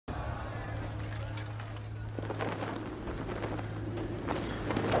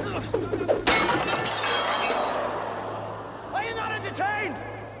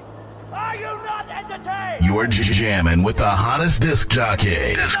You're jamming with the hottest disc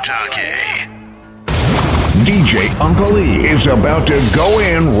jockey. DJ Uncle E is about to go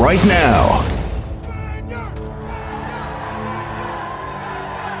in right now.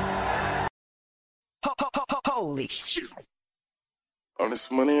 Holy shit. All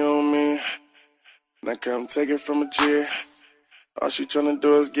this money on me, and I come take it from a G. All she tryna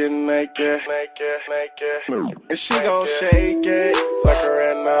do is get naked. And she gon' shake it like a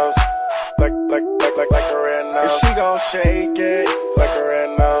red nose. Like a red nose. And she gon' shake it like a red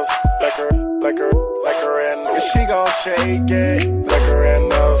nose. Like a red nose. And she gon' shake it like a red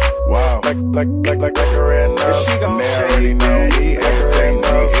nose. Wow. Like a red nose. And she gon' shake it like a red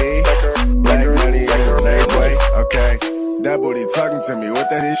nose. Black money in his name, boy. Okay. That booty talking to me, what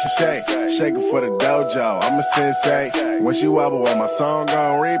that is she say? Shake it for the dojo, I'm a sensei. When she wobble while my song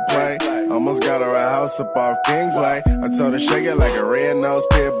gon' replay. Almost got her a house up off Kingsway. I told her shake it like a red-nosed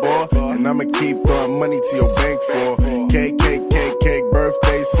pit bull. And I'ma keep throwing money to your bank for cake,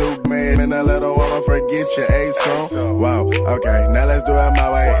 birthday suit, man. And a little woman forget your A song. Wow, okay, now let's do it my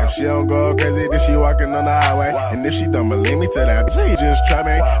way. If she don't go crazy, then she walking on the highway. And if she don't believe me, tell that bitch, just try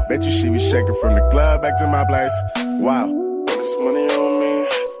me. Bet you she be shaking from the club back to my place. Wow. This money on me,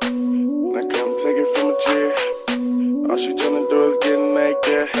 and I come take it from a G. All she tryna do is get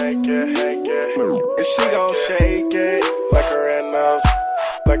naked. And she gon' shake it like a red nose.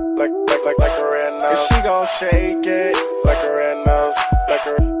 Like a red nose. And she gon' shake it like a red nose. Like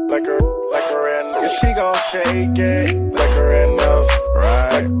a red nose. And she gon' shake it like a red nose.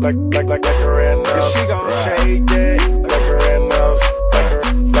 Right. Like a red nose. And she gon' shake it like a red nose. Like a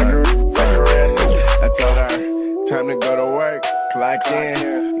red nose. I told her, time to go to work, clock in,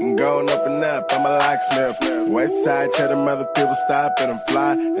 and going up and up, I'm a locksmith. West side, tell them other people stop and I'm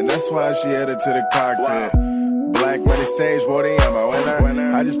fly, and that's why she headed to the cockpit. Black money sage, Woody, I'm a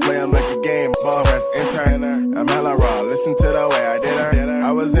winner. I just play them like a game, ball press, intern. I'm hella raw, listen to the way I did her.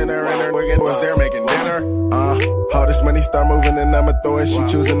 I was in her wiggin', was there making dinner. All this money start moving and I'ma throw it. She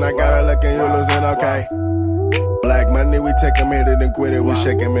choosing, I got her looking, you losing, okay. Black money, we take him, hit it and quit it. We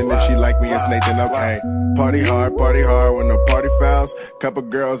shake him, and if she like me, it's Nathan, okay. Party hard with no party fouls. Couple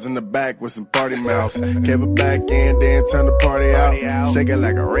girls in the back with some party mouths. Kept it back in, then turn the party out. Shake it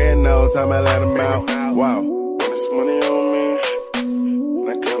like a red nose, I'ma let him out. Wow. This money on me, and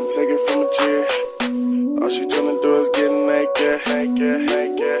I come take it from a G. All she tryna do is get naked.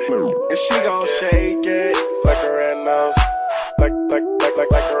 And she gon' shake it like a red nose. Like a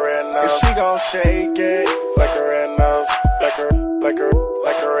red nose. And she gon' shake it like a red nose. Like a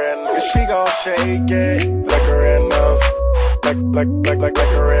red nose. And she gon' shake it like a red nose. Like a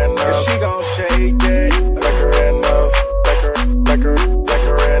red nose. And she gon' shake it like a red nose. Like a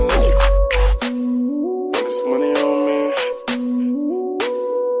red nose. This money on me.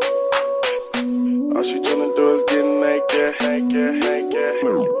 All she tryna do is get naked. Like a red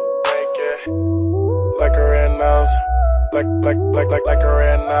nose. Like a red nose. Like a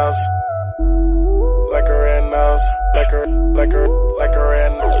red nose. Like a red nose. Like a red nose. Like a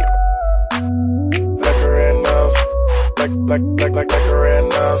red nose. Like a red nose.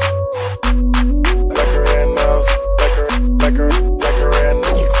 Like a red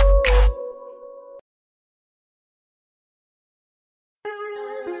nose.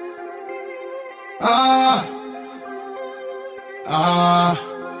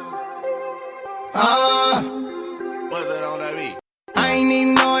 What's that on that beat? I ain't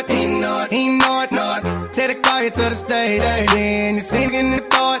even know it. Take the car here to the stage. Then you sing in the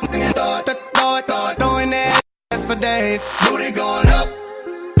thought, throwing that ass for days. Booty going up,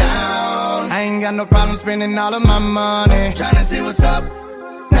 down. I ain't got no problem spending all of my money. Tryna see what's up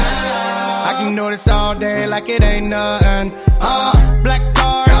now. I can do this all day like it ain't nothing. Black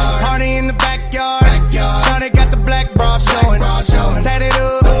car, party in the backyard. Shawty got the black bra showing. Tatted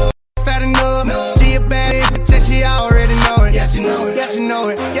up, fat enough. She a bad bitch and she already know it. Yeah, she know it. Yeah, she know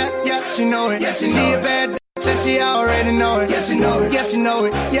it. Yeah, she know it. Yeah, she a bad bitch and she already know it. Yeah, she know it. Yeah, she know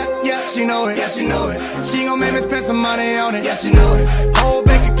it. Yeah, she know it. Yeah, she know it. She gon' make me spend some money on it. Yeah, she know it. Whole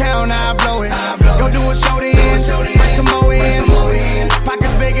bank account, I blow it. Go do a show then, bring some more in.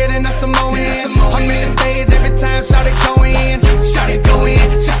 Pockets bigger than a Samoan. I'm in the stage every time, shout it go in. Shout it go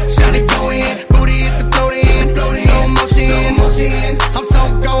in. Shout it go in. Booty hit the float in. Slow motion. I'm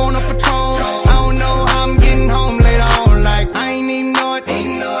so gone on Patron. I don't know how I'm getting home later on. Like I ain't even know it.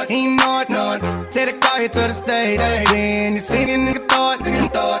 Take the car here to the stage. Then you singing nigga thought,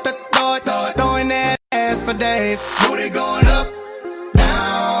 throwing that ass for days. Booty going up,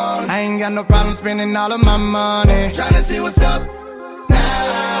 down. I ain't got no problem spending all of my money. Tryna see what's up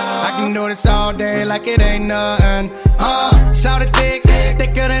now. I can do this all day like it ain't nothing. Shout it thick,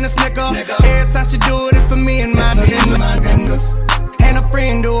 thicker than a snicker. Every time she do it, it's for me and my niggas. And a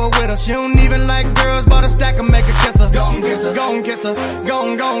friend do it with her. She don't even like girls, but a stack and make her kiss her. Gon' kiss her, gon' kiss her,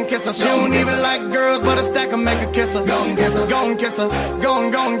 gon' kiss her. She don't even like girls, but a stack and make her kiss her. Gon' kiss her, gon' kiss her,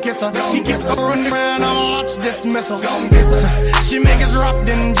 gon' kiss her. She gets her in the ground, I'll launch dismissal. Gon' kiss her. She make us rock,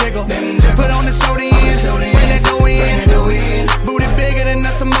 then jiggle. Put on the shoulder in, bring that dough in. Booty bigger than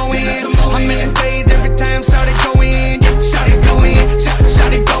a Samoan. I'm in the stage every time, shout it go in. Shout it go in,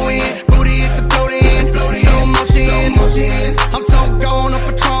 shout it go in. Booty hit the float in, slow motion. I'm so gone on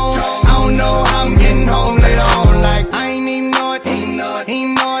Patron. I don't know how I'm getting home later on. Like I ain't even know it, ain't know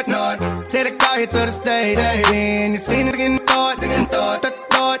it. Take the car here to the stage, and you seen it again, thought,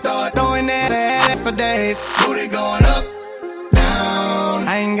 throwing that ass for days. Booty going up, down.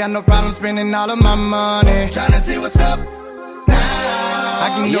 I ain't got no problem spending all of my money, tryna see what's up. I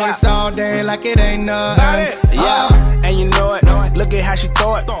can do this all day like it ain't nothing. And you know it. Look at how she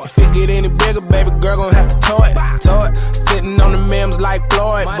throw it. If it get any bigger, baby girl gon' have to tow it. Sitting on the memes like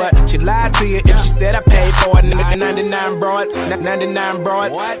Floyd, but she lied to you if she said I paid for it. Nigga, 99 broads, 99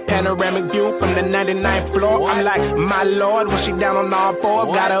 broads. Panoramic view from the 99th floor. I'm like, my lord, when she down on all fours,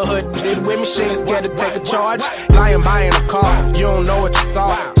 got her hood did with me, she ain't scared to take a charge. Lying by in a car, you don't know what you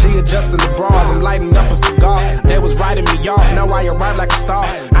saw. She adjusting the bras, I'm lighting up a cigar. They was writing me off, now I arrive like a star.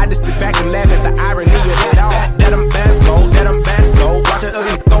 I just sit back and laugh at the irony of it all. That them bands go, watch her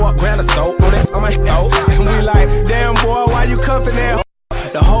ugly throw up grand of soap on this on my toe. And we like, damn boy, why you cuffing that?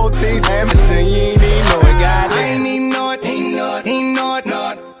 The whole thing's damaged and you ain't even know it, goddamn. I ain't even know it, ain't know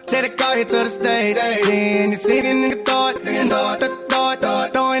it. Take the car here to the stage, then you see the nigga thought,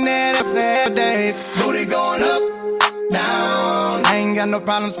 throwing that ass for days. Booty going up, down. I ain't got no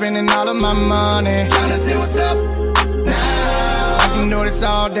problem spending all of my money, tryna see what's up now. I can do this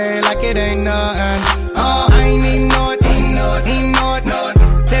all day like it ain't nothing. I ain't even know it, ain't know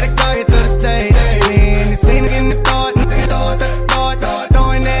it. Take the car here to the stage, then you see the nigga thought,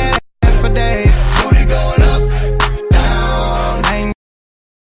 throwing that ass for days. Booty going up, down. I ain't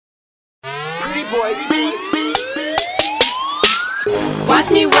Pretty boy, beat.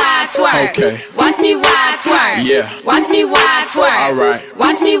 Watch me wide twerk. Okay. Watch me wide twerk. Yeah. Watch me wide twerk. All right.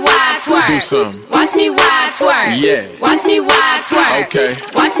 Watch me wide twerk. Do something. Watch me wide twerk. Yeah. Watch me wide twerk. Okay.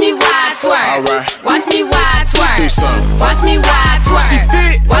 Watch me wide twerk. All right. Watch me wide twerk. Do something. Watch me wide twerk. She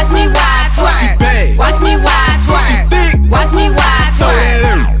fit. Watch me wide twerk. She bad. Watch me wide twerk. She thick. Watch me wide Throw that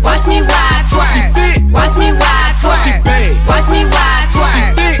twerk. in. Watch me wide twerk. She fit. Watch me wide twerk. She bad. Watch me wide twerk. She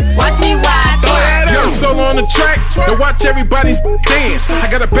thick. Watch me wide twerk. Young solo on the track, now watch everybody's dance.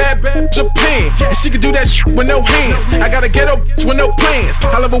 I got a bad Japan, and she can do that shit with no hands. I got a ghetto bitch with no plans.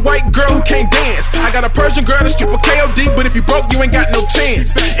 I love a white girl who can't dance. I got a Persian girl that strip a KOD, but if you broke, you ain't got no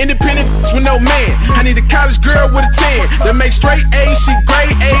chance. Independent bitch with no man. I need a college girl with a 10 that make straight A, she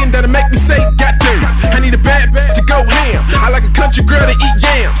grade A, and that'll make me say goddamn. I need a bad bitch to go ham. I like a country girl to eat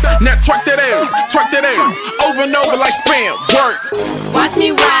yams. Now twerk that out, over and over like spam. Work. Watch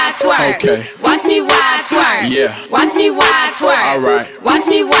me wide twerk. Okay. Watch me wide twerk. Yeah. Watch me wide twerk. All right. Watch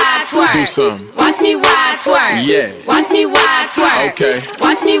me wide twerk. Do something. Watch me wide twerk. Yeah. Watch me wide twerk. Okay.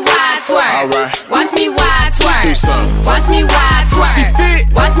 Watch me wide twerk. All right. Watch me wide twerk. Do something. Watch me wide twerk. She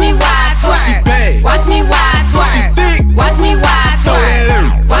fit. Watch me wide twerk. She bad. Watch me wide twerk. She thick. Watch me wide Throw that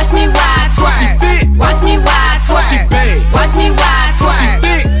twerk. in. Watch me wide twerk. She fit. Watch me wide twerk. She bad. Watch me wide twerk. She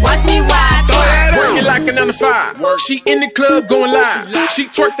thick. Watch me wide Throw that twerk. in. Working like a 9 to 5. She in the club going live. She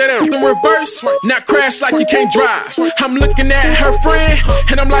twerk that out in reverse. Not crash like you can't drive. I'm looking at her friend,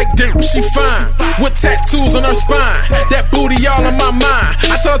 and I'm like, damn, she fine. With tattoos on her spine. That booty all on my mind.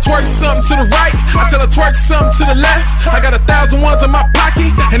 I tell her twerk something to the right. I tell her twerk something to the left. I got 1,000 ones in my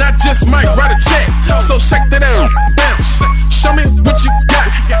pocket, and I just might write a check. So shake that out, bounce. Show me what you got.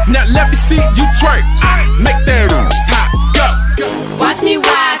 Now let me see you twerk. Make that top go. Watch me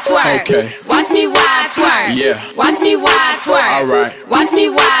wide twerk. Okay. Watch me wide twerk. Yeah. Watch me wide twerk. All right. Watch me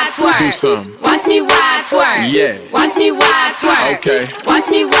wide twerk. Do something. Watch me wide twerk. Yeah. Watch me wide twerk. Okay. Watch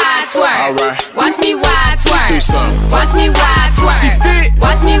me wide twerk. All right. Watch me wide twerk. Do something. Watch me wide twerk. She fit.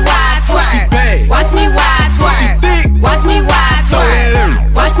 Watch me wide twerk. She bad. Watch me wide twerk. She thick. Watch me wide Throw that twerk.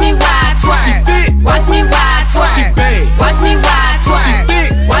 in. Watch me wide twerk. She fit. Watch me wide twerk. She bad. Watch me wide twerk. She thick.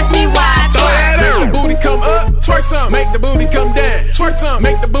 Watch me wide Throw twerk. that in. Make the booty come up, twerk some. Make the booty come down, twerk some.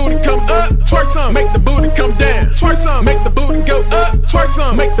 Make the booty come up, twerk some. Make the booty come down, twerk some. Make the booty go up, twerk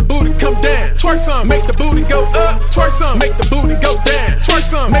some. Make the booty come down, twerk some. Make the booty go up, twerk some. Make the booty go down, twerk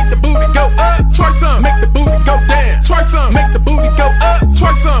some. Make the booty go up, twerk some. Make the booty go down, twerk some. Make the booty go up,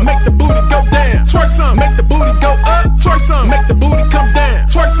 twerk some. Make the booty go down, twerk some. Make the booty go up, twerk some. Make the booty come down,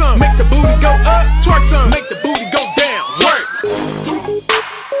 twerk some. Make the booty go up, twerk some. Make the booty go down.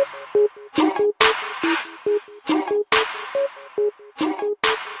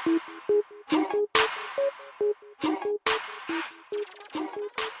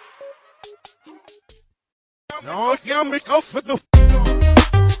 I'm off with the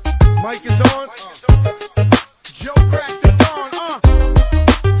mic is on. Joe cracked it on,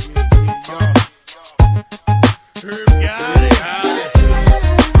 Herb got it.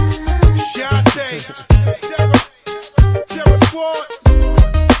 Shante, Terror Squad.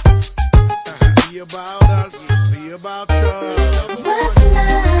 Be about us, be about you. What's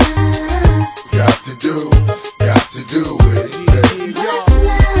love? Got to do with it. What's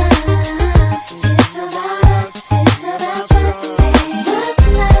love? It's about us, it's about just me. What's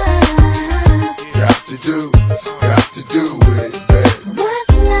love? Got to do with it, baby.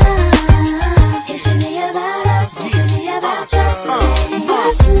 What's love? It should be about us, it should be about just me.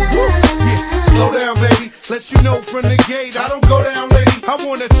 What's love? Slow down, baby. Let you know from the gate, I don't go down, lady. I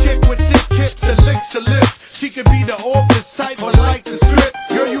want a chick with thick hips and licks her lips. She could be the office type, but like the strip.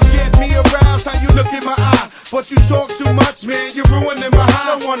 Girl, you get me aroused, how you look in my eye. But you talk too much, man, you're ruining my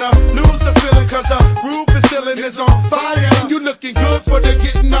high. I don't wanna lose the feeling, cause the roof is ceiling is on fire. And you looking good for the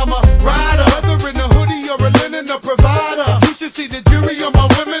getting, I'm a rider. Whether in a hoodie or a linen, a provider. You should see the jury on my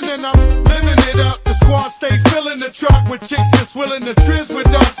women, and I'm living it up. The squad stays filling the truck with chicks that's willing to trizz with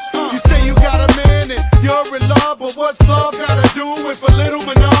us. You say you got a man and you're in love, but what's love gotta do with a little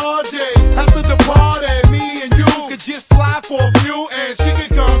menage? After the party, me and you could just slide for a few, and she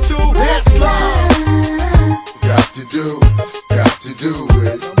could come too. That's love. Got to do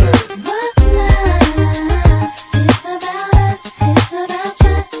with it, baby. What's love? It's about us, it's about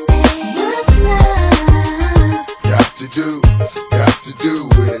just me. What's love? Got to do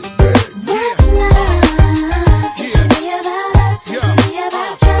with it, baby. What's love? It should be about us, it should be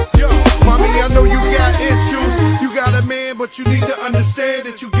about just me. Mommy, I know you got issues. You got a man, but you need to understand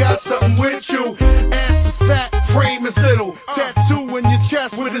that you got something with you. Ass is fat, frame is little. Tattoo in your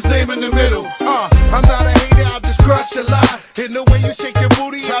chest with his name in the middle. I'm not a hater, I'll just crush a lie. In the way you shake your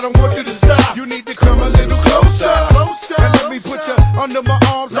booty, I don't want you to stop. You need to come a little closer. And let me put you under my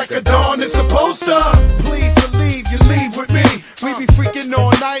arms like a dawn is supposed to. Please believe you leave with me. We be freaking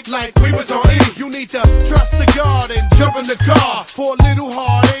all night like we was on E. You need to trust the God and jump in the car for a little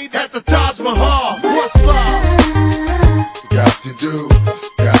heartache at the Taj Mahal. What's love? Got to do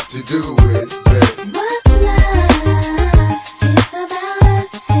with it, baby. What's love? It's about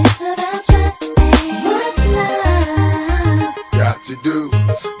us, it's about just me. What's love? Got to do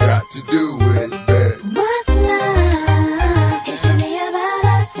with it, baby. What's love? It should be about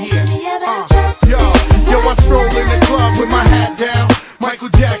us, it should be about just me. Yo, I stroll in the club with my hat down, Michael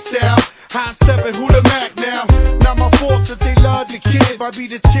Jack style. High stepping, who the Mac now? Not my fault that they love the kid. Might be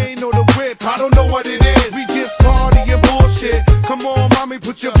the chain or the whip, I don't know what it is. We just party and bullshit. Come on, mommy,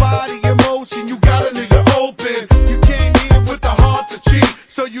 put your body in motion. You got a nigga open. You came here with the heart to cheat,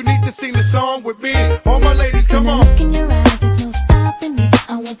 so you need to sing the song with me. All my ladies, come on. Look in your eyes, there's no stopping me.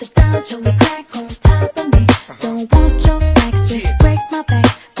 I want the dojo, you crack on top of me. Don't want your stacks, just break my back.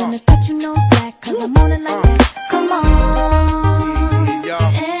 Gonna cut you no slack, cause I'm on it like that. Come on.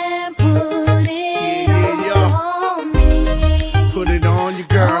 And put it on me. Put it on you,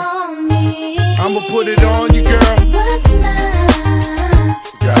 girl. On me. I'ma put it on you, girl. What's love?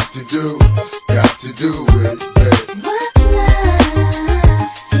 Got to do with it, baby. What's love?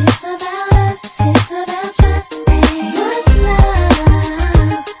 It's about us, it's about just me. What's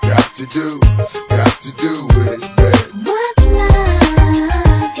love? Got to do with it, baby. What's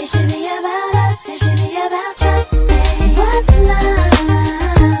love? It should be about us, it should be about just me. What's love?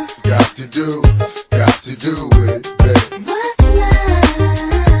 Got to do with it, baby. What's love?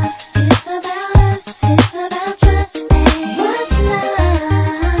 It's about us, it's about just me. What's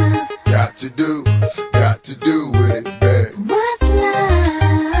love? Got to do with it, baby. What's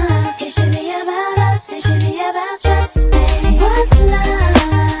love? It should be about us, it should be about just me. What's love?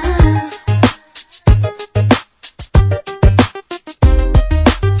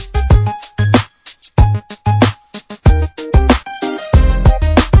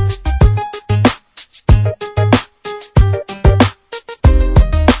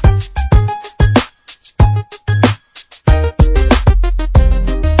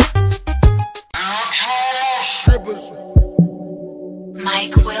 Strippers.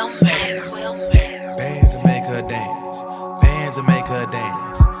 Mike Wilmer. Bands that make her dance. Bands that make her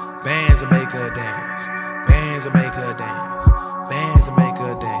dance. Bands that make her dance. Bands that make her dance. Bands that make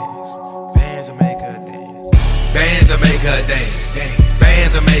her dance. Bands that make her dance. Bands that make her dance.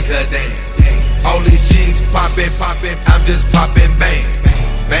 Bands that make her dance. All these chicks poppin', I'm just poppin' bang.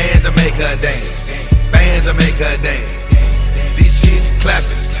 Bands that make her dance. Bands that make her dance. These chicks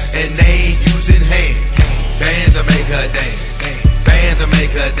clappin' and they ain't using hands. Bands that make her dance. Bands that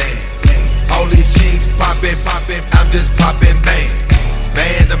make her dance. All these chicks poppin', I'm just poppin' bang.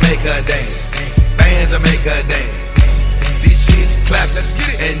 Bands that make her dance. Bands that make her dance. chicks clapping,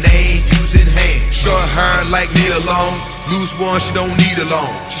 and they ain't using hands. Short hair like Neil Long, loose one she don't need a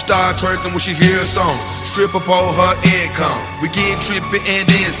loan. She start twerking when she hear a song. Strip up all her income, we get trippy and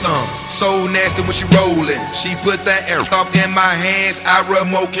then some. So nasty when she rollin', she put that air up in my hands, I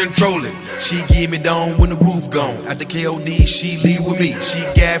remote control it. She give me down when the roof gone. At the KOD, she leave with me. She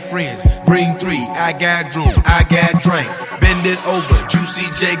got friends, bring 3. I got drool, I got drink. Bend it over, Juicy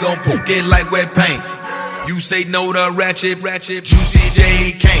J gon' poke it like wet paint. You say no to ratchet, Juicy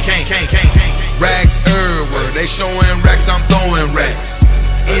J can't. Racks everywhere, they showing racks, I'm throwing racks.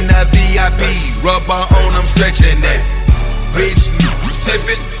 In the VIP, rubber on, I'm stretching that. Rich niggas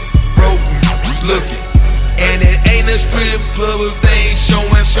tipping, broke niggas looking. And it ain't a strip club if they ain't showing.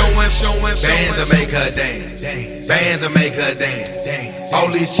 Bands will make her dance. Bands will make her dance.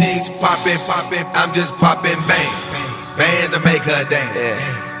 All these chicks popping, I'm just popping bang. Bands will make her dance.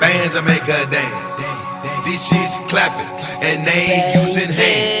 Bands will make her dance. These chicks clapping and they ain't using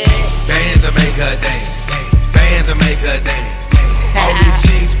hands. Bands will make her dance. Bands will make her dance. All these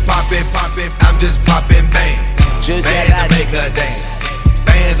chicks popping, I'm just popping bang. Bands will make her dance.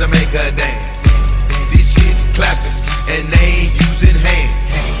 Bands will make her dance. These chicks clapping and they ain't using hands.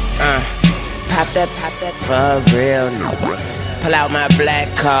 Pop that for real. Pull out my black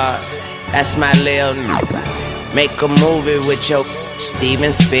card, that's my lil nigga. Make a movie with your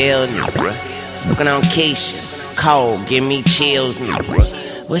Steven Spielberg. Smoking on Keisha, cold, give me chills,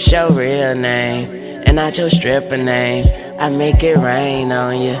 nigga. What's your real name? And not your stripper name. I make it rain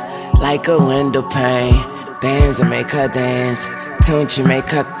on you like a window pane. Bands that make her dance. Tunchi make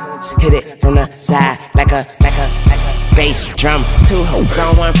her hit it from the side like a bass drum. 2 hoops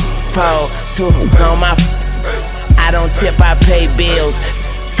on 1 pole, 2 hoops on my. I don't tip, I pay bills.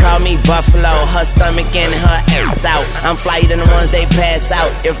 Call me Buffalo, her stomach in and her ass out. I'm flyer than the ones they pass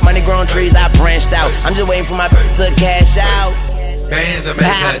out. If money grown trees, I branched out. I'm just waiting for my to cash out. Bands will make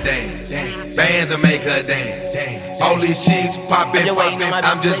her dance. Bands will make her dance. All these chicks popping,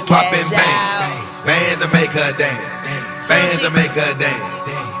 I'm just popping bang. Bands will make her dance. Bands will make her dance.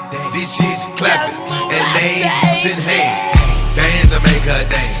 These chicks clapping and they ain't using hands. Bands will make her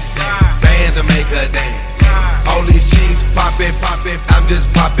dance. Bands will make her dance. All these chicks popping, I'm just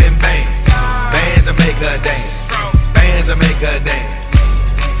popping bang. Bands will make her dance. Bands will make her dance.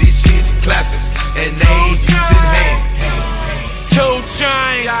 These chicks clapping and they ain't using hands. 2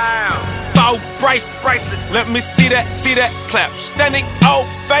 chains, 4 bracelets. Let me see that clap. Standing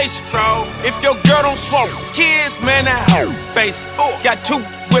ovation. If your girl don't smoke kids, man, that hoe face. Got 2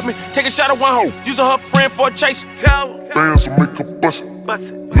 with me, take a shot at 1 hoe. Using her friend for a chase. Bands will make her bust it.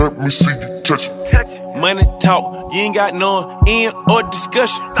 Let me see you touch it. Money talk, you ain't got no end or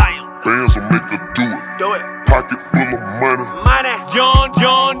discussion. Bands will make her do it. Pocket full of money.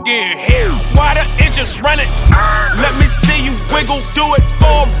 Young, getting hell. Why the engines running? Let me see you wiggle, do it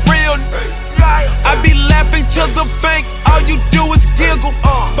for real. I be laughing to the bank, all you do is giggle.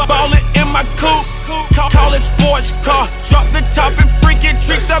 Ballin' in my coupe, call it sports car. Drop the top and freaking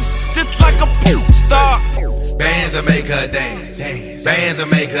treat up just like a poop star. Bands will make her dance. Bands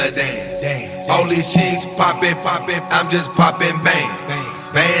will make her dance. All these chicks popping, I'm just popping bang.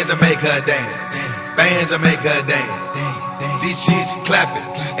 Bands will make her dance. Bands will make her dance. These chicks clapping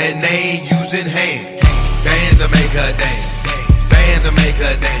and they ain't using hands. Bands will make her dance. Bands will make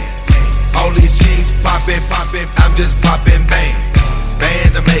her dance. All these chicks popping, I'm just popping bang.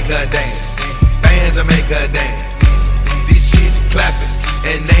 Bands will make her dance. Bands will make her dance. These chicks clapping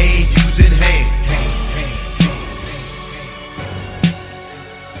and they ain't using hands.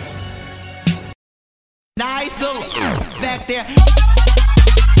 Nice little back there.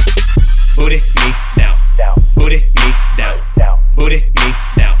 Booty me down, booty me down, booty me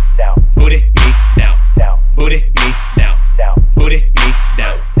down, booty me down, booty me down, booty me down, booty me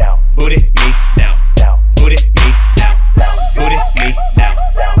down, booty me down, booty me down, booty me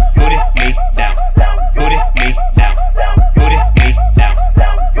down, booty me down, booty me down, booty me down,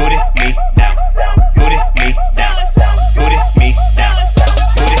 booty me down, booty me down, booty me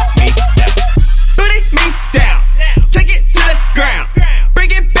down, booty me down, take it to the ground, bring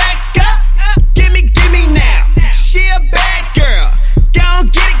it back up, give me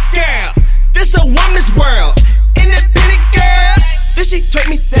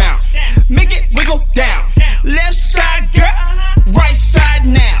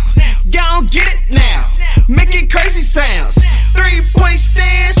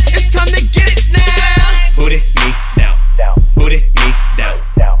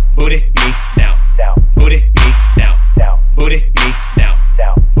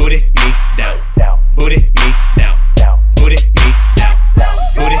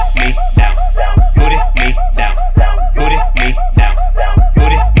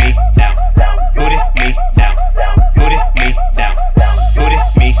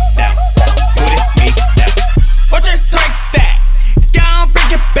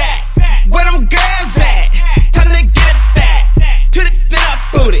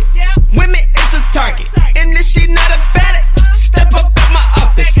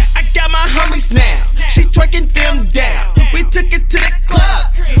breaking them down. We took it to the club,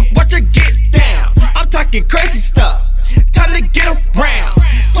 watch her get down. I'm talking crazy stuff, time to get around.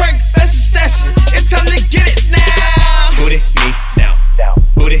 Twerk that's a session, it's time to get it now. Booty me down,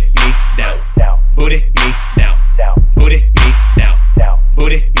 booty me down, booty me down, booty me down, booty me down,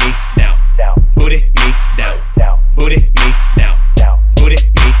 booty me down, booty me down, booty me down, booty me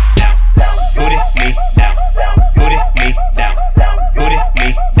down, booty me down, booty me down, booty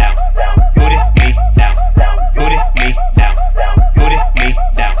me down, booty me down, booty me down, booty me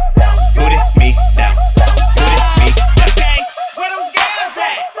down, booty me down. Okay, where them girls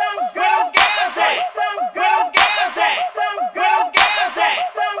at? Where them girls at? Where them girls at? Where them girls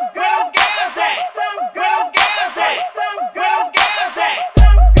at? Where them girls at? Where them girls at? Where them girls at?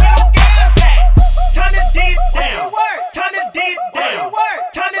 Where them girls at? Turn the deep down. Turn the deep down.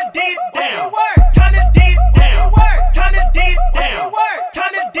 Turn the deep down. Turn the deep down. Turn the deep down.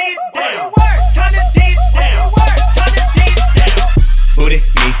 Turn the deep down. Turn the deep down. Turn the deep down. Booty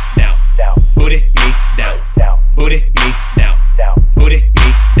me down, booty me down, booty me down, booty me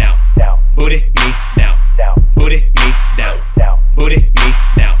down, booty me down, booty me down, booty me down, booty me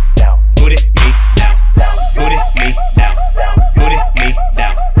down, booty me down, booty me down, booty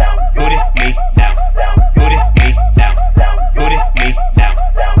me down, booty me down, booty me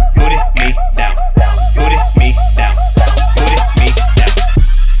down, booty me down, booty me down, booty me down,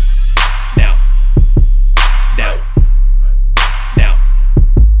 down, down, down, down, down,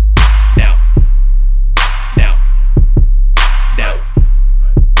 down, down, down, down, down,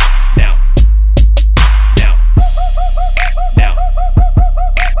 down, down, down, down,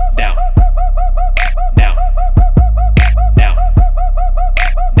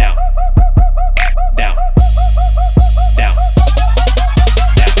 down,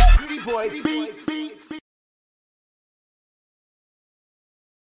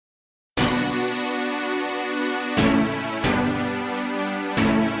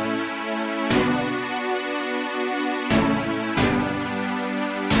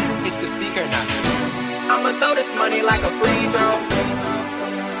 It's the speaker now. I'ma throw this money like a free throw.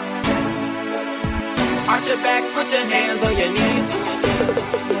 Arch your back, put your hands on your knees.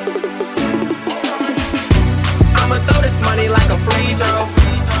 I'ma throw this money like a free throw.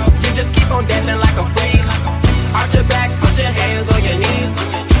 You just keep on dancing like a freak. Arch your back, put your hands on your knees.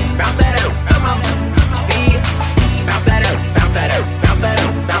 Bounce that out to my beat. Bounce that out, bounce that out, bounce that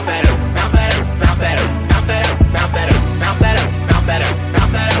out, bounce that out, bounce that out, bounce that out, bounce that out, bounce that out, bounce that out, bounce that out, bounce that out,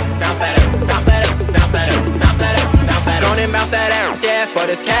 bounce that out, bounce that out, bounce that out, bounce that out, bounce that out. Go and bounce that out, yeah, for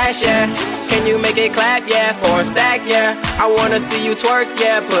this cash, yeah. Can you make it clap, yeah, for a stack, yeah. I wanna see you twerk,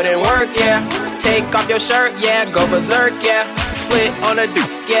 yeah, put in work, yeah. Take off your shirt, yeah, go berserk, yeah. Split on a dude,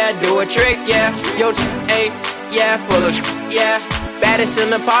 yeah, do a trick, yeah. Yo, ain't, yeah, full of, yeah. Baddest in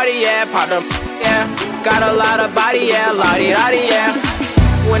the party, yeah, pop them, yeah. Got a lot of body, yeah, lottie-dottie, yeah.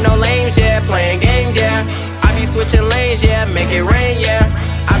 With no lames, yeah, playing games, yeah. I be switching lanes, yeah, make it rain, yeah.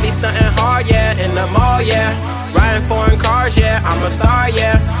 I be stunting hard, yeah, in the mall, yeah. Riding foreign cars, yeah, I'm a star,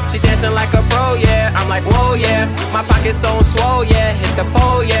 yeah. She dancing like a pro, yeah, I'm like, whoa, yeah. My pocket's so swole, yeah, hit the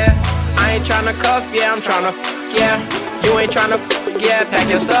pole, yeah. I ain't tryna cuff, yeah, I'm tryna yeah. You ain't tryna yeah, pack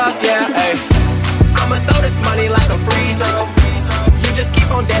your stuff, yeah, ayy. I'ma throw this money like a free throw. You just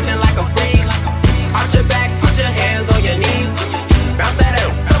keep on dancing like a freak. Arch your back, put your hands on your knees. Bounce that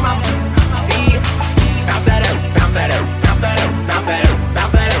out to my beat. Bounce that out, bounce that out, bounce that out, bounce that out,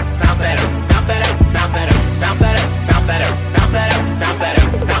 bounce that out, bounce that out, bounce that out, bounce that out, bounce that out, bounce that out, bounce that out, bounce that out, bounce that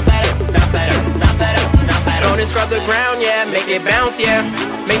out, bounce that out, bounce that out, bounce that out. Don't scrub the ground, yeah, make it bounce, yeah.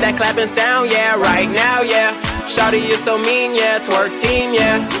 Make that clapping sound, yeah, right now, yeah. Shawty, you so mean, yeah, twerk team,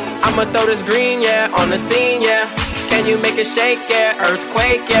 yeah. I'ma throw this green, yeah, on the scene, yeah. Can you make it shake, yeah,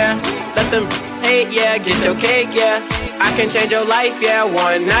 earthquake, yeah. Let them hate, yeah, get your cake, yeah. I can change your life, yeah,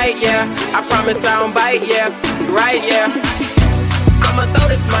 one night, yeah. I promise I don't bite, yeah, right, yeah. I'ma throw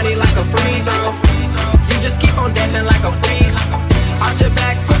this money like a free throw. You just keep on dancing like a freak. Arch your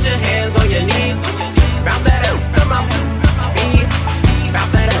back, put your hands on your knees. Bounce that out to my beat. Bounce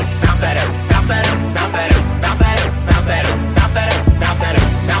that out, bounce that out, bounce that out, bounce that out, bounce that out, bounce that out, bounce that out, bounce that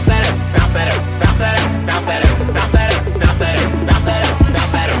out, bounce that out, bounce that out, bounce that out, bounce that out, bounce that out, bounce that out,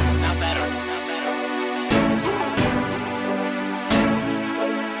 bounce that out, bounce that out.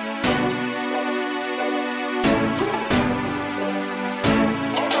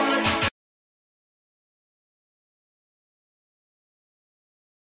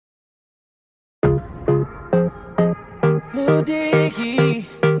 Lil Dicky,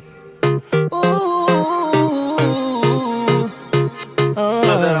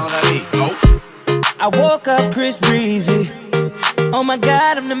 I woke up Chris Breezy. Oh my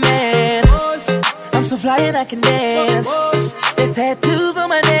God, I'm the man. I'm so fly and I can dance. There's tattoos on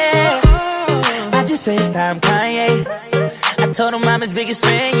my neck. I just FaceTime Kanye. I told him I'm his biggest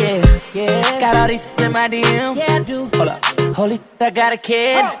fan, yeah. Got all these in my DM. Yeah, I do. Hold up. Holy, I got a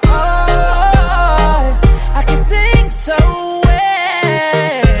kid. I can sing so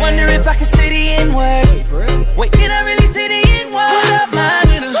well. Wonder if I can say the N-word. Wait, can I really say the N-word? What up, my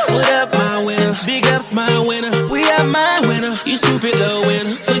winner? What up, my winner? Big ups, my winner. We are my winner. You stupid little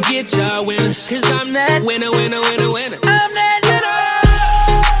winner. Forget y'all winners. Cause I'm that winner. I'm that winner.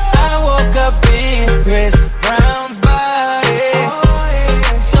 I woke up in Chris Brown's body.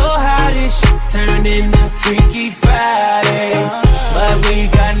 So how this shit turned into Freaky Friday. But we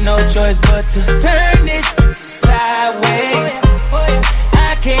got no choice but to turn this sideways.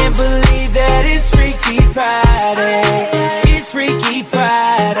 I can't believe that it's Freaky Friday. It's Freaky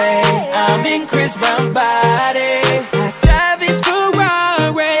Friday. I'm in Chris Brown's body. I drive his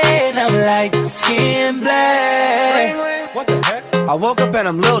Ferrari and I'm like skin black. What the heck? I woke up and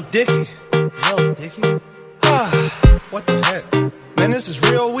I'm Lil Dicky. Lil Dicky? What the heck? Man, this is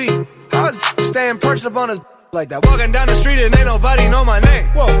real weak. How is staying perched up on his like that? Walking down the street and ain't nobody know my name.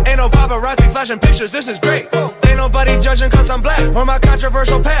 Whoa. Ain't no paparazzi flashing pictures, this is great. Whoa. Ain't nobody judging cause I'm black or my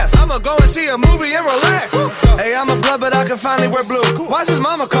controversial past. I'ma go and see a movie and relax. Hey, I'm a blood but I can finally wear blue. Why's his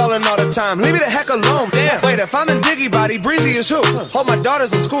mama calling all the time? Leave me the heck alone, damn. Wait, if I'm in Diggy Body, Breezy is who? Hope my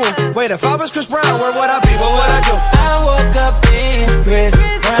daughter's in school. Wait, if I was Chris Brown, where would I be? What would I do? I woke up in Chris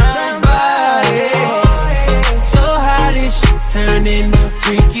Brown's body. So how this shit turned into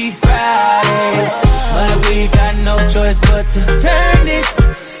Freaky Friday. But we got no choice but to turn this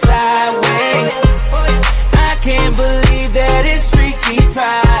sideways. I can't believe that it's Freaky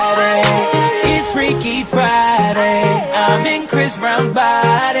Friday. It's Freaky Friday. I'm in Chris Brown's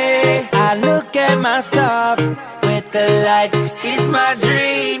body. I look at myself with the light. It's my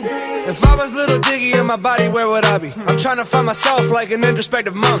dream. If I was Little Diggy in my body, where would I be? I'm trying to find myself like an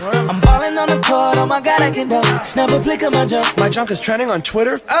introspective monk. I'm balling on the court, oh my god, I can dunk. Snap a flick of my junk. My junk is trending on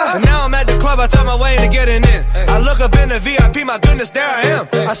Twitter. And now I'm at the club, I talk my way into getting in. I look up in the VIP, my goodness, there I am.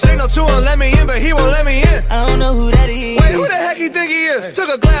 I signal to him, let me in, but he won't let me in. I don't know who that is. Wait, who the heck you think he is? Took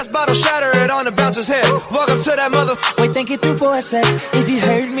a glass bottle, shatter it on the bouncer's head. Walk up to that mother. Wait, think it through for a sec. If you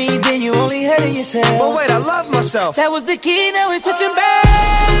hurt me, then you only hurting yourself. But wait, I love myself. That was the key, now it's switching back.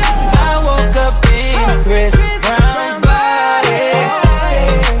 I woke up in Chris Brown's body.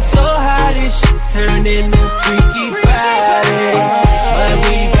 So how this shit turned into Freaky Friday. But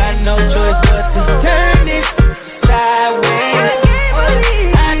we got no choice but to turn this sideways.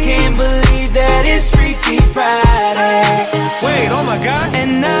 I can't believe that it's Freaky Friday. Wait, oh my god.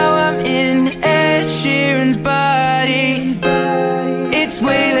 And now I'm in Ed Sheeran's body. It's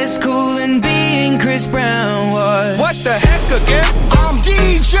way less cool than being Chris Brown was. What the heck again? I'm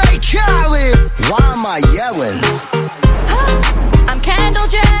DJ Khaled. Why am I yelling? I'm Kendall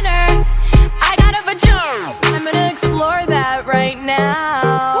Jenner. I got a vagina. I'm gonna explore that right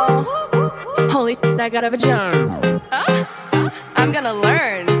now. Holy shit, I got a vagina. I'm gonna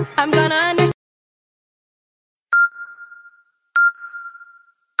learn. I'm gonna understand.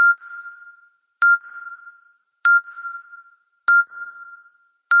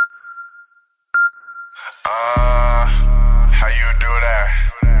 How you do that?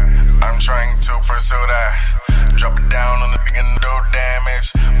 I'm trying to pursue that. Drop it down on the big and do damage.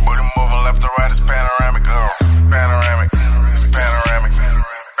 Booty moving left to right, it's panoramic. Panoramic. It's panoramic.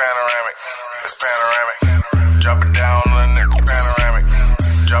 Panoramic. It's panoramic. Drop it down on the neck. Panoramic.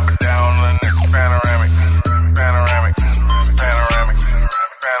 Drop it down on the neck. Panoramic. Panoramic. It's panoramic.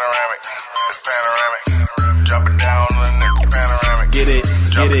 Panoramic. It's panoramic. Drop it down on the neck. Panoramic. Get it.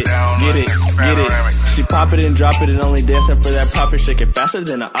 Get it. Get it. Get it. She pop it and drop it and only dancing for that profit. Shake it faster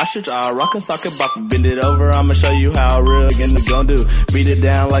than an ostrich. I'll rock and sock it, bop it, bend it over. I'ma show you how real again gon' do. Beat it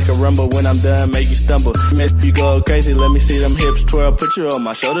down like a rumble. When I'm done, make you stumble. Miss you go crazy, let me see them hips twirl. Put you on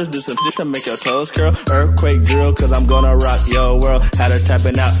my shoulders, do some dips and make your toes curl. Earthquake drill, cause I'm gonna rock your world. Had her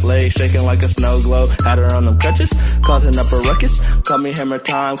tapping out, legs shaking like a snow globe. Had her on them crutches, causing up a ruckus. Call me Hammer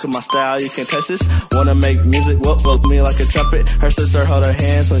Time, cause my style, you can't touch this. Wanna make music, whoop me like a trumpet. Her sister hold her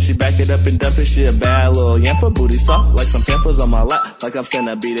hands when she back it up and dump it. She a bad little yamper, booty soft like some pampers on my lap. Like I'm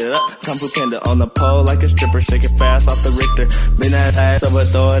finna beat it up. Kung Fu Panda on the pole like a stripper. Shake it fast off the Richter. Bend that ass over,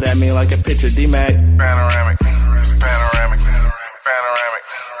 throw it at me like a picture. D-Mac. Panoramic. It's panoramic. Panoramic.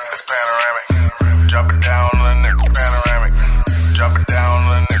 It's panoramic. Drop it down on the neck. Panoramic. Drop it down on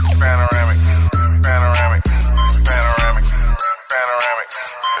the neck. Panoramic. Panoramic. It's panoramic. Panoramic.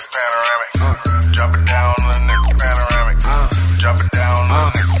 It's panoramic. Drop it down on the neck. Panoramic. Drop it down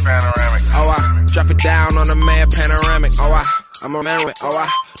on the neck. Panoramic. Oh, I drop it down on the man. Panoramic. Oh, I'm a man with. Oh, I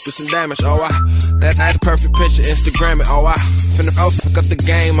do some damage. Oh, I That's a perfect picture, Instagram it, oh I finna fuck up the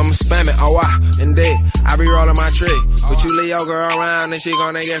game, I'ma spam it, oh I indeed, I be rolling my trick, but you leave your girl around and she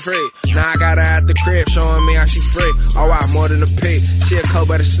gonna get free. Now I got her at the crib, showing me how she free, oh I more than a pig, she a cold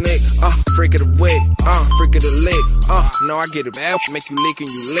better sneak, freak of the wig, freak of the lick, no I get it bad, make you leak and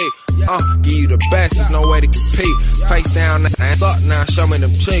you lick, give you the best, there's no way to compete, face down, ass up, now show me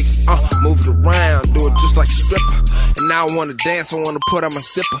them cheeks, move it around, do it just like a stripper, and now I wanna dance, I wanna put on my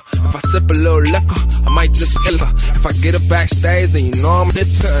zipper, if I sip a little liquor, I might just kill her. If I get her backstage, then you know I'm hit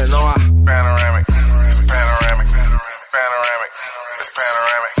her. And all I panoramic, it's panoramic, panoramic, it's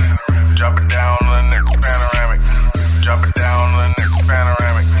panoramic. Drop it down on the neck, panoramic. Drop it down on the neck,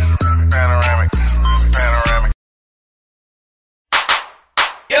 panoramic, panoramic, it's panoramic.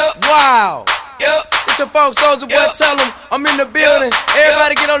 Yep. Wow. Yep. It's your folks, Soldier Boy. Tell them I'm in the building.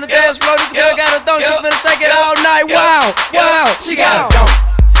 Everybody get on the dance floor. This girl got a thong. She finna shake it all night. Wow. Wow. She got a thong.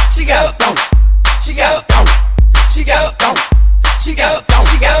 She got a thong. She got a thong. She got a thong. She got a thong.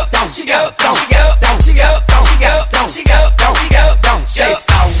 She got a thong. She got a thong. She got a thong. She got a thong. She got a thong. She got a thong. She got a thong. Shake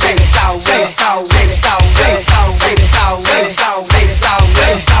it out. Shake it out. Shake it out. Shake it out. Shake it out. Shake it out. Shake it out. Shake it out. Shake it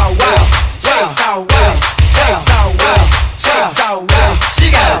out. Wow. Shake it out. Wow. Shake it out. Wow. Shake it out. Wow. She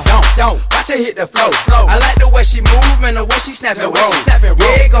got a thong. Watch her hit the flow. I like the way she move and the way she snap and roll. Yeah,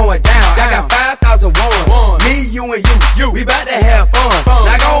 it going down. I got 5,000 ones. Me, you, and you. We bout to have fun.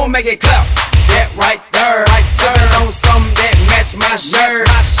 Now go and make it clap. That right there. Sippin' on something that match my shirt.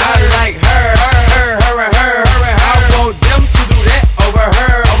 I like her. I want them to do that over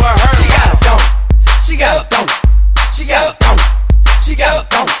her. She got a thong. She got a thong. She got a thong. She got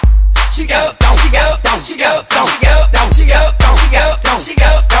a thong. She got a thong. She got a thong. She got a thong. She got a thong. She got a thong. She got a thong. She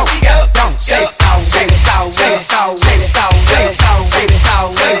got a thong. She got a thong. Shake it out. Shake it out. Shake it out. Shake it out. Shake it out. Shake it out. Shake it out. Shake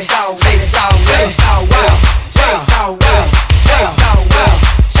it out. Shake it out. Wow. Shake it out. Wow. Shake it out. Wow.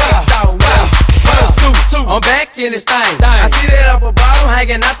 Shake it out. Wow. I'm back in this thing. I see that upper bottom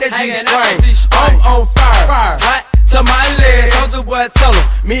hanging out that G-string. I'm on fire. Hot to my legs. Soldier Boy, tell them.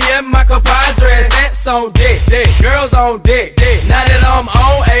 Me and my compadres, that's on deck. Girls on deck. Now that I'm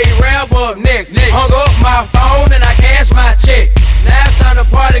on a ramp up next. Hung up my phone and I cash my check. Now it's time to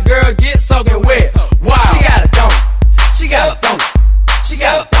party, girl, get soaking wet. Wow. She got a thong. She got a thong. She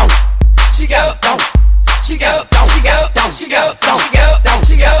got a thong. She got a thong. She got a thong. She got a thong. She got a thong.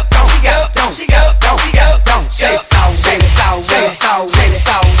 She got a thong. She got a thong. She got a thong. She got a thong. She got a thong. Shake it out. Shake it out. Shake it out. Shake it out. Shake it out. Shake it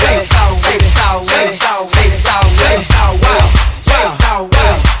out. Shake it out. Shake it out. Shake it out. Wow. Shake it out.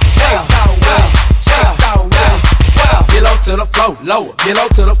 Wow. Shake it out. Wow. Shake it out. Wow. Get low to the flow, lower. Get low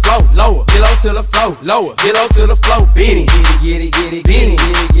to the flow, lower. Get low to the flow, lower. Get low to the flow. Beanie. Get it. Get it. Beanie.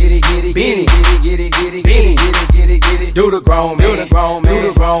 Get it. Get it. Beanie. Get it. Get it. Beanie. Get it. Do the grown man. Do the grown man. Do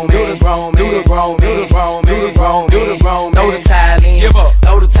the grown man. Do the grown man. Do the grown man. Do the grown man. Do the grown man. Do the grown man. Throw the tile in. Give up.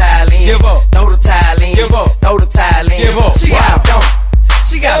 Throw the tile in. Give up. Throw the tile in. Give up. Throw the tile in. Give up. She got a thong.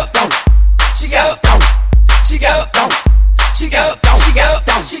 She got a thong. She got a thong. She got a thong. She got a thong. She got a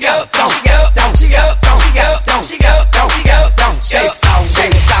thong. She got a thong. She got a thong. She got a thong. She got a thong. She got a thong. She got a thong. Shake it out.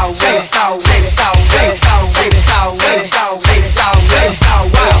 Shake it out. Shake it out. Shake it out. Shake it out. Shake it out. Shake it out. Shake it out. Shake it out.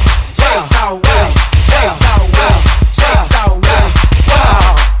 Wow. Shake it out. Wow. Shake it out. Wow. Shake it out.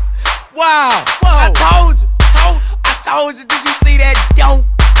 Wow. Wow. I told you. I told you. Did you see that? Don't.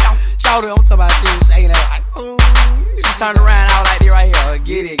 Shout it. I'm talking about she was shaking that like, ooh. She turned around out like this right here.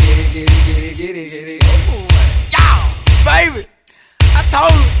 Get it. Get it. Get it. Get it. Get it. Get it. Ooh. Y'all, baby. I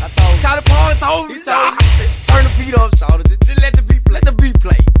told you. Call the Paul. Told me. Turn the beat up, shout it. Just let the beat play. Let the beat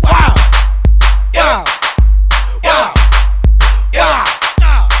play. Wow. Wow. Wow. Wow.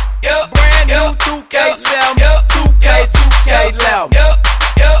 Brand new 2K7. 2K11.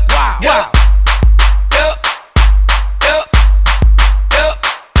 Wow. Wow.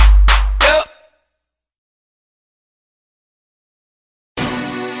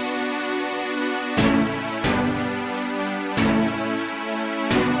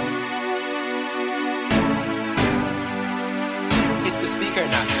 It's the speaker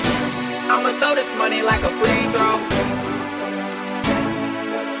now. I'ma throw this money like a free throw.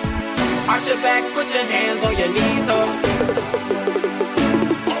 Arch your back, put your hands on your knees, ho.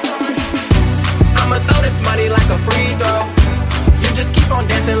 I'ma throw this money like a free throw. You just keep on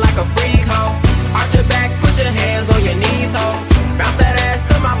dancing like a freak, ho. Arch your back, put your hands on your knees, ho. Bounce that ass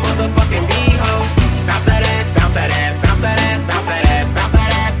to my motherfucking beat, ho. Bounce that ass, bounce that ass, bounce that ass, bounce that ass, bounce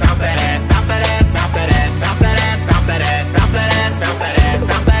that ass, bounce that ass, bounce that ass, bounce that ass, bounce that ass, bounce that ass, bounce that ass, bounce that ass,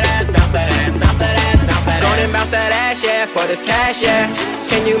 bounce that ass, bounce that ass, bounce that ass, bounce that ass. Go and bounce that ass, yeah, for this cash, yeah.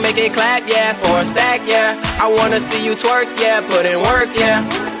 Can you make it clap, yeah, for a stack, yeah. I wanna see you twerk, yeah, put in work, yeah.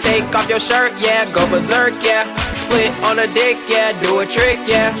 Take off your shirt, yeah, go berserk, yeah. Split on a dick, yeah, do a trick,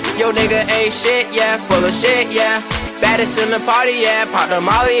 yeah. Yo nigga ain't shit, yeah, full of shit, yeah. Baddest in the party, yeah, pop the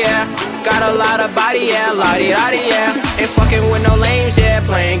molly, yeah. Got a lot of body, yeah, lottie-dottie, yeah. Ain't fucking with no lames, yeah,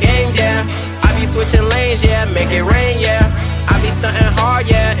 playing games, yeah. I be switching lanes, yeah, make it rain, yeah. I be stunting hard,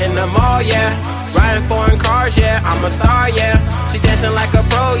 yeah, in the mall, yeah. Riding foreign cars, yeah, I'm a star, yeah. She dancing like a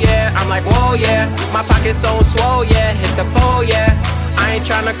pro, yeah, I'm like, whoa, yeah. My pocket's so swole, yeah, hit the pole, yeah. I ain't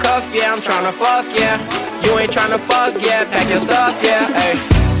tryna cuff, yeah, I'm tryna fuck, yeah. You ain't tryna fuck, yeah, pack your stuff, yeah, ayy.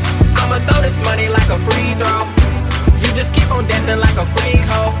 I'ma throw this money like a free throw. You just keep on dancing like a freak,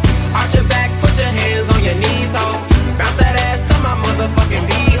 ho. Arch your back, put your hands on your knees, ho. Bounce that ass to my motherfucking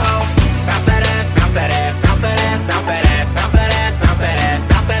beat, ho. Bounce that ass, bounce that ass, bounce that ass, bounce that ass, bounce that ass, bounce that ass,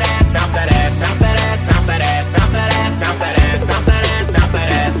 bounce that ass, bounce that ass, bounce that ass, bounce that ass, bounce that ass, bounce that ass, bounce that ass, bounce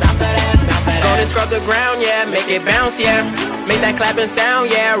that ass, bounce that ass, bounce that ass. Go and scrub the ground, yeah, make it bounce, yeah. Make that clapping sound,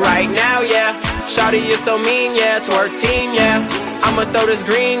 yeah, right now, yeah. Shawty, you so mean, yeah, twerk teen, yeah. I'ma throw this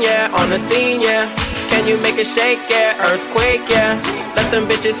green, yeah, on the scene, yeah. Can you make it shake, yeah, earthquake, yeah. Let them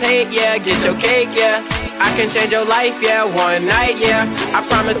bitches hate, yeah, get your cake, yeah. I can change your life, yeah, one night, yeah. I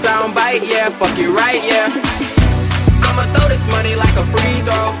promise I don't bite, yeah, fuck you right, yeah. I'ma throw this money like a free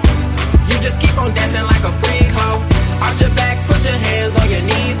throw. You just keep on dancing like a freak, ho. Arch your back, put your hands on your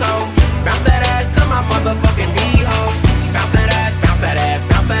knees, ho. Bounce that ass to my motherfucking beat, ho. Bounce that ass, bounce that ass,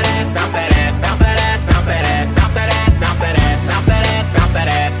 bounce that ass, bounce that ass, bounce that ass, bounce that ass, bounce that ass, bounce that ass, bounce that ass, bounce that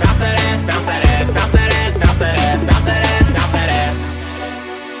ass, bounce that ass, bounce that ass, bounce that ass, bounce that ass, bounce that ass, bounce that ass.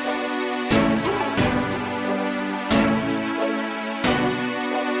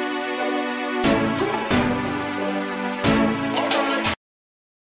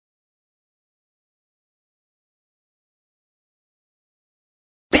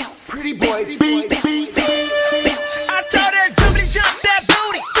 Pretty boy, beat. I told her jumpity jump that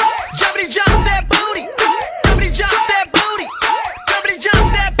booty, jumpity jump that booty, jumpity jump that booty, jumpity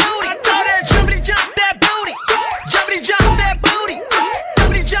jump that booty. I told her jumpity jump that booty, jumpity jump that booty,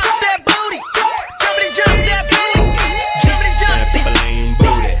 jumpity jump that booty, jumpity jump that booty, jumpity jump Trampoline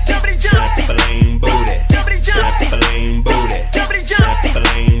booty, jumpity jump trampoline booty, jumpity jump trampoline booty, jumpity jump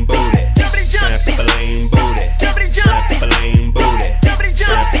trampoline booty, jumpity jump trampoline booty, jumpity jump trampoline booty, jumpity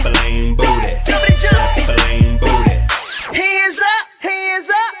jump trampoline booty, jumpity jump. trampoline booty. Hands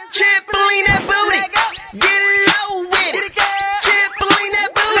up, trampoline that booty, get low with it, trampoline that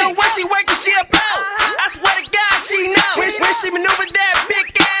booty. When she working, she a pro. I swear to God, she know. When she maneuver that big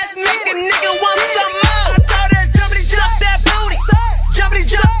ass, make a nigga want some more. I told her jumpity jump that booty, jumpity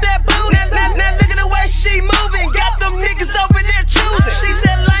jump that booty. Now look at the way she moving, got them niggas over there choosing. She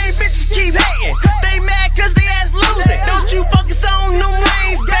said lame bitches keep hating, they mad cause they ass losing. Don't you focus on them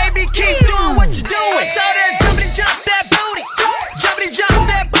lanes, baby, keep doing what you doing. Told her jumpity jump that booty, jumpity jump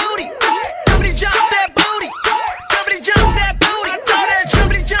that booty, jumpity jump that booty, jumpity jump that booty. Told her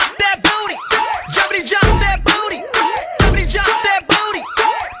jumpity jump that booty, jumpity jump that booty, jumpity jump that booty,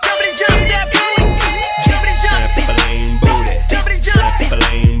 jumpity jump that booty, jumpity jump, Trampoline booty, jumpity jump,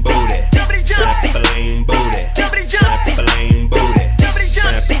 trampoline booty, jumpity jump, trampoline booty, jumpity jump, trampoline booty, jumpity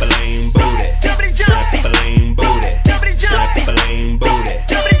jump, trampoline booty, jumpity jump, trampoline booty, jumpity jump, trampoline booty,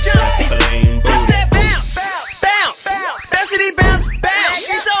 jumpity jump. trampoline I booty. said bounce, bounce, bounce, bounce, bounce.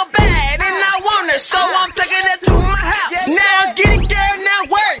 She's so bad and I want her, so I'm taking her to my house. Now get it, girl, now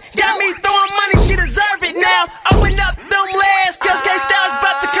work. Got me throwing money, she deserve it. Now open up them legs, cause K-Style's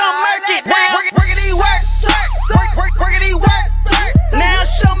about to come murk it. Workity work, turk, workity work, turk. Now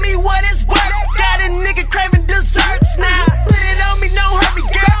show me what it's worth. Got a nigga craving desserts. Now put it on me, don't hurt me,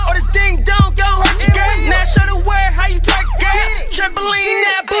 girl, or this ding dong gon' hurt you, girl. Now show the world how you twerk, girl. Trampoline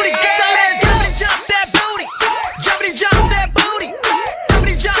that booty, girl. Jumpity jump that booty, jumpity jump that booty,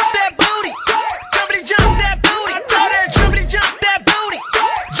 jumpity jump that booty, jumpity jump that booty. I told her jumpity jump that booty,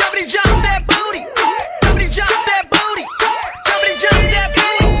 jumpity jump that booty, jumpity jump that booty, jumpity jump that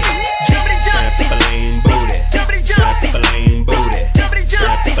booty, jumpity jump, Trampoline booty, jumpity jump, trampoline booty, jumpity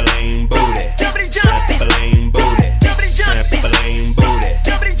jump, trampoline booty, jumpity jump, trampoline booty, jumpity jump, trampoline booty,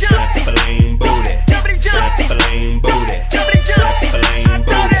 jumpity jump, trampoline booty, jumpity jump, trampoline booty, jumpity jump. trampoline I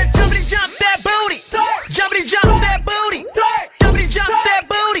told booty. her jumpity jump that booty, jumpity jump that booty, jumpity jump that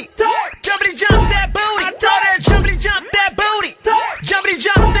booty, jumpity jump that booty. I told her jumpity jump that booty, jumpity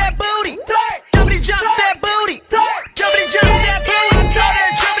jump that booty, jumpity jump that booty, jumpity jump that booty. I told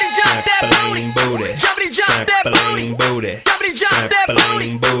her jumpity jump that booty, Trampoline booty, jumpity jump that booty, trampoline booty, jumpity jump that booty,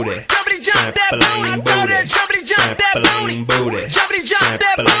 trampoline booty, jumpity jump that booty. I told her jumpity jump that booty, trampoline booty, jumpity jump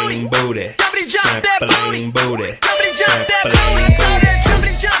that booty, trampoline booty, jumpity jump that booty, trampoline booty, jumpity jump that booty. I told her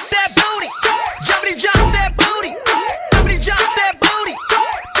jumpity jump that booty, jumpity jump that booty, jumpity jump that booty,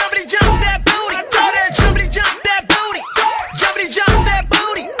 jumpity jump that booty. I told her jumpity jump that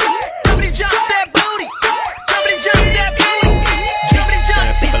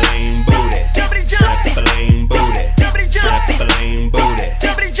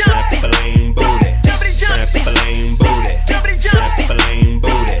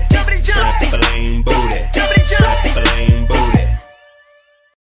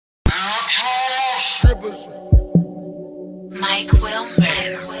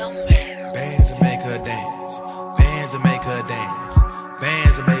her dance.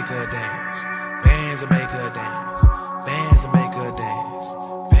 Bands will make her dance. Bands will make her dance. Bands will make her dance.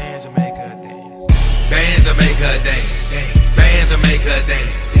 Bands will make her dance. Bands will make her dance. Bands will make her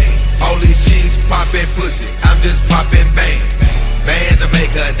dance. All these chicks poppin' pussy, I'm just poppin' bang. Bands will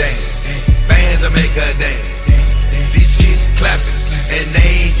make her dance. Bands will make her dance. These chicks clappin' and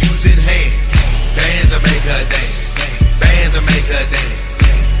they ain't using hands. Bands will make her dance. Bands will make her dance.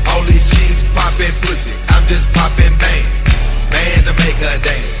 All these chicks poppin' pussy, I'm just poppin' bang. Bands will make her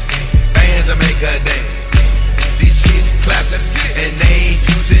dance. Bands will make her dance. These chicks clappin' and they ain't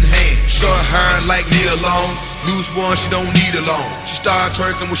using hands. Short hair like Neil Long. Loose one, she don't need a loan. She start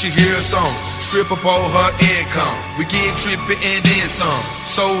twerking when she hear a song. Strip up all her income. We get trippin' and then some.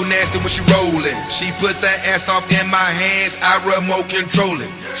 So nasty when she rollin'. She put that ass off in my hands, I remote control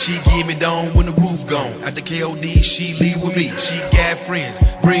it. She give me down when the roof gone. At the KOD, she leave with me. She got friends,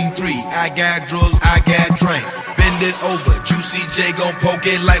 bring 3. I got drugs, I got drink. Bend it over, Juicy J gon' poke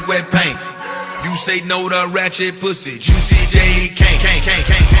it like wet paint. You say no to ratchet pussy, Juicy J can't.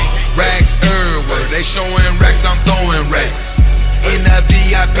 Racks everywhere, they showing racks, I'm throwing racks. In that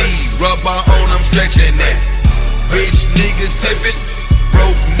VIP, rubber on, I'm stretching that. Rich niggas tipping,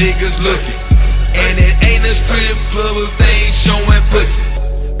 broke niggas looking. And it ain't a strip club if they ain't showing pussy.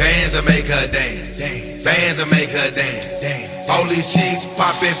 Bands will make her dance. Bands will make her dance. All these chicks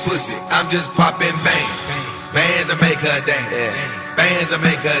poppin' pussy, I'm just poppin' bang. Bands will make her dance. Bands will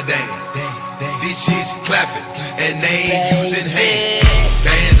make her dance. These chicks clappin' and they ain't using hands.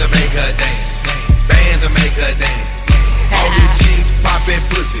 Bands will make her dance. Bands will make her dance. All these chicks poppin'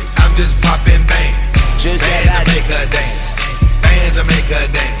 pussy, I'm just poppin' bang. Bands will make her dance. Bands will make her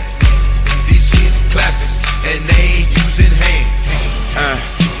dance. These chicks clappin' and they ain't using hands.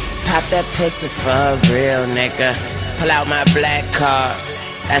 Pop that pussy for a real nigga. Pull out my black card,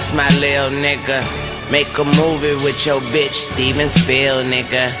 that's my lil nigga. Make a movie with your bitch, Steven Spiel,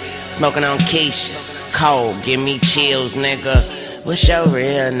 nigga. Smoking on Keisha, cold, give me chills, nigga. What's your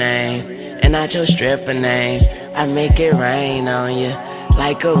real name? And not your stripper name. I make it rain on you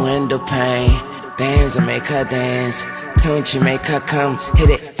like a window pane. Bands will make her dance. Don't you make her come,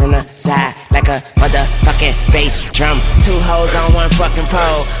 hit it from the side like a motherfucking bass drum. 2 hoes on one fucking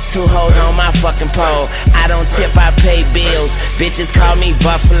pole, 2 hoes on my fucking pole. I don't tip, I pay bills. Bitches call me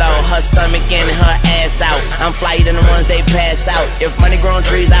Buffalo, her stomach and her ass out. I'm flyer than the ones they pass out. If money grown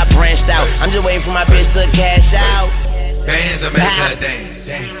trees, I branched out. I'm just waiting for my bitch to cash out. Bands will make her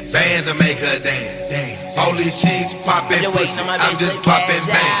dance. Bands will make her dance. All these chicks poppin' pussy, I'm just poppin'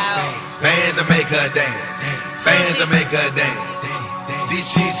 bang. Bands will make her dance. Bands will make her dance. These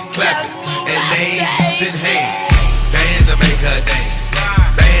chicks clappin' and they ain't using hands. Bands will make her dance.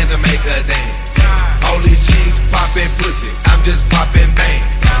 Bands will make her dance. All these chicks poppin' pussy, I'm just poppin' bang.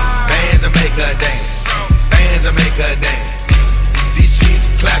 Bands will make her dance. Bands will make her dance. These chicks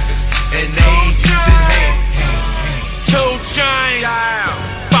clappin' and they ain't using hands. 2 chains,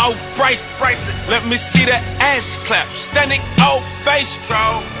 bout bracelet. Let me see that ass clap, standing ovation.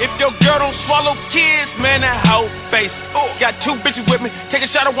 If your girl don't swallow kids, man, that hoe base. Got 2 bitches with me, take a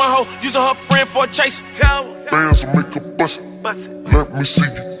shot at 1 hoe, using her friend for a chase. Bands will make her bust it. Let me see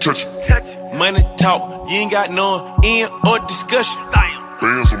you touch it. Money talk, you ain't got no end or discussion.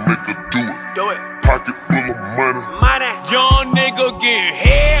 Bands will make her do it. Pocket full of money. Young nigga getting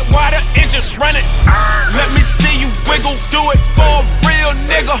head while the engines running. Let me see you wiggle, do it for a real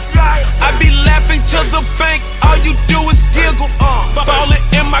nigga. I be laughing to the bank, all you do is giggle. Ballin'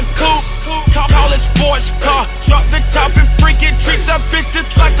 in my coupe, call it sports car. Drop the top and freak it, treat that bitch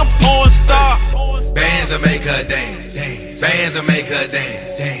just like a porn star. Bands will make her dance. Bands will make her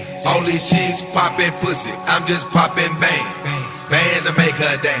dance. All these chicks poppin' pussy, I'm just poppin' bang. Bands will make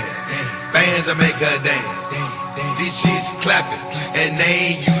her dance. Bands will make her dance. These chicks clappin' and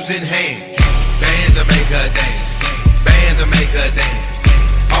they ain't using hands. Bands will make her dance. Bands will make her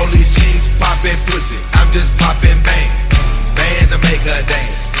dance. All these chicks poppin' pussy, I'm just poppin' bang. Bands will make her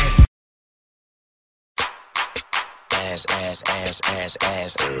dance. Ass, ass, ass, ass,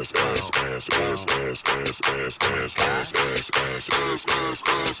 ass, ass, ass, ass, ass, ass, ass, ass, ass,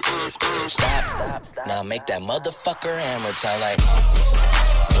 ass, ass. Stop. Now make that motherfucker hammer time like.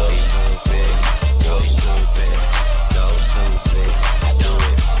 Go stupid, go stupid, go stupid. I do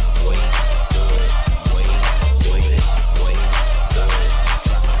it, wait, do it, wait, do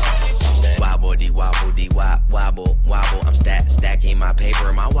it. Wobble, dee wobble, dee wobble, wobble. I'm stacking my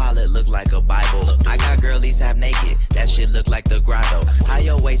paper. My wallet look like a Bible. I got girlies half naked. That shit look like the grotto. How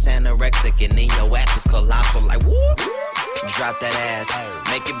your waist anorexic and then your ass is colossal. Like whoop. Drop that ass,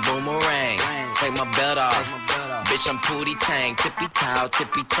 make it boomerang. Take my belt off, bitch, I'm Pootie Tang. Tippy towel,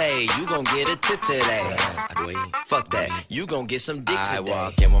 tippy tay. You gon' get a tip today. Fuck that, you gon' get some dick today. I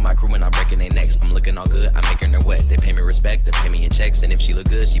walk in with my crew and I'm breaking their necks. I'm looking all good, I'm making her wet. They pay me respect, they pay me in checks. And if she look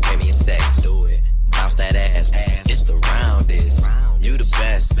good, she pay me in sex. Do it. Bounce that ass. It's the roundest. You the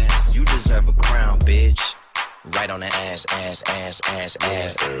best. You deserve a crown, bitch. Right on the ass, ass, ass, ass,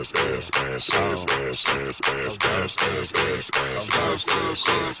 ass, ass, ass, ass, ass,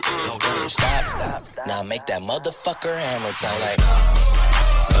 stop. Now make that motherfucker hammer time like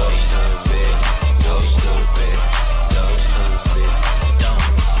go stupid, go stupid, so stupid, dumb,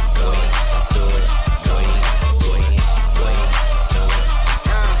 go do it, go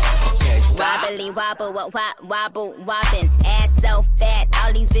okay, stop. Wobbly wobble, wobble, wobbin'. Ass so fat,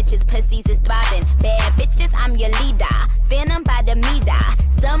 all these bitches pussies is throbbing. Bad bitches, I'm your leader. Venom by the meter.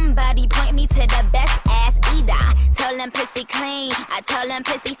 Somebody point me to the best ass eater. Tell them pussy clean, I tell them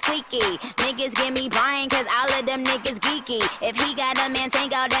pussy squeaky. Niggas give me Brian, cause all of them niggas geeky. If he got a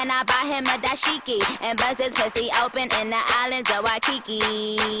Mantango, then I buy him a dashiki. And bust his pussy open in the islands of Waikiki.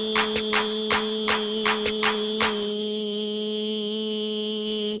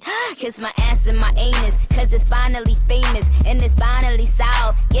 Kiss my ass and my anus, cause it's finally famous. And it's finally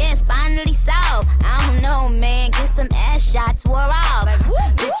solved, yeah, it's finally solved. I don't know, man, cause them ass shots wore off.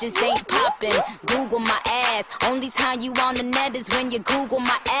 Bitches ain't poppin', Google my ass. Only time you on the net is when you Google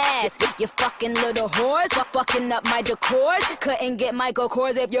my ass. You fucking little whores, fucking up my decors. Couldn't get Michael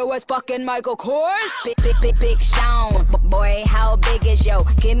Kors if you was fucking Michael Kors. Big Sean, boy, how big is yo?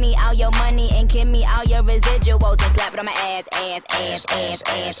 Give me all your money and give me all your residuals and slap it on my ass, ass, ass, ass,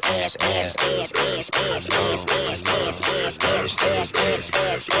 ass, ass, ass, ass, ass, ass,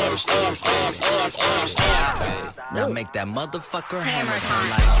 ass, ass, ass. Now make that motherfucker hammer time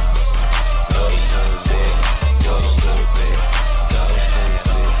like go stupid, go stupid, go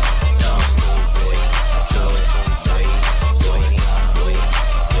stupid, dumb stupid, go stupid,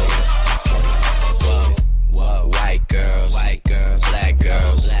 white girls, black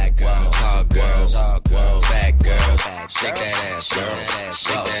girls, tall girls, fat girls, shake that ass, girl,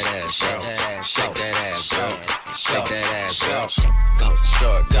 shake that ass, girl, shake that ass, girl, shake that ass, girl, go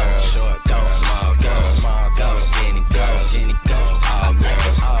short girls, small girls, skinny girls, all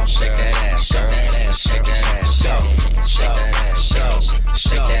girls, shake that ass, girl, shake that ass, girl, shake that ass, girl,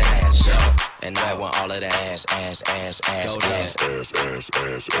 shake that ass, girl. And I want all of the ass, ass, ass, ass, ass, ass, ass,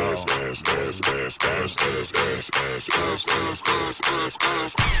 ass, ass, ass,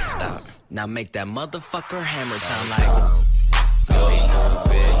 ass. Stop. Now make that motherfucker hammer time like go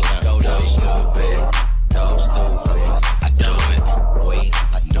stupid, go stupid, go stupid. I do it, boy,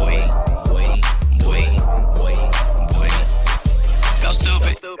 boy. Go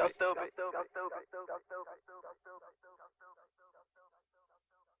stupid.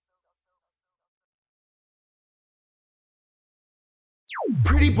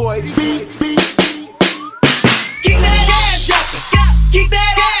 Pretty boy, beat. Keep that ass jumping, keep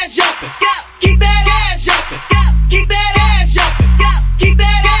that ass jumping, keep that ass jumping, keep that ass jumping, keep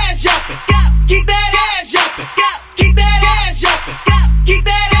that ass jumping, keep that ass jumping, keep that ass jumping, keep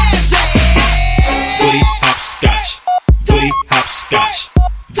that ass jumping. Booty hopscotch, booty hopscotch,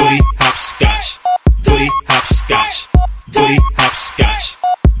 booty hopscotch, booty hopscotch, booty hopscotch,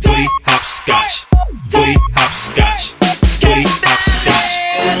 booty hopscotch, booty hopscotch, booty hopscotch.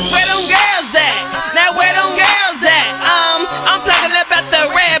 Where them girls at? Now where them girls at? I'm talking about the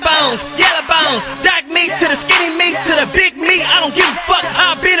red bones, yellow bones, dark meat to the skinny meat to the big meat. I don't give a fuck.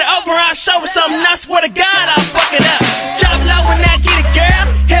 I'll beat it over. I'll show her something. I swear to God, I'll fuck it up. Drop low and I get it, girl.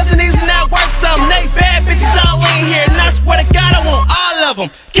 Heads and knees and I work something. They bad bitches all in here, and I swear to God, I want all of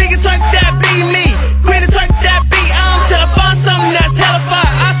them. King of Turk, that be me. Queen of Turk, that be till I find something that's hella fire.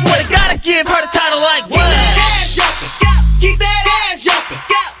 I swear to God, I give her the title like what? Keep that ass jumping,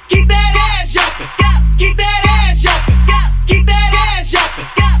 keep that ass jumping, keep that ass jumping, keep that ass jumping,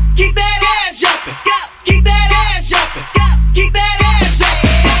 keep that ass jumping, keep that ass jumping, keep that ass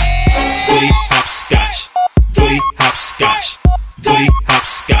jumping. Booty hopscotch, booty hopscotch, booty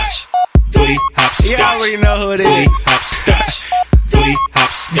hopscotch, booty hopscotch. You already know who it is. Booty hopscotch, booty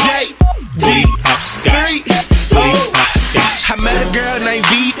hopscotch, booty hopscotch, booty hopscotch. I met a girl named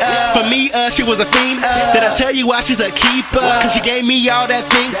Vita. For me, she was a fiend. Did I tell you why she's a keeper? Cause she gave me all that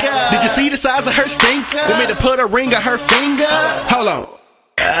thinker. Did you see the size of her stinker? Want me to put a ring on her finger? Hold on.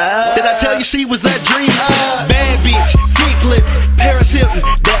 Did I tell you she was a dreamer? Bad bitch, thick lips, Paris Hilton,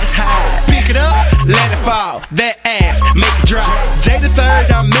 that's high. Pick it up, let it fall, that ass, make it drop. J the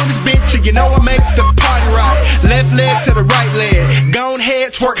third, I'm in this bitch, and you know I make the party rock. Left leg to the right leg, gone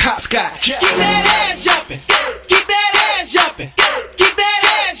head, twerk hopscotch. Keep that ass jumping, keep that ass jumping, keep that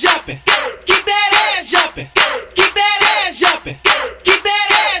ass jumping, keep that ass jumping, keep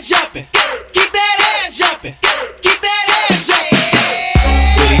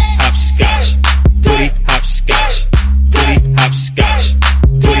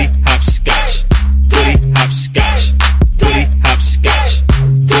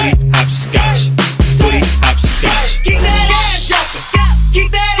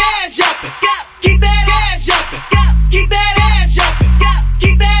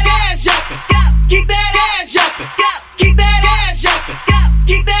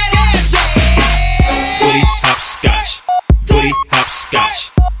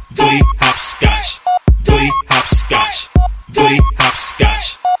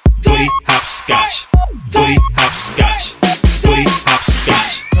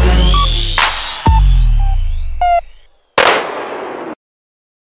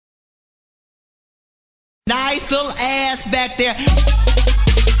Nice little ass back there.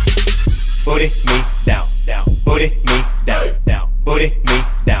 Booty me down, down. Booty me down, down. Booty me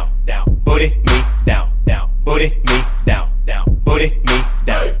down, down. Booty me down, down. Booty me down, down. Booty me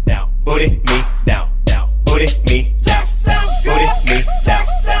down, down. Booty me down, down. Booty me down, booty me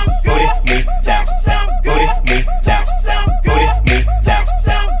down, booty me down, booty me down, booty me down,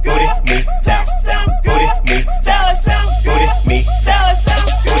 booty me down, booty me down, booty me down,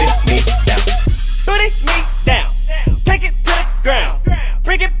 booty me down, booty me down. Take it to the ground,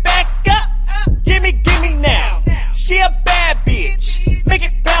 bring it back up. Give me now. She a bad bitch, make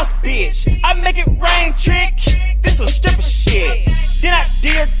it bounce, bitch. I make it rain, trick. This some stripper shit. Then I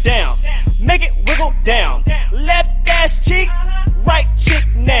dig her down, make it wiggle down. Left ass cheek, right cheek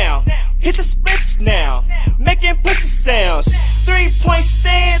now. Hit the splits now, making pussy sounds. 3-point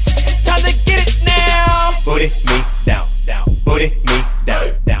stance, time to get it now. Booty me down, down. Booty me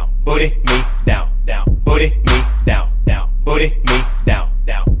down, down. Booty me down, down. Booty me down, down. Booty me down,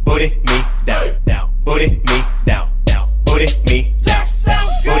 down. Booty me down, down. Booty me down, down. Booty me down,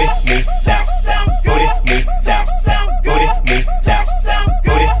 booty me down, booty me down, booty me down,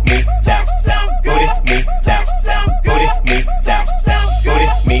 booty me down, booty me down, booty me down, booty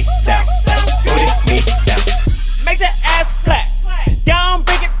me down, booty me down. Make that ass clap, down,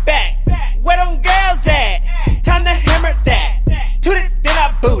 bring it back. Where them girls at? Time to hammer that. Toot it, then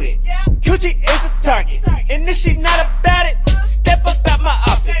I boot it. Coochie is the target, and if she not about it, step up out my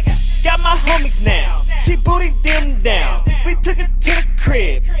office. Got my homies now, she booted them down. We took it to the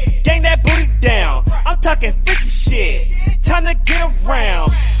crib, gang that booty down. I'm talking 50 shit, time to get around.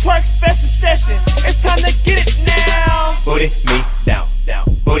 Twerk fest in session, it's time to get it now. Booty me down, down.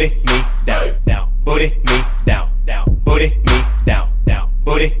 Booty me down, down. Booty me down, down. Booty me down, down.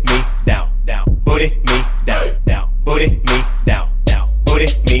 Booty me down, down. Booty me down, down. Booty me down, down. Booty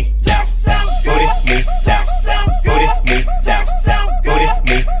me down, booty me down, booty me down, booty me down, booty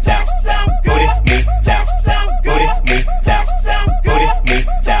me down, booty me down, booty me down, booty me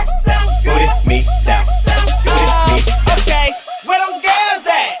down, booty me down. Okay, where them girls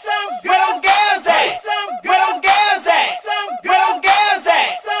at? Where them girls at? Where them girls at? Where them girls at?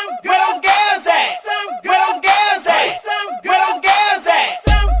 Where them girls at? Where them girls at? Where them girls at?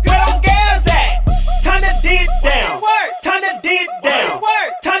 Where them girls at? Time to dig it down. Time to dig it down.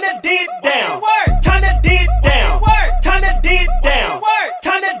 Time to dig it down. Time to dig it down. Time to dig it down.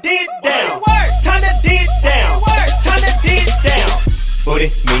 Time to dig it down. Time to dig it down. Time to dig it down. Booty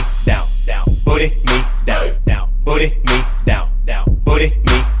me down, down. Booty me down, down. Booty me down, down. Booty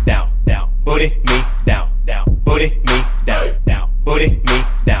me down, down. Booty me down, down. Booty me down, down. Booty me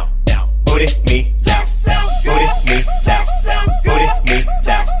down, down. Booty me down. Booty me down. Booty me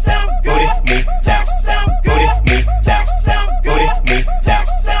down. Booty me down. Booty me down. Booty me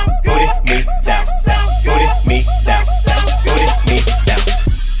down. Booty me down. Booty me down. Booty me down.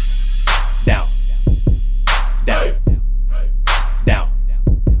 Down. Down. Down. Down.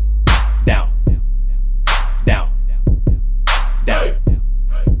 Down. Down. Down.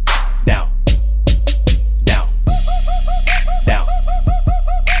 Down. Down.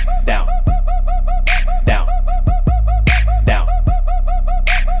 Down. Down. Down.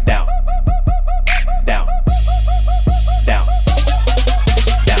 Down. Down. Down.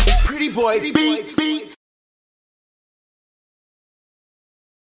 Down. Pretty boy, beat.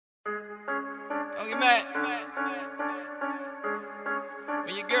 Don't get mad.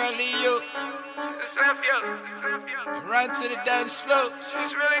 When your girl leave you, she's a slap you. And run to the dance floor.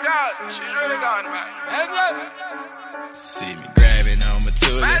 She's really gone. She's really gone, man. Hands up. See me grabbing on my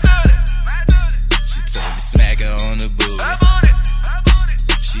tootie. She told me smack her on the booty.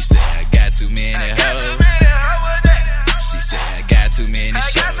 She said I got too many hoes. She said I got too many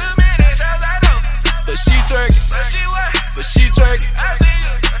shows. But she twerking. But she twerking.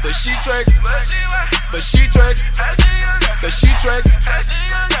 But she twerking. But she twerking. But she twerking.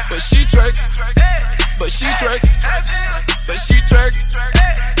 But she twerking. But she twerking. But she twerking.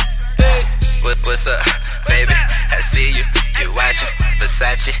 Hey. What's up, baby? I see you. You watching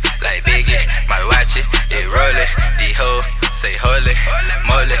Versace like Biggie. My watch it rollin'. The hoe say holy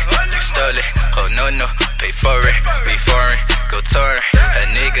moly. You stole it. Oh no, pay for it. Be foreign, go touring. A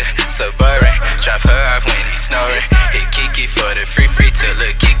nigga so boring. Drop her off when he snoring. Hit Kiki for the free till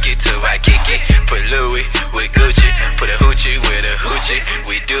look Kiki to Waikiki. Put Louis with Gucci. Put a hoochie with a hoochie.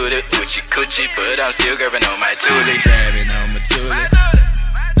 We do the hoochie coochie, but I'm still grabbing on my tootie. Grabbing on my tootie.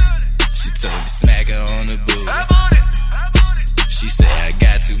 She told me smack her on the booty. She said I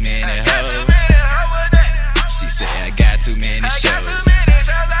got too many hoes. She said I got too many shows.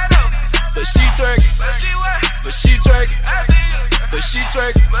 But she twerking. But she twerking. But she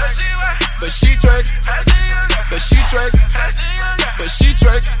twerk, but she twerk, but she twerk, but she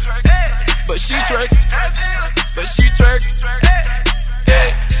twerk, but she twerk, but she twerk. Yeah,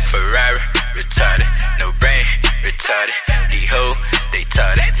 Ferrari, retarded, no brain, retarded. These hoes, they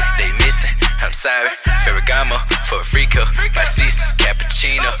tarded, they missing. I'm sorry, Ferragamo for a freako. My sister's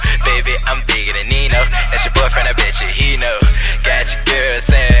cappuccino, baby, I'm bigger than Nino. That's your boyfriend, I bet you he know. Got your girl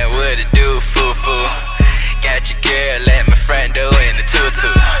saying what to do, foo-foo. Got your girl at my front door in the tutu.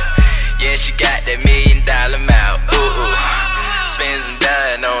 Yeah, she got that $1 million mouth, ooh-ooh. Spins and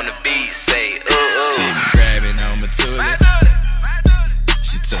done on the beat, say ooh-ooh. See me grabbing on my tootie.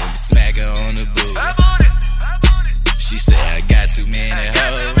 She told me smack her on the booty. She said I got too many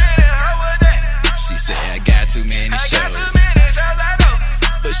hoes. She said I got too many shows.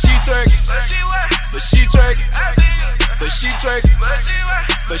 But she twerking, but she twerking, but she twerking,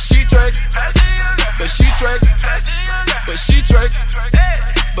 but she twerking, but she twerking, but she twerking,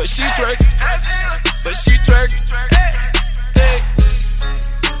 but she twerking, but she twerking. Hey.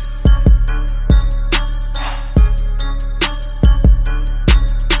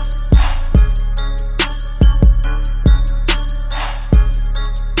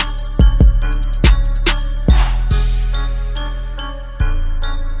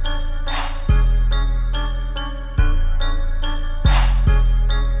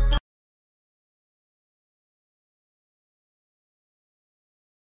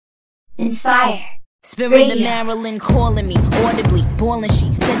 Inspire Spirit Radio. of Marilyn calling me audibly, bawling.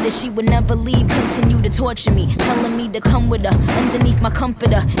 She said that she would never leave, continue to torture me, telling me to come with her underneath my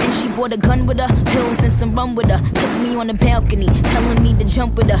comforter. And she brought a gun with her, pills and some rum with her. Took me on the balcony, telling me to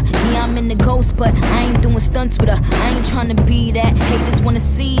jump with her. Yeah, I'm in the ghost, but I ain't doing stunts with her. I ain't trying to be that, haters wanna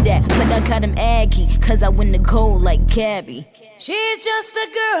see that, but I got him aggy, cause I win the gold like Gabby. She's just a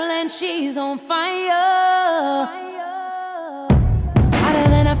girl and she's on fire. Hotter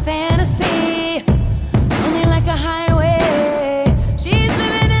than a fantasy, only like a highway. She's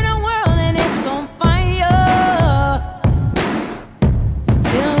living in a world and it's on fire,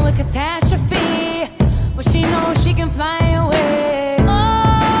 filled with catastrophe, but she knows she can fly away. Oh,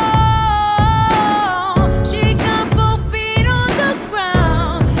 she got both feet on the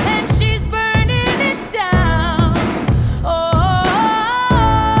ground and she's burning it down. Oh,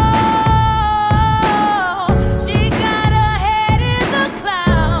 she got her head in the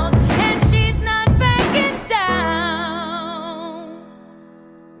clouds and she's not backing down.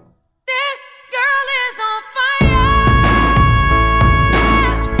 This girl is on fire.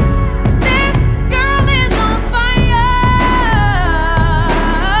 This girl is on fire.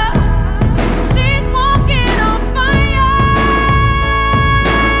 She's walking on fire.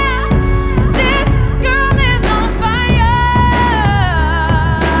 This girl is on fire.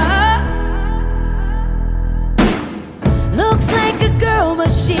 Looks like a girl,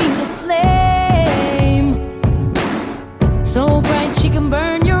 but she's a flame. So bright she can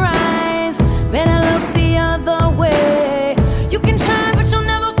burn your eyes. Better look the other way. You can try, but you'll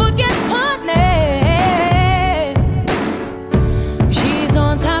never forget her name. She's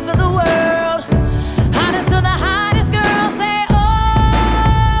on top of the world, hottest of the hottest girls. Say, oh,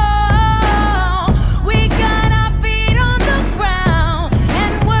 we got our feet on the ground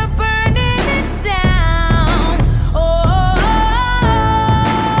and we're burning it down. Oh,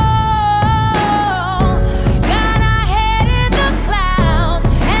 got our head in the clouds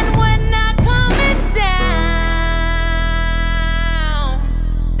and we're not coming down.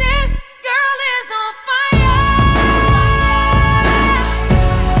 This girl is on fire.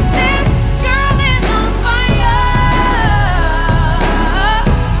 This girl is on fire.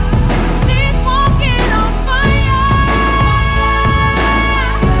 She's walking on fire.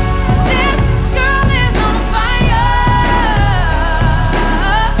 This girl is on fire.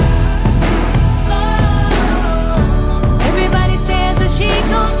 Everybody stares as she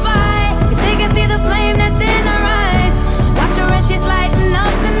goes by, 'cause they can see the flame that's in her eyes. Watch her as she's lighting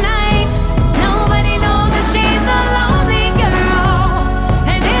up the night. Nobody knows that she's a lonely girl,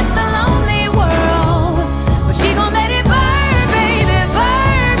 and it's a lonely world. But she gon' let it burn, baby,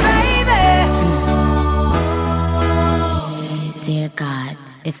 burn, baby. Dear God,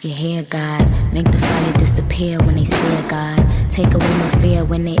 if you hear God, make the fire disappear when they stare, God. Take away my fear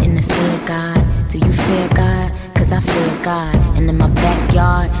when they interfere, God. Do you fear God? 'Cause I fear God. And in my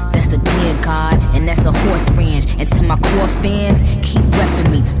backyard, that's a dear God. And that's a horse ranch. And to my core fans, keep repping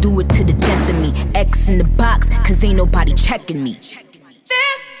me. Do it to the death of me. X in the box, 'cause ain't nobody checking me.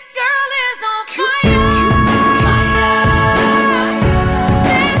 This girl is on fire.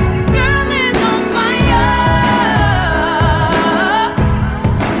 This girl is on fire.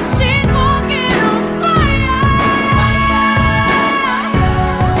 She's walking on fire.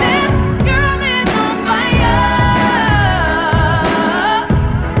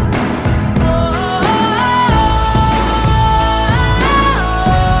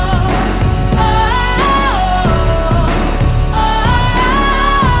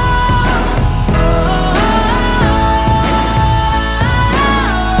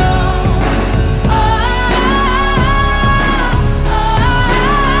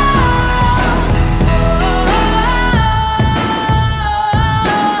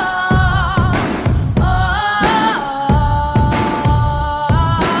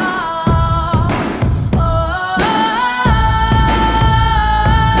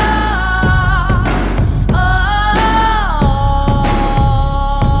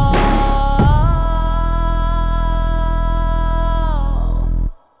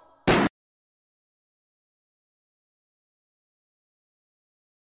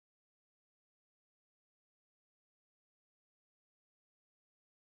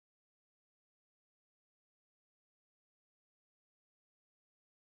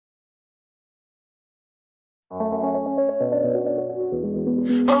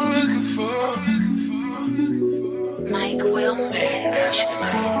 I'm looking for Mike Wilmer.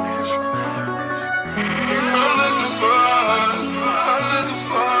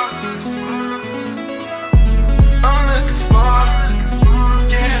 I'm looking for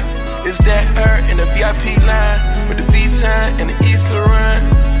yeah. It's that her in the VIP line with the V-Time and the Issa run.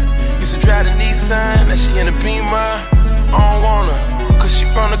 Used to drive the Nissan, now she in a Beamer. I don't want her, cause she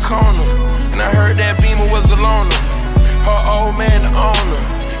from the corner. And I heard that Beamer was a loner. Her old man the owner,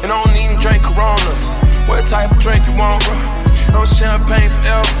 and I don't even drink Coronas. What type of drink you want, bro? On champagne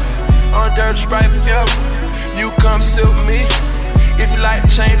forever, on dirty Sprite forever. You come sit with me, if you like to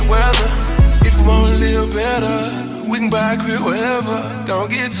change the weather. If you wanna live better, we can buy a crib wherever. Don't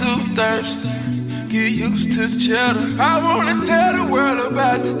get too thirsty, get used to the cheddar. I wanna tell the world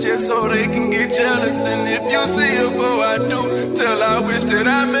about you just so they can get jealous. And if you see her before I do, tell her I wish that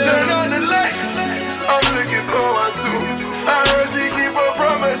I met her. Turn on the light, I'm looking for one too. I heard she keep her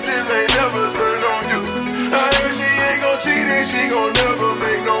promises, ain't never turn on you. I heard she ain't gon' cheat and she gon' never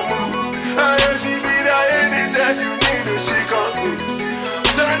make no move. I heard she be there anytime you need her, she come through.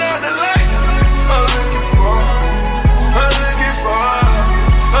 Turn on the light, I'm looking for, I'm looking for,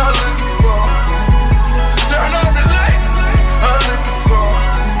 I'm looking for. Turn on the light, I'm looking for,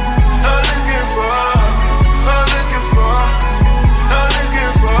 I'm looking for, I'm looking for, I'm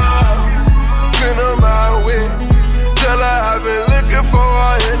looking for. Been on my way, tell her I've been looking for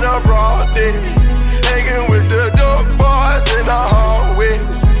her in a broad day. Hanging with the dope boys in the hallways.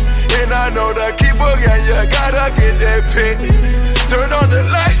 And I know the keeper, yeah, you gotta get that pay. Turn on the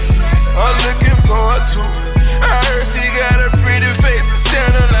light, I'm looking for her too. I heard she got a pretty face and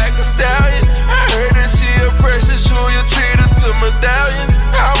standing like a stallion. I heard that she a precious jewel, you treat her to medallions.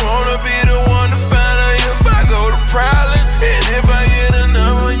 I wanna be the one to find her if I go to Prowling. And if I get a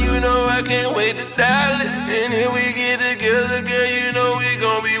number, you know I can't wait to dial it. And if we get together, girl, you know we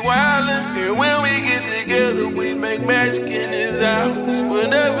gon' be wildin'. And when we get together, we make magic in this house.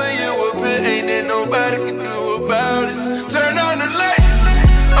 Whenever you appear, ain't there nobody can do about it. Turn on the light,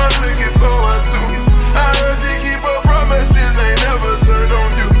 I'm looking for one too. I heard she keep her promises, ain't never turn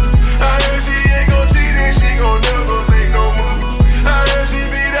on you. I heard she ain't gon' cheat and she gon' never make no move. I heard she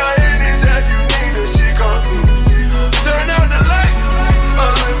be there anytime you need her, she come through. Turn on the light,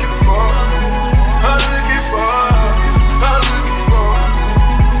 I'm looking for, I'm looking for, I'm looking for.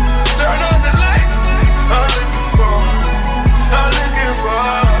 Turn on the light, I'm looking for, I'm looking for,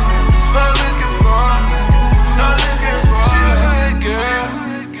 I'm looking for, I'm looking for. She a good girl,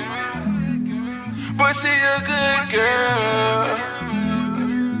 but she a good girl.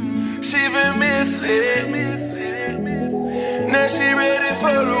 She been misled, now she ready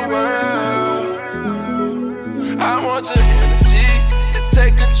for the world. I want your energy to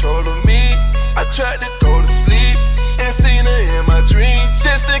take control of me. I tried to go to sleep and seen her in my dreams.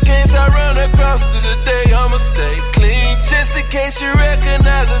 Just in case I run across to the day, I'ma stay clean. Just in case you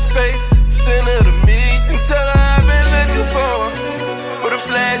recognize her face, send her to me and tell her I've been looking for her with a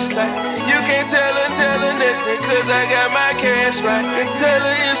flashlight. You can't tell her nothing, cause I got my cash right. And tell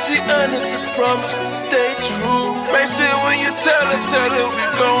her if she honest, I promise to stay true. Make sure when you tell her we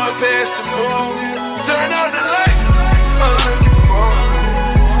going past the moon. Turn on the light, I'm looking for,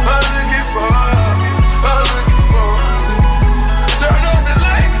 I'm looking for, I'm looking for. Turn on the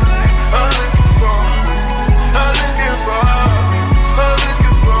light, I'm looking for, I'm looking for, I'm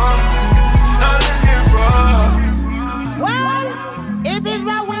looking for, I'm looking for. Well, it is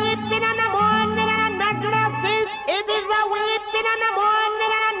a weeping in the morning and a natural thief. It is a weeping in the morning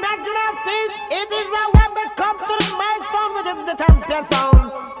and a natural thief. It is a when it comes to the mic sound with the champion sound.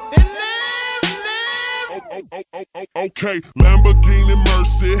 Okay, Lamborghini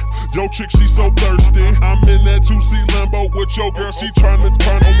Mercy. Yo, chick, she so thirsty. I'm in that 2C Lambo with your girl, she tryna.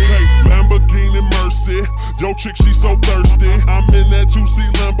 Okay, Lamborghini Mercy. Yo, chick, she so thirsty. I'm in that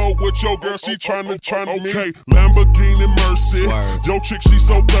 2C Lambo with your girl, she tryna. Okay, Lamborghini Mercy. Yo, chick, she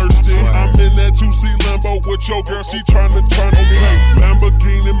so thirsty. I'm in that 2C Lambo with your girl, she tryna. Okay,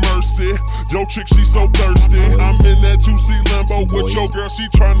 Lamborghini Mercy. Yo, chick, she so thirsty. I'm in that 2C Lambo with your girl, she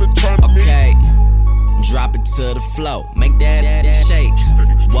tryna. Okay. Drop it to the floor, make that shake.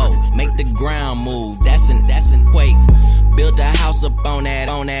 Whoa, make the ground move, that's an quake. Build a house up on that,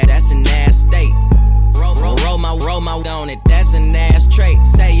 that's an ass state. Roll my on it, that's an ass trait.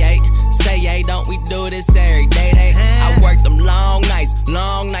 Say yay, don't we do this every day? I worked them long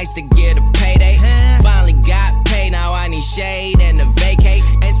nights to get a payday. Finally got paid, now I need shade and a vacate.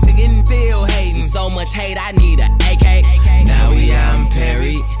 And sitting still hating, so much hate, I need a AK. Now we out in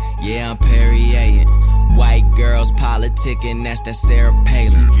Perry, yeah, I'm Perrier. White girls politicking, that's that Sarah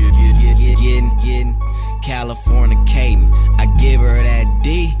Palin. Californicating. I give her that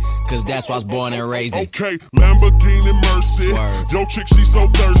D, cause that's why I was born and raised in. Okay, Lamborghini Mercy. Swerve. Yo chick, she so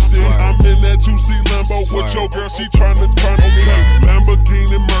thirsty. Swerve. I'm in that 2C Lambo Swerve. with your girl, she tryna okay.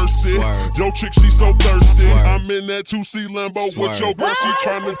 Lamborghini Mercy. Swerve. Yo chick, she so thirsty. Swerve. I'm in that 2C Lambo with your girl, she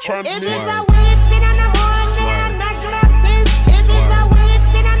tryna Swerve.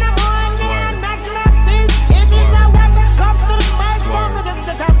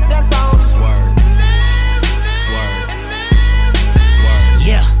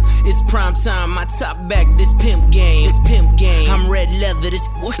 Yeah, it's prime time, my top back, this pimp game, I'm red leather, this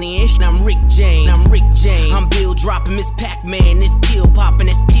ish, and I'm Rick James, I'm Bill dropping, Miss Pac-Man, this pill popping,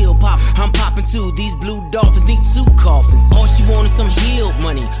 I'm popping too, these blue dolphins need 2 coffins. All she wanted some healed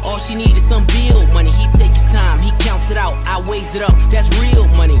money, all she needed some bill money. He take his time, he counts it out, I weighs it up, that's real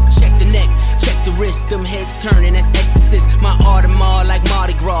money. Check the neck, check the wrist, them heads turning, that's exorcist. My Audemars like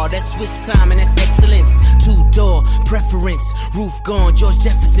Mardi Gras, that's Swiss time and that's excellence. 2-door preference, roof gone, George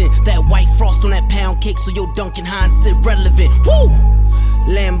Jefferson. That white frost on that pound cake, so your Duncan Hines is irrelevant. Woo!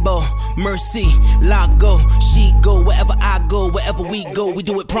 Lambo, Mercy, Lago, she go wherever I go, wherever we go, we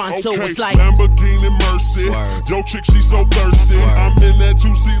do it pronto. Okay, it's like Lamborghini Mercy. Swerve. Yo chick, she so thirsty. Swerve. I'm in that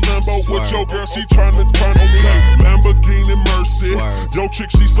 2C Lambo Swerve. with your girl, she tryna okay. Lamborghini Mercy. Swerve. Yo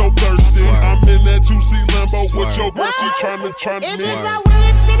chick, she so thirsty. Swerve. I'm in that 2C Lambo Swerve. with your girl, she tryna Swerve.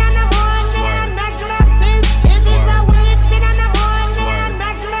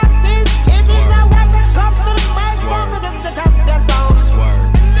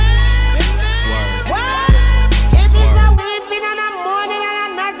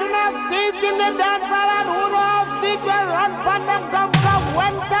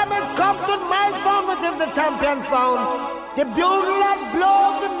 Champion sound. The bugle that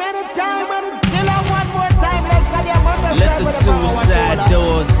blows many times and it's still on one more time. let the suicide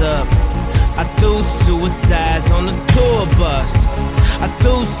doors up. I threw suicides on the tour bus. I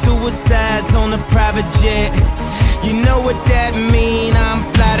threw suicides on the private jet. You know what that mean, I'm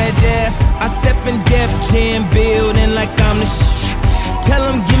fly to death. I step in Def Jam building like I'm the Tell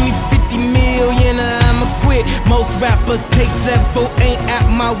them give me 50 million or I'ma quit. Most rappers taste level ain't at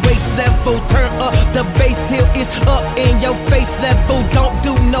my waist level. Turn up the bass till it's up in your face level. Don't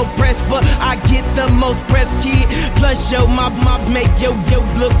do no press, but I get the most press, kid. Plus yo, my make yo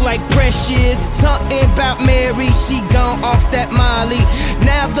look like Precious. Something about Mary, she gone off that Molly.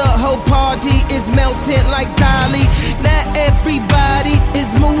 Now the whole party is melting like Dolly. Now everybody is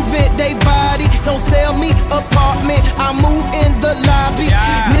moving they body. Don't sell me apartment, I move in the lobby.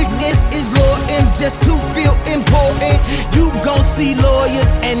 Yeah. Niggas is loyal just to feel important. You gon' see lawyers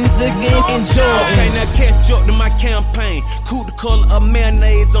and again enjoy. Okay, now catch up to my campaign. Cool the color of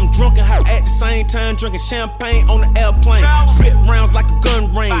mayonnaise. I'm drunk and hot at the same time, drinking champagne on the airplane. Spit rounds like a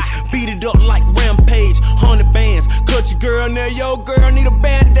gun range. Beat it up like Rampage. 100 bands. Cut your girl now, your girl need a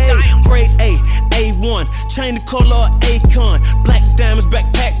band-aid. Grade A, A1. Chain the color of Akon. Black diamonds,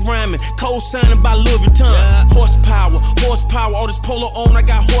 backpack rhyming. Co-signing by Louis Vuitton. Yeah. Horsepower. All this polo on, I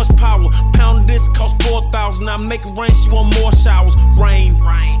got horsepower. Pound of this cost 4,000. I make it rain, she want more showers. Rain.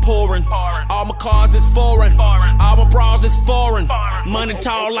 Pouring. All my cars is foreign. All my bras is foreign. Money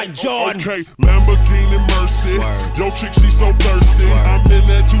tall like Jordan. Okay, Lamborghini Mercy. Yo chick, she so thirsty. I'm in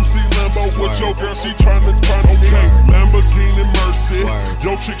that 2C Lambo with your girl, she tryna okay. Lamborghini Mercy.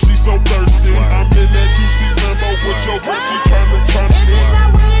 Yo chick, she so thirsty. I'm in that 2C Lambo with your girl, she tryna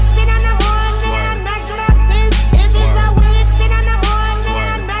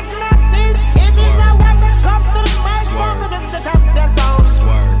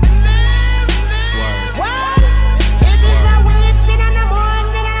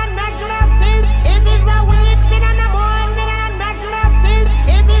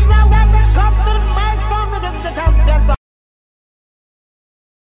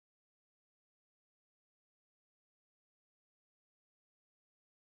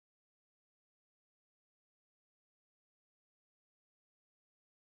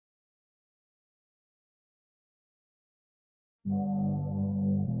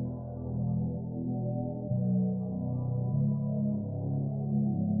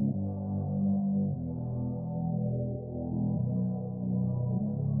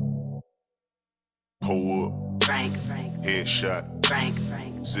pull up, Frank, headshot, Frank,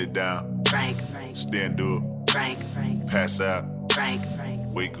 sit down, Frank, stand up, Frank, pass out, Frank,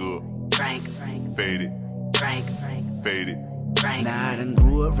 wake up, Frank, fade it, Frank, fade it, Now I done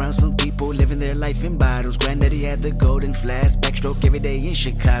grew around some people living their life in bottles. Granddaddy had the golden flask, backstroke every day in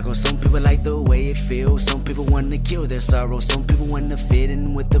Chicago. Some people like the way it feels, some people wanna kill their sorrow. Some people wanna fit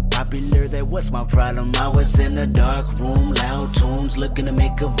in with the popular, that was my problem. I was in a dark room, loud tunes, looking to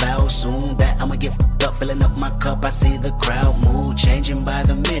make a vow soon that I'ma get f***ed up, filling up my cup. I see the crowd mood changing by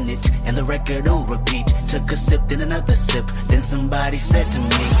the minute, and the record on repeat. Took a sip, then another sip, then somebody said to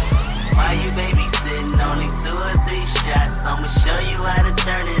me, why you babysitting? Only 2 or 3 shots. I'ma show you how to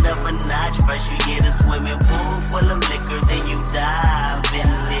turn it up a notch. First you get a swimming pool full of liquor, then you dive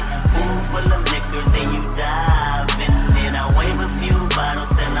in it. Pool full of liquor, then you dive in it. I wave a few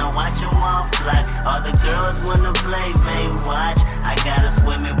bottles, then I watch them all fly. All the girls wanna play, they watch. I got a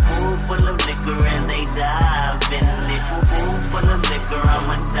swimming pool full of liquor and they dive in it. Pool full of liquor,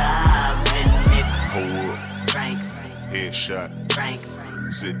 I'ma dive in it. Hold up. Frank. Headshot. Frank.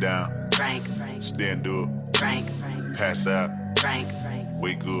 Sit down. Frank. Stand up. Frank. Pass out. Frank.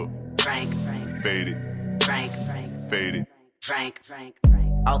 Wake up. Frank. Fade it. Frank. Fade it. Frank.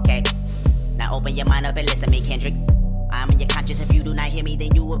 Okay, now open your mind up and listen to me, Kendrick. I'm in your conscience. If you do not hear me,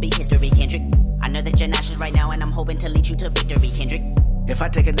 then you will be history, Kendrick. I know that you're nauseous right now, and I'm hoping to lead you to victory, Kendrick. If I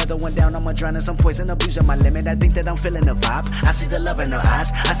take another one down, I'ma drown in some poison, abusing my limit. I think that I'm feeling the vibe. I see the love in her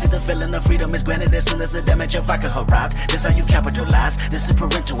eyes. I see the feeling of freedom is granted as soon as the damage of vodka arrived. This how you capitalize. This is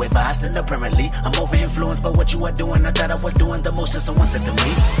parental advice. And apparently, I'm over influenced by what you are doing. I thought I was doing the most, and someone said to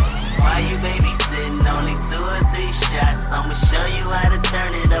me, why you babysitting? Only 2 or 3 shots. I'ma show you how to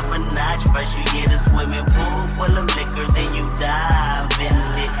turn it up a notch. First you get a swimming pool full of liquor, then you dive in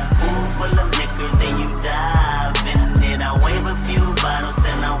it. Pool full of liquor, then you dive in it. I wave a few bottles,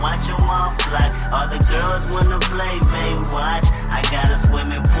 then I watch them all fly. All the girls wanna play, they watch. I got a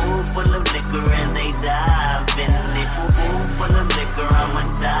swimming pool full of liquor and they dive in it. Pool full of liquor, I'ma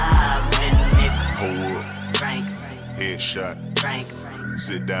dive in it. Hold up. Frank. Headshot. Frank.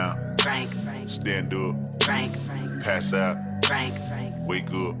 Sit down. Frank. Stand up. Frank. Pass out. Frank.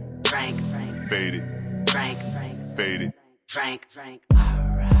 Wake up. Frank. Fade it. Frank. Fade it. Frank. I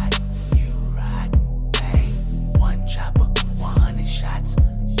ride, you ride, bang. 1 chopper, 100 shots,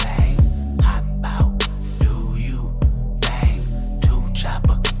 bang. Hop out, do you, bang. 2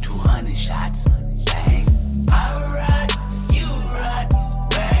 chopper, 200 shots, bang. I ride, you ride,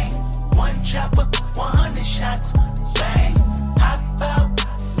 bang. 1 chopper, 100 shots, bang. Hop out,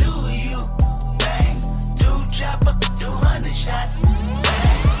 do you, bang. 2 chopper, 200 shots,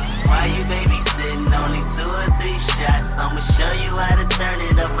 bang. Why you babysitting? Only 2 or 3 shots. I'ma show you how to turn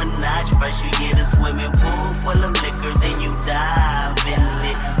it up a notch. First you get a swimming pool full of liquor, then you dive in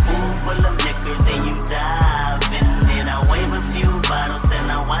it. Pool full of liquor, then you dive in it. I wave a few bottles, then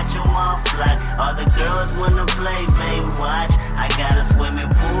I watch them all fly. All the girls wanna play, they watch. I got a swimming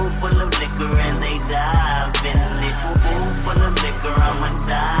pool full of liquor and they dive in it. Pool full of liquor, I'ma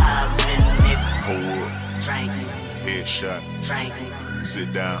dive in it. Hold up. Frank. Headshot. Frank.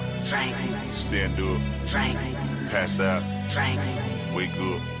 Sit down. Frank. Stand up. Frank. Pass out. Frank. Wake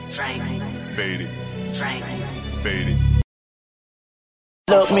up. Frank. Fade it. Frank. Fade it.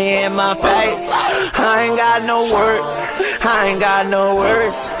 Look me in my face, I ain't got no words, I ain't got no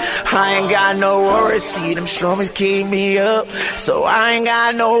words, I ain't got no worries. See them strummies keep me up, so I ain't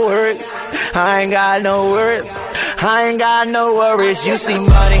got no words, I ain't got no words, I ain't got no worries. You see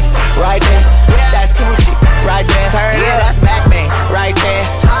money right there, that's Tucci right there, yeah, that's Batman right there,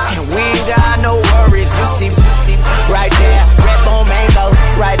 and we ain't got no worries. You see right there, red bone mangoes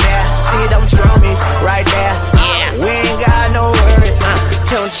right there, see them strummies right there, yeah, we ain't got no worries.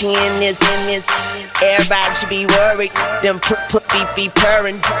 Tunchi in this, everybody should be worried. Them put be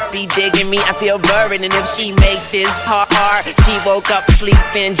purring, be digging me, I feel buried. And if she make this hard, she woke up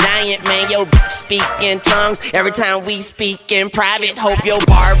sleeping giant. Man, yo, speak in tongues every time we speak in private. Hope your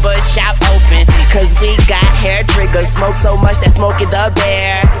barber shop open, cause we got hair triggers. Smoke so much that Smokey the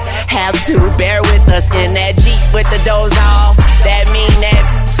Bear have to bear with us in that Jeep with the doors off. That mean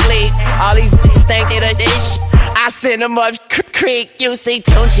that sleep. All these bitches think they the dish. I send them up creek, you see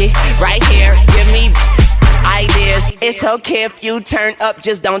Tunchi right here, give me ideas. It's okay if you turn up,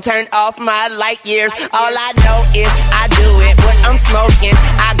 just don't turn off my light years. All I know is I do it, when I'm smoking,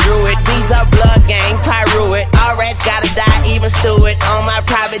 I grew it. These are blood gang, pyro it. All rats gotta die, even stew it. On my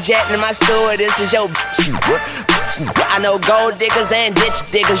private jet and my stewardess is your bitch. I know gold diggers and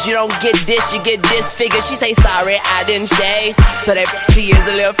ditch diggers. You don't get this, you get disfigured. She say sorry, I didn't shave, so that she is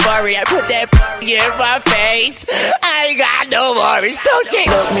a little furry. I put that in my face. I ain't got no worries, don't you?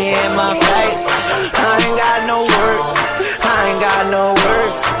 Look me in my face, I ain't got no words, I ain't got no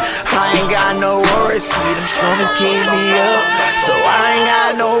words, I ain't got no worries. See them strummies keep me up, so I ain't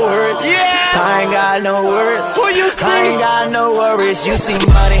got no words. Yeah. I ain't got no worries. I ain't got no worries. You see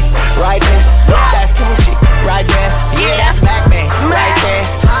money right there. That's Tunechi right there. Yeah, that's Backman right there.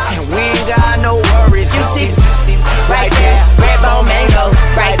 And we ain't got no worries. You see right there. Redbone mangoes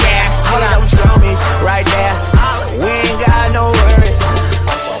right there. All of them stromies right there. We ain't got no worries.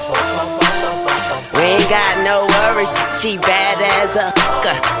 We ain't got no worries. She bad as a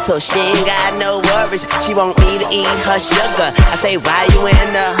hooker, so she ain't got no worries. She want me to eat her sugar. I say, why you in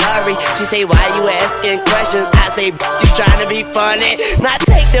a hurry? She say, why you asking questions? I say, you trying to be funny? Now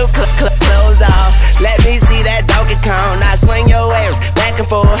take them clothes off. Let me see that Donkey Kong. Now swing your way back and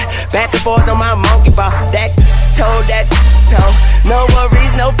forth on my monkey ball. That toe. No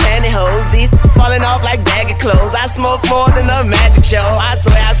worries, no pantyhose. These falling off like baggy clothes. I smoke more than a magic show. I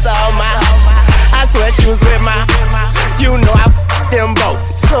swear I saw I swear she was with my. You know I f***ed them both.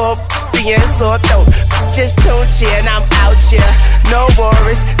 So f***y and so dope. Just Tunechi and I'm out here. No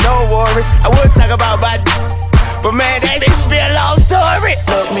worries. I would talk about my but man, that should be a long story.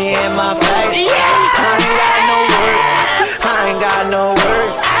 Look me in my face. I ain't got no words. I ain't got no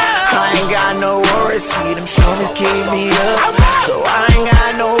words. I ain't got no worries. See them shoulders keep me up. So I ain't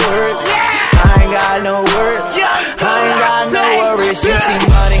got no words. I ain't got no words. I ain't got no worries. You see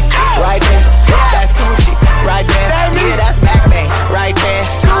money right there. That's Tunechi right there. Yeah, that's Backman right there.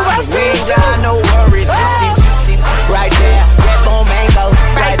 We ain't got no worries. You see right there. Redbone mangoes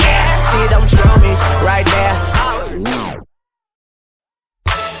right there. See them stromies right there.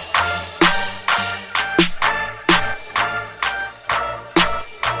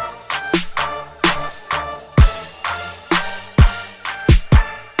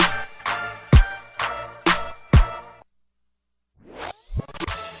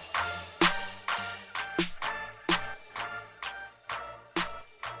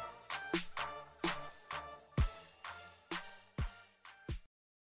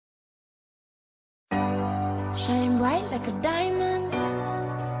 Shine bright like a diamond.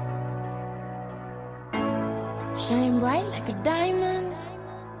 Shine bright like a diamond.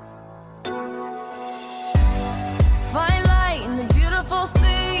 Fine light in the beautiful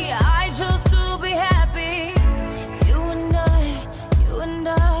sea. I chose to be happy. You and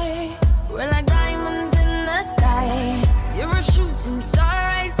I, we're like diamonds in the sky. You're a shooting star,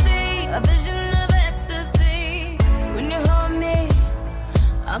 I see. A vision of ecstasy. When you hold me,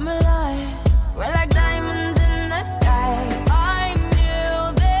 I'm alive. We're like diamonds in the sky. I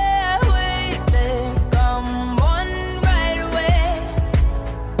knew that we'd become one right away.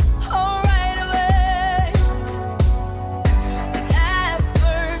 Oh, right away. At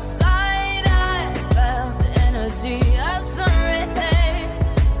first sight, I felt the energy of sun rays.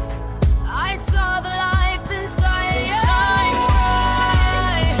 I saw the life inside. So shine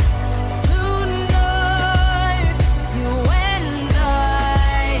bright tonight. You and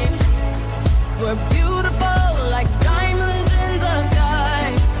I, we're beautiful like diamonds in the sky.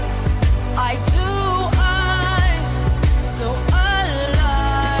 I too, I'm so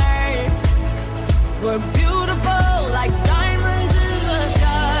alive. We're beautiful like diamonds in the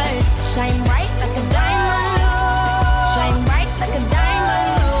sky. Shine bright like a diamond. Shine bright like a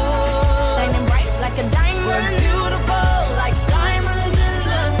diamond. Shining bright like a diamond. We're beautiful like diamonds in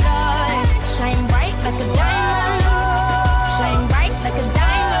the sky. Shine bright like a diamond. Shine bright like a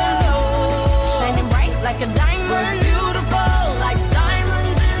diamond. Shining bright like a diamond. We're beautiful like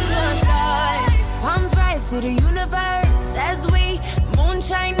diamonds in the sky. Palms rise to the universe as we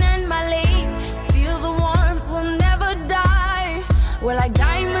moonshine and Mali. Feel the warmth, we'll never die. We're like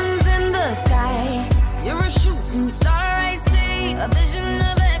diamonds in the sky. You're a shooting star, I see. A vision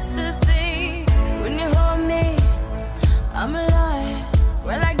of ecstasy. When you hold me, I'm alive.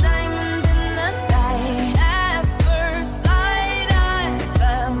 We're like diamonds in the sky. At first sight, I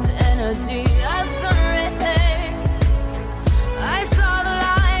felt the energy of sun rays. I saw the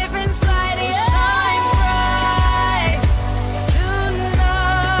life inside you. Shine bright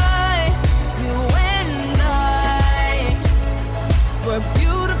tonight. You and I, we're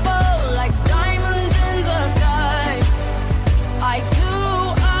beautiful like diamonds in the sky. I too,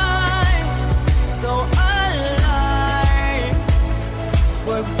 I'm so alive.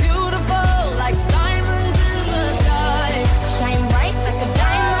 We're beautiful like diamonds in the sky. Shine bright like a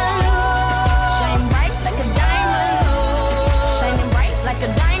diamond. Shine bright like a diamond. Shining bright like a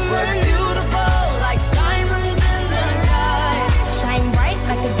diamond. We're beautiful like diamonds in the sky. Shine bright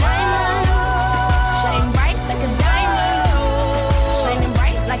like a diamond. Shine bright like a diamond. Shining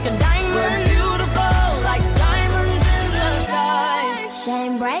bright like a diamond. We're beautiful like diamonds in the sky.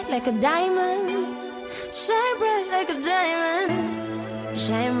 Shine bright like a diamond. Shine bright like a diamond.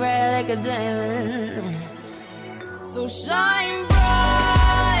 Shine bright like a diamond. So shine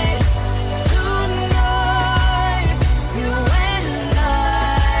bright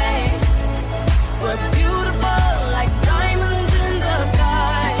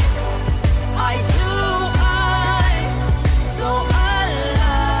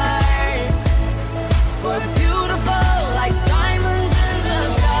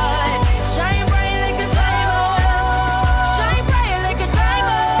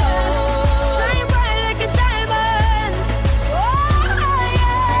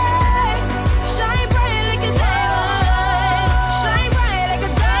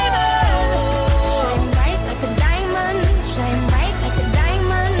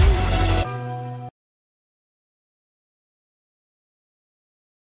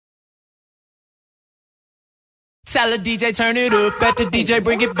Tell the DJ turn it up, bet the DJ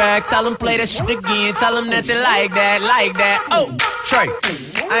bring it back. Tell him play that shit again, tell him that you like that, like that. Oh, Trey,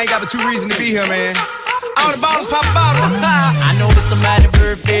 I ain't got but 2 reasons to be here, man. All the bottles pop a bottle. I know it's somebody's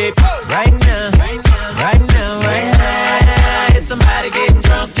birthday right now, right now, right now, right now. It's somebody getting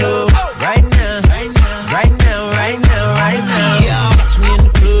drunk too. Right now, right now, right now, right now, right now. Catch me in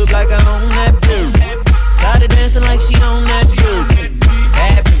the club like I own that blue. Got her dancing like she own that blue.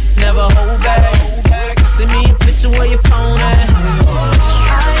 Bad never hold back. Send me a picture where your phone at. I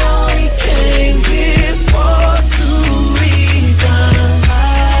only came here for 2 reasons.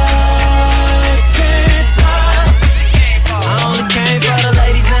 I only came for the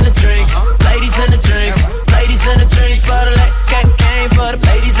ladies and the drinks. Ladies and the drinks. Ladies and the drinks. For the came for the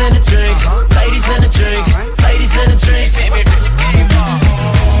ladies and the drinks. Ladies and the drinks. Ladies and the drinks. Baby,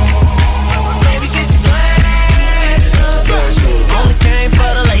 get your glass up. Only came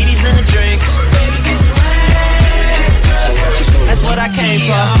for the ladies and the drinks. That's what I came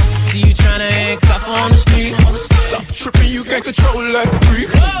for. I see you tryna handcuff her on the street. Stop tripping, you can't control that freak.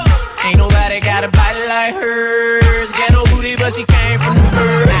 Ain't nobody got a body like hers. Get no booty, but she came from the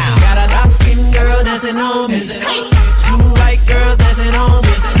birds. Got a dark-skinned girl dancing on me. 2 white girls dancing on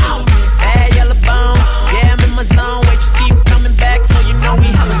me. Bad yellow bone, yeah, I'm in my zone. Wait, just keep coming back, so you know we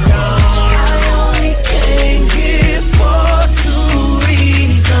hella gone. I only came here for 2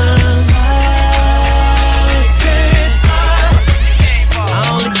 reasons. I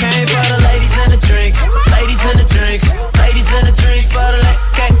only came for the ladies and the drinks. Ladies and the drinks. Ladies and the drinks. For the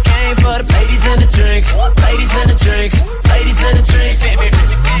came for the ladies and the drinks. Ladies and the drinks. Ladies and the drinks. Baby,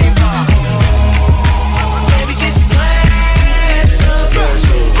 get your glass up.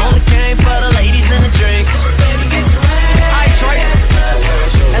 Only came for the ladies and the drinks. Baby, get your glass up.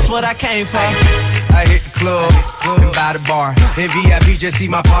 That's what I came for. I hit the club and by the bar. In VIP, just see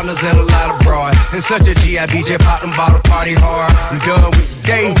my partners and a lot of broad. In such a GIB, just pop them bottle party hard. I'm done with the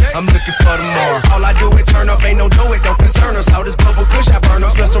day, I'm looking for tomorrow. All I do is turn up, ain't no do it, don't concern us. All this bubble kush I burn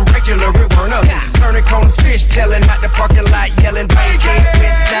up, smell some regular, it burn up. Turning cones, fish telling, out the parking lot yelling. Pancake,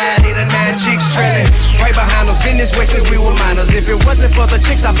 west side, 8 or 9 chicks trailing. Right behind us, been this way since we were minors. If it wasn't for the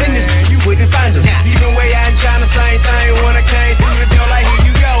chicks I've been this, you wouldn't find us. Even way out in China, same thing. When I came through the door, like here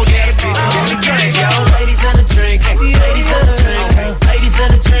you go, yeah, the bitch in the drink, yo. Ladies and the drinks, ladies and the drinks, ladies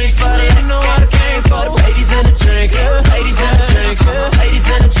and the drinks. For the you know what I came for. The ladies and the drinks, ladies and the drinks, ladies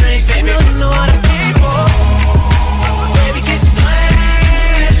and the drinks. Baby, you know what I came for. Baby, get your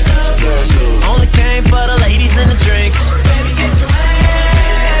glass up. Only came for the ladies and the drinks. Baby, get your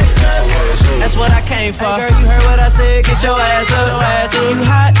ass up. That's what I came for. Hey girl, you heard what I said? Get your ass up. You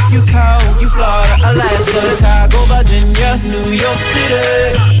hot, you cold, you Florida, Alaska, Chicago, Virginia, New York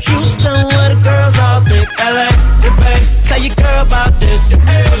City, Houston, where the girls all thick, LA, the Bay. Tell your girl about this.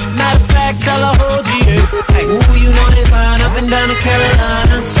 Matter of fact, tell her whole GA. Hey, ooh, you know they fine up and down the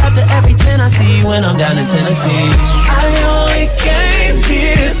Carolinas. Strap to every 10 I see when I'm down in Tennessee. I only came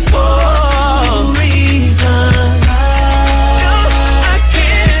here for 2 reasons. I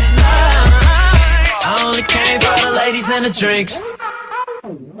can't lie. I only came for the ladies and the drinks.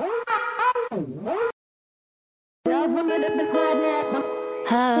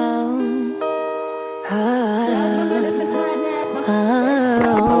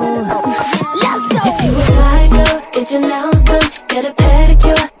 Let's go. If you a fly girl, get your nails done, get a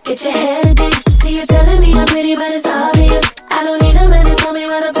pedicure, get your hair did. See you telling me I'm pretty, but it's obvious. I don't need a man to tell me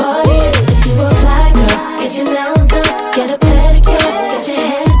where the party is. If you a fly girl, get your nails done, get a pedicure, get your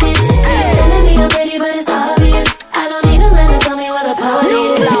hair did. See you telling me I'm pretty, but it's obvious. I don't need a man to tell me where the party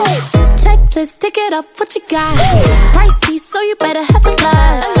is. Checklist, tick it off, what you got? Pricey, so you better have a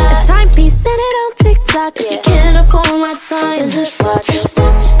lot. A timepiece, send it on TikTok. If you can't afford my time, then just watch.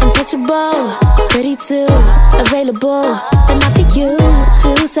 Untouchable, pretty too, available. Then I pick you,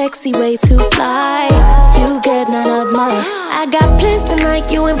 too sexy, way too fly. You get none of mine. I got plans tonight,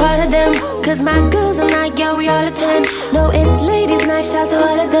 you ain't part of them. Cause my girls are not, yeah, we all attend. No, it's ladies' night, shout to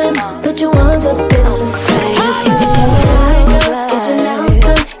all of them. Put your ones up in the sky. If you fly, get your nails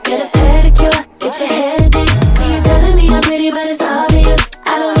done, get a pedicure, get your hair did. See you telling me I'm pretty, but it's obvious.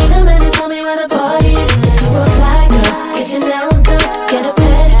 I don't need a man to tell me where the party is. You a fly girl, get your nails done, get a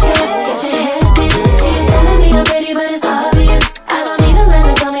pedicure, get your hair did. See you telling me I'm pretty, but it's obvious. I don't need a man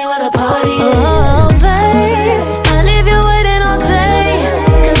to tell me where the party is. Oh, babe, I leave you waiting all day.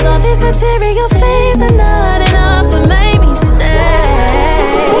 Cause all these material things are not enough to make me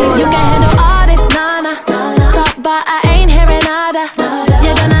stay. You can handle all this, nana. Talk about I ain't hearing nada.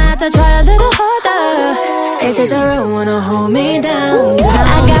 You're gonna have to try a little harder. It takes a real one to hold me down.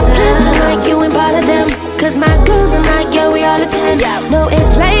 I got plans tonight, you ain't part of them. Cause my girls are not, yeah, we all attend. No,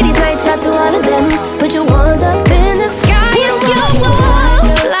 it's ladies' night, shout to all of them. Put your ones up in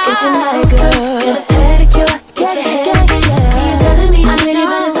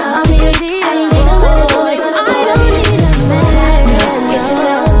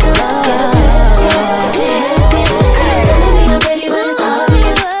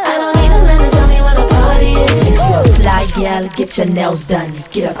get your nails done,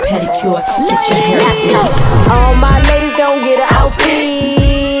 get a pedicure, get your hair fixed. All my ladies gon' get an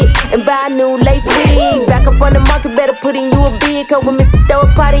outfit and buy a new lace wig. Back up on the market, better put in you a bid. Cause when Mrs. Throw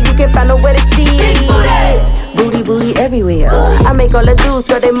a party, you can't find nowhere to see it. Booty, booty everywhere. I make all the dudes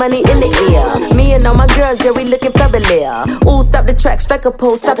throw their money in the air. Me and all my girls, yeah, we looking fabulous. Ooh, stop the track, strike a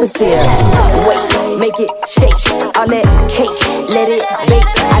pose, stop and stare. Wait, make it shake. All that cake, let it bake.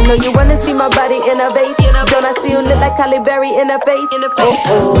 I know you wanna see my body in a vase. Don't I still look like Halle Berry in her face?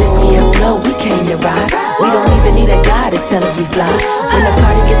 Oh, Whiskey and flow, we came to ride. We don't even need a guy to tell us we fly. When the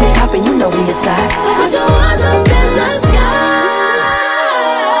party get the poppin', you know we inside. Put your hands up in the sky.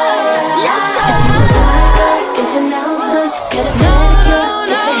 Let's go. Get your nails done, get a pedicure,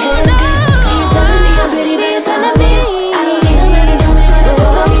 get your hair done. See you telling me I'm pretty, but it's telling me I don't need a man to tell me what to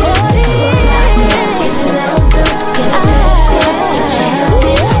do. Get your nails done, get a pedicure, get your hair done.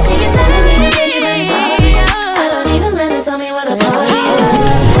 See you telling me I'm pretty, but it's obvious. I don't need a man to tell me what to do.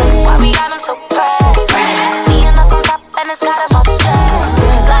 Why we got 'em so pressed? Seeing us on top and it's got 'em all stressed.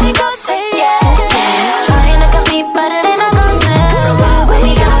 Like go say yeah, trying to compete, but it ain't no contest. Why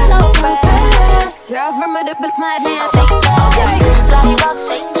we got so pressed? Girl from a different side now. Like go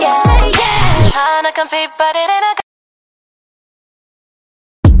say yeah, trying to compete, but it ain't no.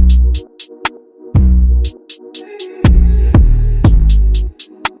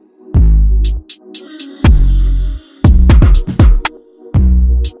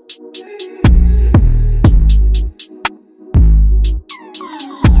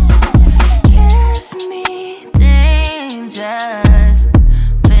 Kiss me dangerous.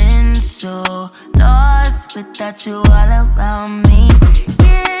 Been so lost without you all around me.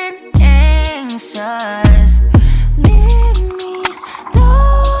 Get anxious. Leave me.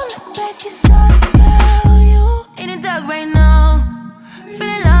 Don't look back, it's all about you. Ain't it dark right now?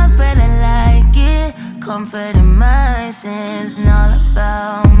 Feeling lost, but I like it. Comfort in my sins, and all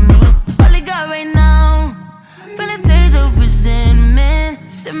about me. All I got right now. Feeling taste of resentment.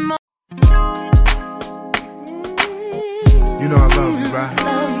 You know I love you, right?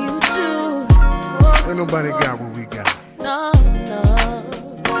 Love you too. Ain't nobody got what we got. No, no.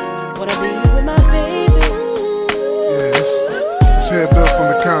 Wanna be with my baby. Yeah, this head built from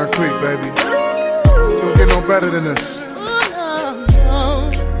the concrete, baby. Don't get no better than this.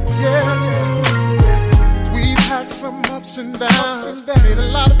 Yeah, we've had some ups and downs, made a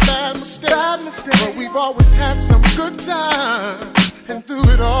lot of bad mistakes, but we've always had some good times. And through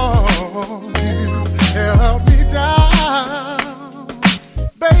it all, you held me down,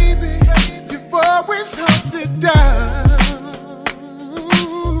 baby. You've always held it down.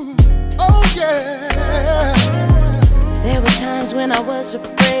 Oh yeah. There were times when I was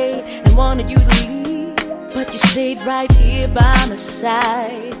afraid and wanted you to leave, but you stayed right here by my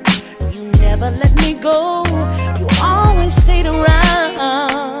side. You never let me go. You always stayed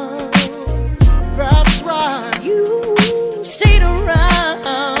around. That's right. You stayed around,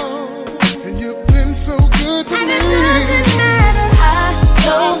 and you've been so good to me. And it doesn't matter. I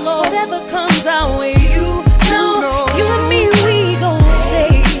know whatever comes our way. You know, you and me, we gon'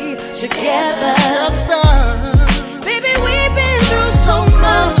 stay together. Baby, we've been through so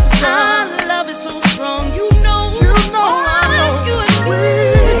much. Our love is so strong. You know, you and me, we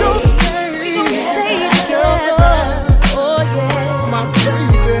gon' stay together. Oh yeah, my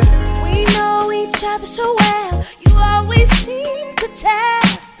baby. We know each other so well. You always seem to tell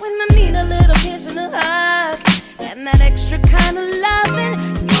when I need a little kiss and a hug, and that extra kind of loving.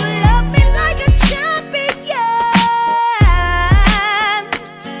 You love me like a champion.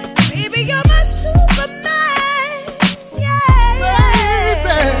 Baby, you're my Superman. Yeah,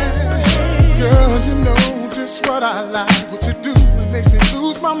 baby. Girl, you know just what I like. What you do, it makes me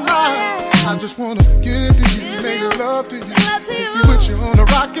lose my mind. I just wanna give to you, make love to you, take you with you on a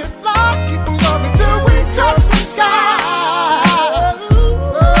rocket flight. Keep on loving till we touch the sky.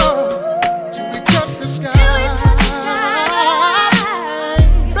 Till we touch the sky.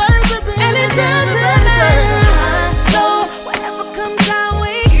 Baby, and it doesn't matter. I know whatever comes our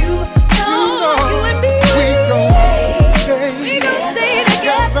way. You know, you and me, we gon' stay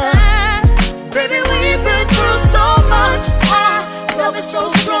together. Baby, we've been through so much. Our love is so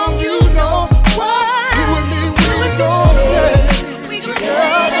strong, you know what? You and me, we gon' stay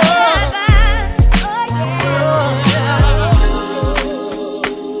together.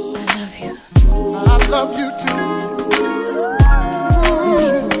 I love you too. You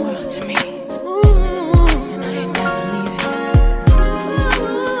mean the world to me, and I ain't never leaving.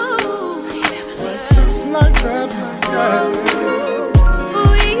 It's like that, like that.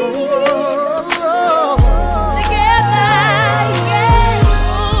 Together, yeah.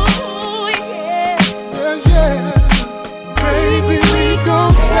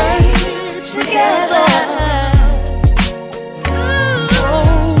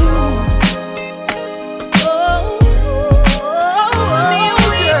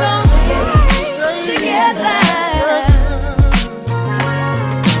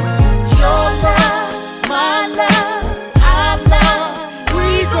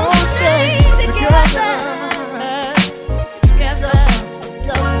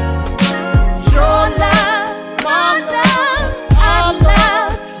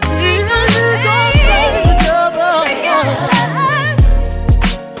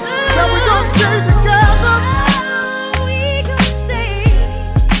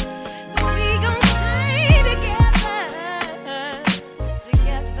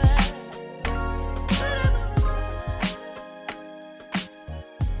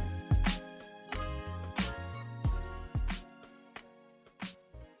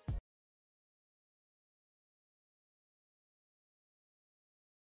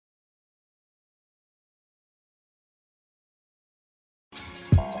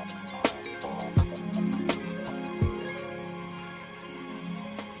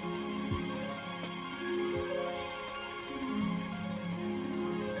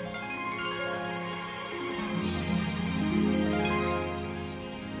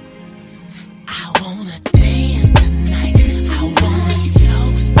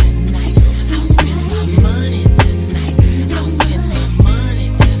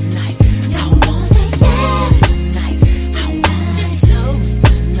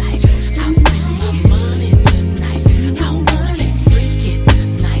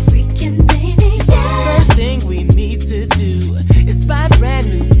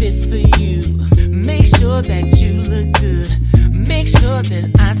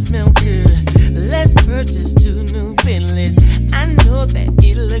 I smell good. Let's purchase 2 new Bentleys. I know that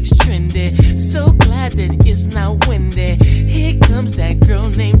it looks trendy. So glad that it's not windy. Here comes that girl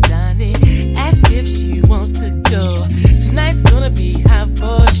named Donnie. Ask if she wants to go. Tonight's gonna be hot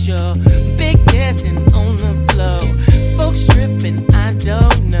for sure. Big dancing on the floor. Folks stripping, I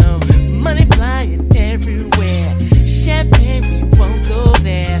don't know. Money flying everywhere. Champagne, we won't go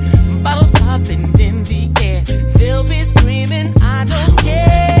there. Bottles popping in the air. They'll be screaming, I don't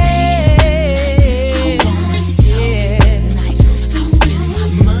care.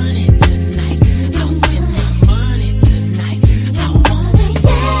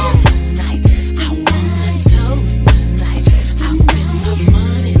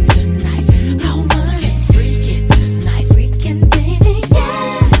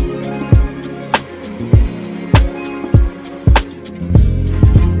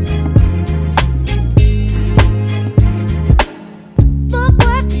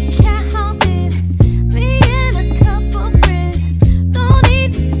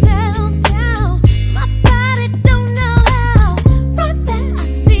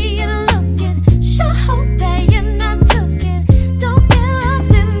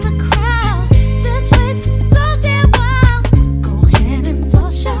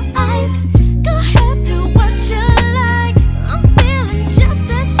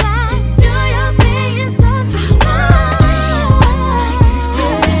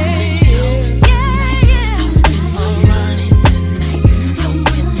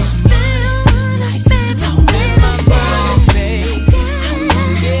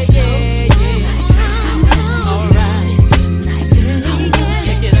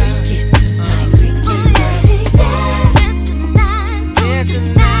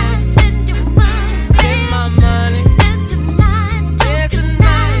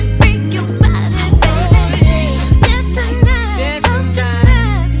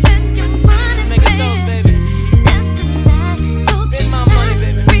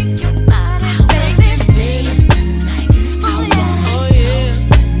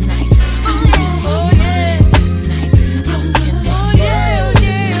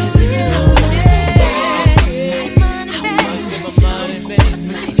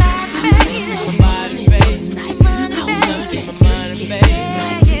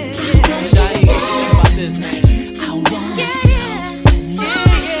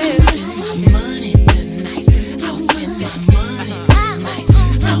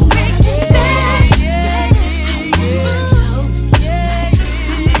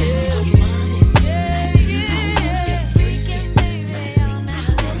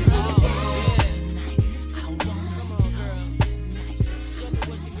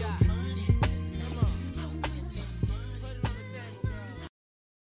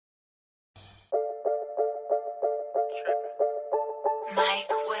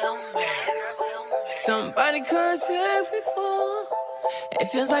 Somebody cause every fall. It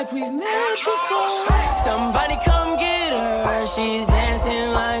feels like we've met before. Somebody come get her. She's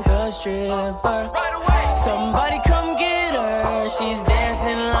dancing like a stripper. Somebody come get her. She's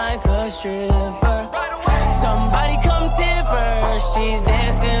dancing like a stripper. Somebody come tip her. She's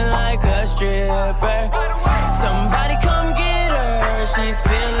dancing like a stripper. Somebody come get her. She's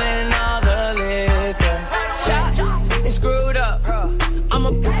feeling all the liquor. Chop, it's screwed up. I'm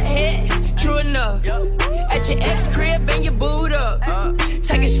a head, true enough. At your ex crib and your boot up.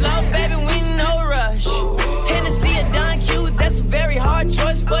 Take it slow, baby, we no rush. Hennessy or Don Q, that's a very hard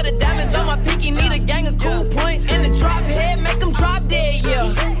choice. For the diamonds on my pinky, need a gang of cool points. And the drop head, make them drop dead,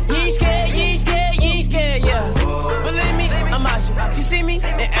 yeah. You ain't scared, you ain't scared, you ain't scared, yeah. Believe me, I'm out you. You see me in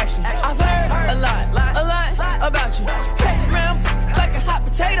action. I've heard a lot about you. Catch around like a hot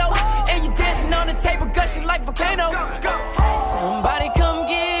potato. And you dancing on the table, gushing like volcano. Somebody come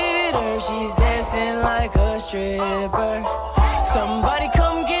get her, she's dancing like a stripper. Somebody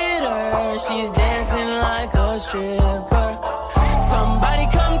come get her, she's dancing like a stripper. Somebody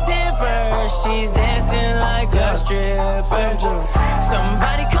come tip her, she's dancing like a stripper.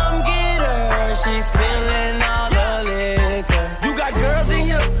 Somebody come get her, she's feeling all the liquor. You got girls in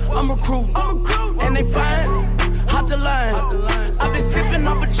here, I'm recruiting. And they fine, hop the line. I've been sipping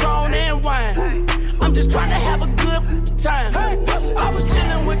on Patron and wine. I'm just trying to have a good time. I was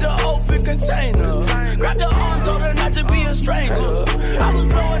chilling with the open container. Grabbed the arm, told her not to be a stranger. I was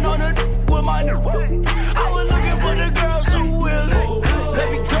blowing on her with my I was looking for the girls who will.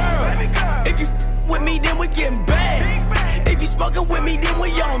 Baby girl, if you with me, then we getting bags. If you smoking with me, then we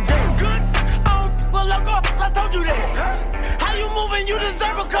on dirt. Well, look up, I told you that. How you moving? You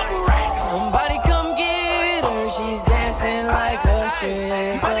deserve a couple racks. Somebody come get her, she's dancing like a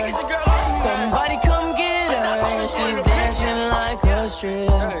stripper. Somebody come get her, she's dancing like a stripper.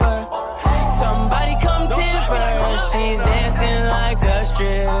 stripper. Somebody come tip her, she's dancing like a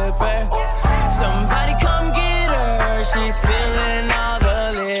stripper. Somebody come get her, she's feeling all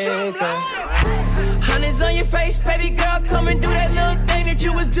the liquor. Hundreds on your face, baby girl, come and do that little thing that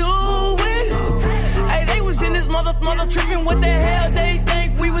you was doing. Hey, they was in this mother tripping, what the hell they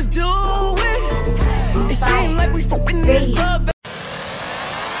think we was doing? It seemed like we fucking in this club.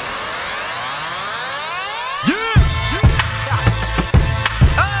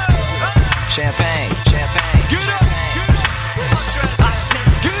 Champagne. Get up, get up. I said,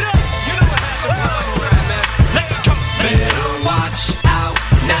 get up. You know what happens, man. Let's go. Better watch out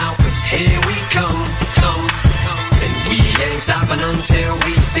now, 'cause here we come. And we ain't stopping until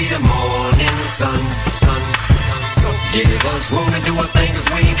we see the morning sun. So give us room to do our thing, 'cause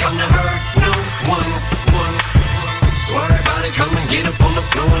we ain't come to hurt no one. So everybody come and get up on the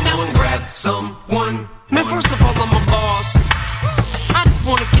floor now and grab someone. Man, first of all, I'm a boss. I just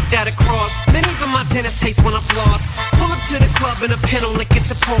wanna get that across. Man, even my dentist hates when I floss. Pull up to the club in a pintle like it's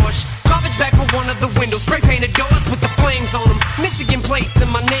a Porsche. Garbage bag for one of the windows. Spray painted doors with the flames on them. Michigan plates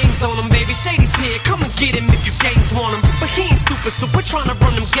and my name's on them, baby. Shady's here, come and get him if you games want him. But he ain't stupid, so we're trying to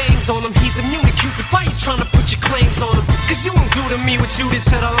run them games on him. He's immune to Cupid, why you trying to put your claims on him? 'Cause you won't do to me what you did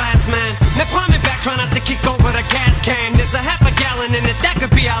to the last man. Now climbing back, try not to kick over the gas can. There's a half a gallon in it, that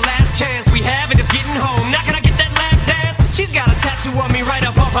could be our last chance. We have it, it's getting home. Now can I get that lap dance? She's got a tattoo of me right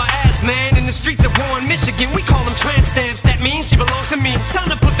up off her ass, man. In the streets of Warren, Michigan, we call them tramp stamps. That means she belongs to me. Time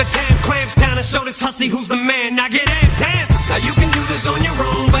to put the damn clamps down and show this hussy who's the man. Now get amped, dance. Now you can do this on your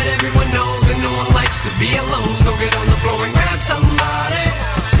own, but everyone knows that no one likes to be alone. So get on the floor and grab somebody.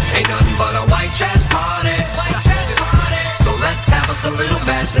 Ain't nothing but a white trash party. So let's have us a little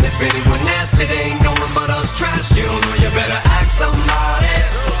bash. And if anyone asks, it ain't no one but us trash. You don't know, you better ask somebody.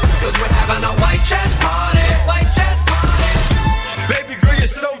 'Cause we're having a white trash party. White trash party. Baby girl, you're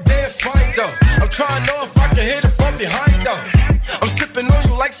so damn fine though. I'm trying to know if I can hit it from behind though. I'm sipping on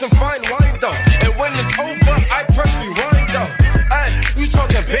you like some fine wine though. And when it's over, I press rewind though. Ay, you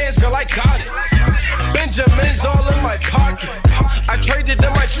talking bands, girl, I got it. Benjamin's all in my pocket. I traded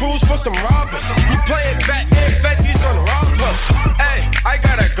in my trues for some robbers. You playing Batman, Fetty's gonna rob us. Ay, I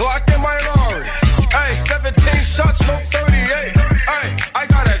got a Glock in my Rari. Ay, 17 shots, no 38. Ay, I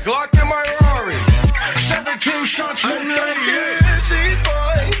got a Glock in my Rari. 17 shots, no 38. She's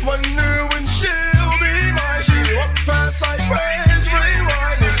fine, wonder when she'll be mine. She walk past like praise,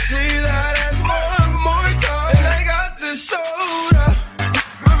 rewind and see that as one more time. And I got this soda,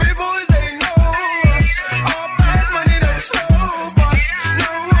 but me boys they know us. All fast money don't slow us.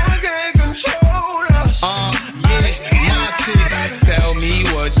 No one can control us. Yeah, my tick. Tell me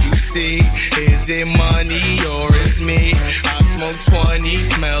what you see. Is it money or it's me? I smoke 20,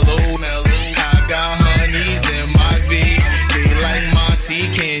 smell old. I got honeys in my V. They like Monty,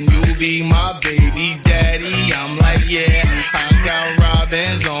 can you be my baby daddy? I'm like, yeah. I got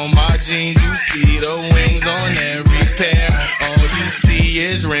robins on my jeans. You see the wings on every pair. All you see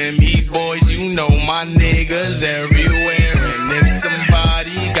is Remy boys. You know my niggas everywhere. And if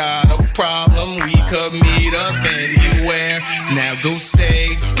somebody got a problem, we could meet up anywhere. Now go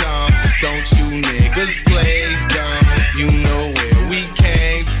say some. Don't you niggas play dumb? You know where we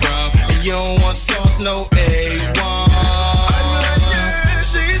came from. And you don't want sauce, no A1.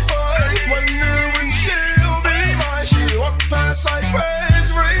 She's fine, wonder when she'll be mine. She walk past like praise,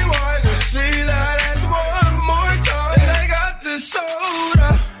 rewind and see that as one more time. And I got this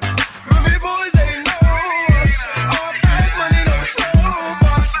soda, Remy boys they know us. All fast money don't slow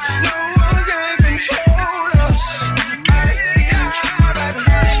us. No one can control us. Ay, yeah, baby.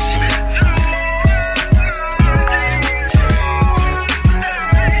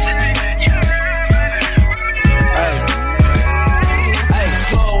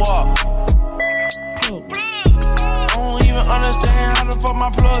 My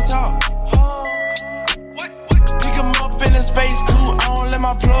plug talk. Pick him up in a space coupe, I don't let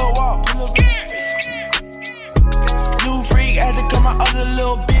my plug walk. New freak had to cut my other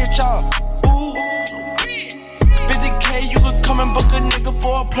little bitch off. Ooh, 50K, you could come and book a nigga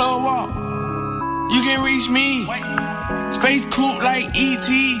for a plug walk. You can reach me, space coupe like ET.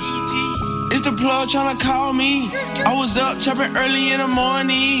 It's the plug tryna call me. I was up chopping early in the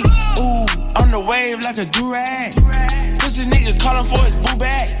morning. Ooh, on the wave like a do-rag. Pussy nigga calling for his boo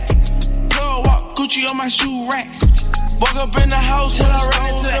bag. Plug walk, Gucci on my shoe rack. Woke up in the house till I ran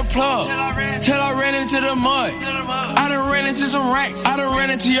into the plug. Till I ran into the mud. I done ran into some racks. I done ran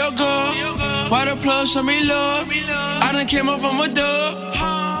into your girl. Why the plug show me love? I done came up from a dub.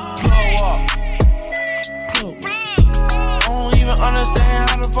 Plug walk. I don't even understand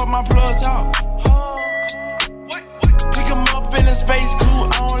how the fuck my plug talk. Pick him up in a space coupe,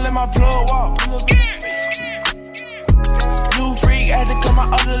 I don't let my plug walk. New freak, had to cut my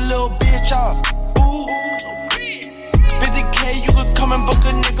other little bitch off. Ooh, 50K, you could come and book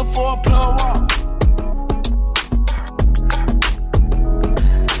a nigga for a plug walk.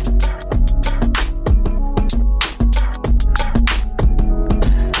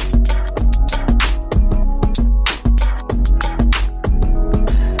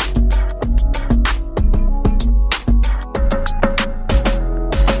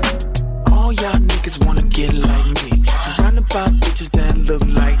 By bitches that look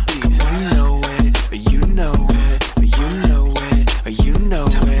like these. You know it, you know it, you know it, you know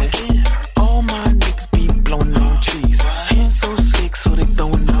it. All my niggas be blowing on trees. Hands so sick, so they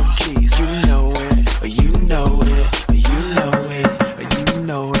throwing up G's. You know it, you know it, you know it, you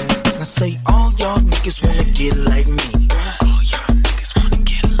know it. I say all y'all niggas wanna get like me. All y'all niggas wanna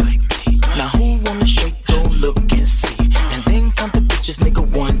get like me. Now who wanna shake, go look and see. And then count the bitches, nigga,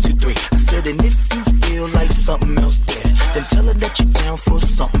 1, 2, 3. I said, and if you feel like something else there, then tell her that you're down for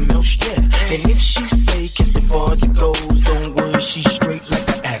something else, yeah. And if she say kiss it far as it goes, don't worry, she's straight like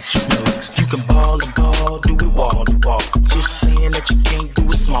an actress knows. You can ball and ball, do it wall to wall. Just saying that you can't do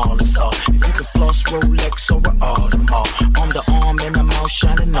it small as all. If you can floss Rolex or an Audemars, on the arm and the mouth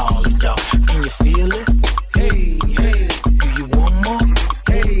shining all of y'all. Can you feel it? Hey, hey. Do you want more?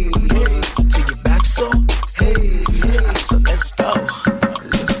 Hey, hey. Till your back sore? Hey, hey. So let's go.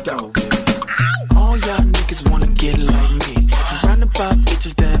 Let's go, baby. All y'all niggas wanna get like me. Surrounded by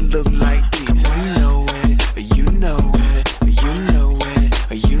bitches that look like these. You know it, you know it, you know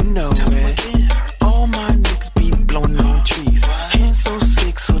it, you know it. All my niggas be blowing on trees. Hands so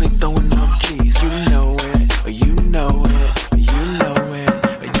sick, so they throwing up G's. You know it, you know it, you know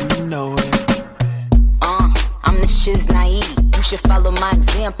it, you know it. I'm the shiz naive. You should follow my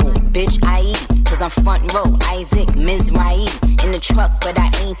example, bitch. I eat, cause I'm front row. Isaac, Mizrahi. In the truck, but I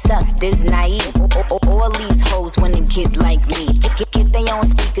ain't suck. This naive. All these hoes wanna get like me. Get their own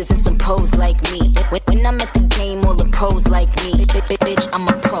speakers and some pros like me. When I'm at the game, all the pros like me. Bitch, I'm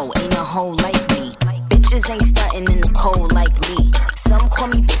a pro, ain't a hoe like me. Bitches ain't stuntin' in the cold like me. Some call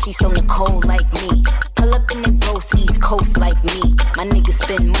me bitchy, so Nicole like me. Pull up in the ghost, East Coast like me. My niggas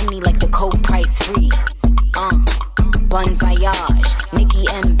spend money like the cold price free. Bon voyage, Nicki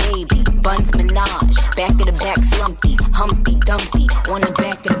and baby, Buns Minaj. Back of the back slumpy, Humpty Dumpty. On the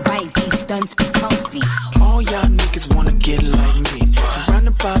back of the bike, these stunts be comfy. All y'all niggas wanna get like me.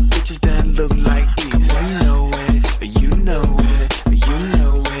 Surrounded by bitches that look like these. You know it, you know it, you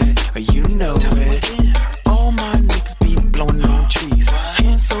know it, you know it. All my niggas be blowing on trees.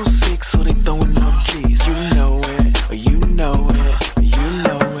 Hands so sick, so they throwing up G's. You know it, you know it, you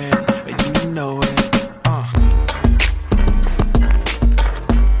know it, you know it.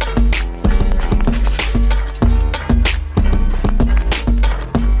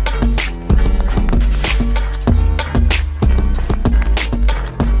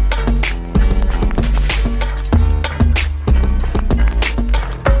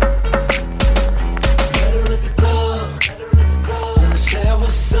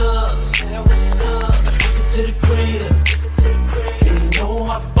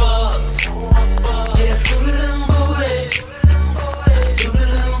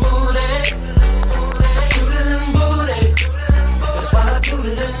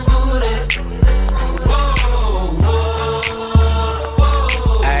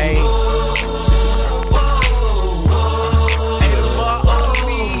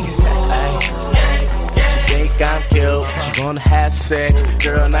 Sex,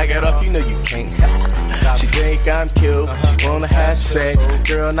 girl, knock it off, you know you can't. She think I'm cute, she wanna have sex.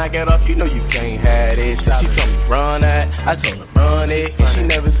 Girl, knock it off, you know you can't have it. So she told me run that, I told her run it. And she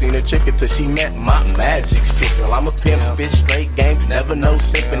never seen a chick until she met my magic stick. Girl, I'm a pimp, spit straight game, never no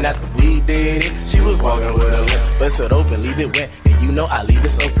sipping. After we did it, she was walking with a limp. Bust it open, leave it wet, and you know I leave it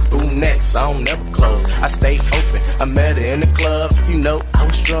so through next. I don't never close, I stay open. I met her in the club, you know I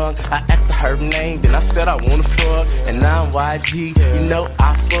was drunk. I asked her name, then I said I wanna fuck. And now I'm YG, you know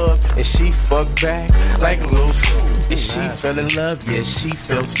I fuck, and she fuck back like a little stupid. And she fell in love, yeah, she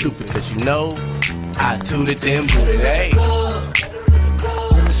felt stupid. Cause you know, I tooted them booted, hey.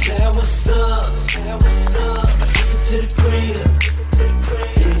 Wanna say what's up? I took it to the crib.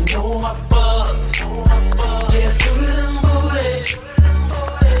 Yeah, you know I fucked. Yeah, I tooted them booty.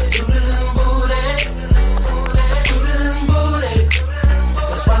 Tooted them booty. I tooted them booty.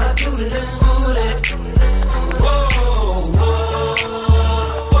 That's why I tooted them booty.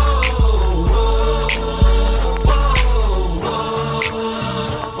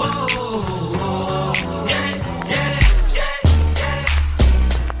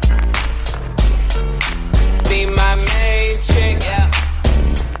 Be my main chick.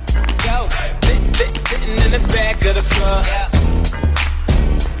 back of the club.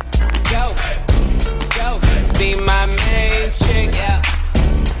 Go, go, be my main chick.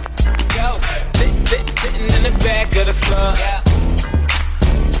 Go, sitting in the back of the club.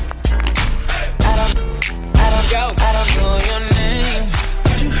 I don't know your name,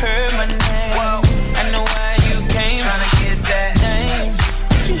 but you heard my name. Whoa. I know why you came, tryna get that name.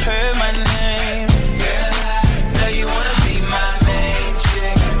 But you heard my name, girl. I know you wanna be my main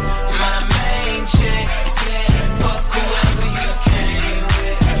chick, my main chick. Said fuck whoever you came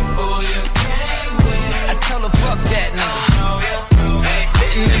with, who you came with. I told her fuck that nigga. Hey,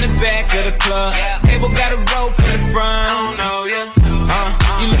 sitting in the back of the club, table got a rope in the front. I don't know ya.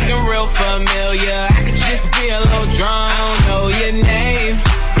 You looking real familiar. I could just be a little drunk. I don't know your name.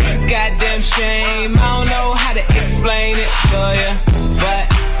 It's a goddamn shame. I don't know how to explain it for ya, but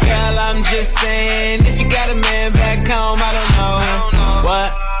girl, I'm just saying, if you got a man back home, I don't know him. What?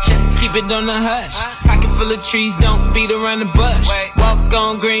 Just keep it on the hush. Pocket full of trees, don't beat around the bush. Walk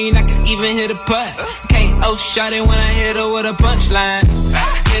on green, I can even hit a putt. KO shot it when I hit her with a punchline.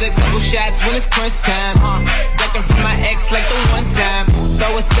 Hit a couple shots when it's crunch time. Ducking from my ex like the one time.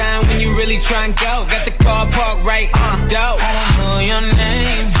 Throw a sign when you really try and go. Got the car parked right on the door. I don't know your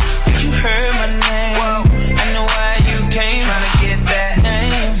name, but you heard my name. Whoa. I know why you came, tryna get that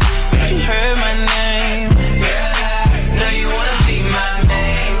name. But you heard my name, girl. I know you wanna be my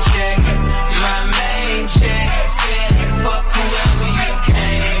main chick, my main chick. Said fuck whoever you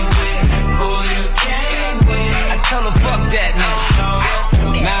came with, who you came with. I tell her fuck that nigga.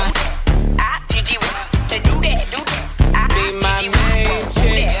 Nah. They do that, do that. Be my main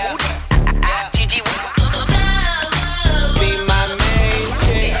chick. Be my main chick. Be my main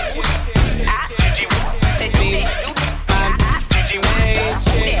chick.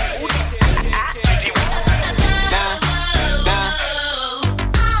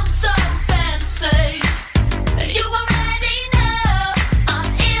 I'm so fancy. You already know I'm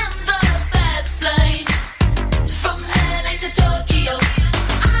in the fast lane. From LA to Tokyo,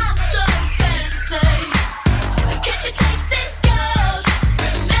 I'm so fancy. Can't you taste this gold?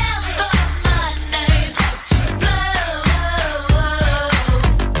 Remember my name.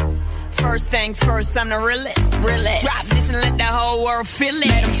 First things first, I'm the realest. Drop this and let the whole world feel it.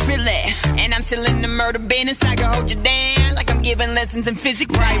 Let them feel it. And I'm still in the murder business. I can hold you down like I'm giving lessons in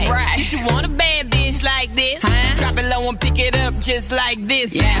physics. Right. You should want a bad bitch like this. Drop it low and pick it up just like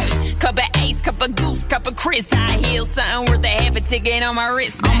this. Yeah. Cup of Ace, cup of Goose, cup of Chris. High heels, something worth a half a ticket on my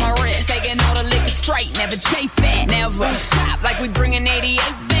wrist. Taking all the liquor straight, never chase that. Never top like we bringing 88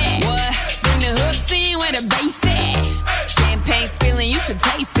 back. What? Bring the hooks in where the bass at. Champagne spilling, you should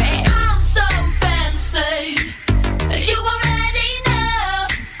taste that. I'm so fancy. You already know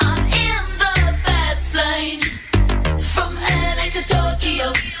I'm in the fast lane. From LA to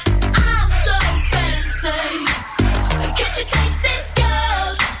Tokyo, I'm so fancy. Can't you taste this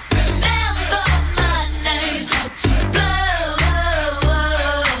gold? Remember my name.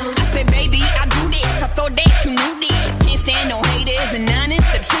 I said, baby, I do this. I thought that you knew this. Can't stand no haters and honest.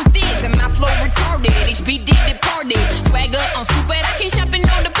 The truth is that my flow retarded. HB did departed. Swagger on stupid. I can't shop in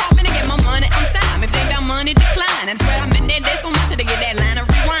no department to get my money on time. If they got money, decline. I swear I'm in that day so much to get that line of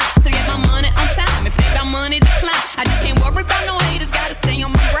rewind. To get my money on time. If they got money, decline. I just can't worry about no haters. Gotta stay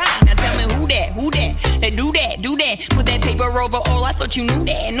on my grind. Now tell me who that? They do that. Put that paper over all. I thought you knew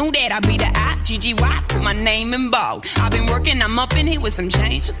that. I be the I-G-G-Y. Put my name in bold. I've been working, I'm up in here with some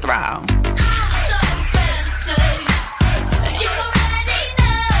change to throw. I'm so fancy. You already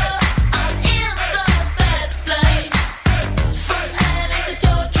know I'm in the fast lane. From LA to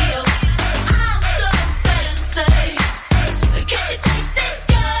Tokyo, I'm so fancy. Can't you taste this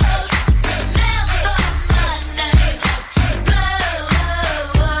gold? Remember my name.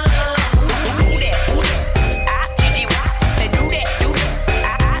 They do that.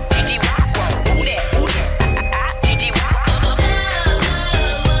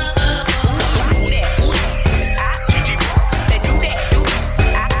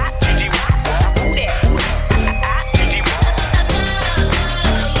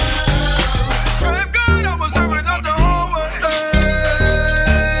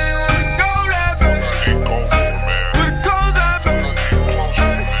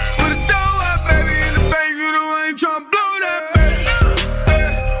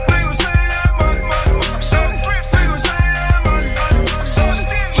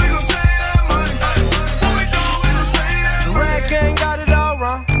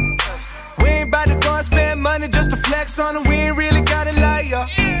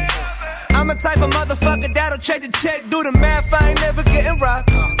 type of motherfucker that'll check the check, do the math, I ain't never getting robbed.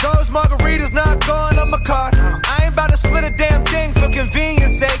 Those margaritas not going on my card. I ain't about to split a damn thing for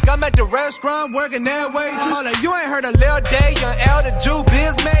convenience sake. I'm at at the restaurant, working that waitress. Hold up, you ain't heard a Lil Day, young L, the Jew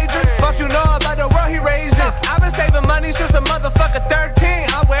biz major. Fuck you know about the world he raised in. I've been saving money since a motherfucker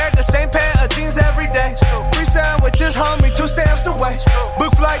 13. I wear the same pair of jeans every day. Free sandwiches, homie, 2 stamps away.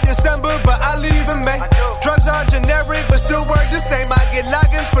 Book flight December, but I leave in May. Drugs are generic, but still work the same. I get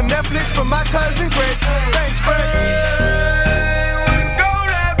logins for Netflix from my cousin Greg. Thanks, Greg.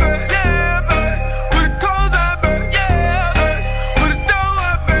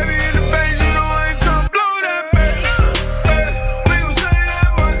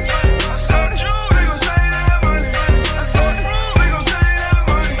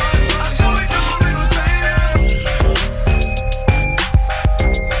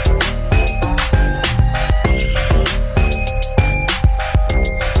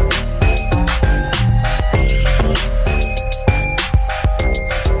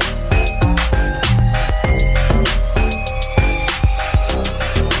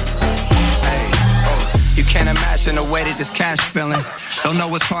 This cash feeling. Don't know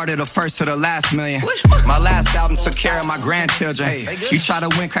what's harder, the first or the last million. My last album took care of my grandchildren. You try to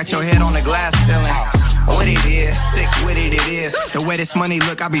win, crack your head on the glass ceiling. What it is, sick with it is. The way this money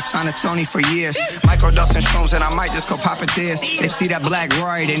look, I be signing Sony for years. Microdosing shrooms and I might just go pop a tears. They see that black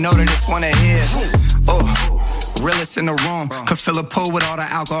Rory, they know that it's one of his. Oh. Realest in the room, could fill a pool with all the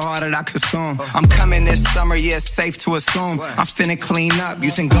alcohol that I consume. I'm coming this summer, yeah, it's safe to assume. I'm finna clean up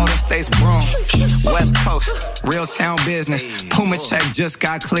using Golden State's broom. West Coast, real town business. Puma check just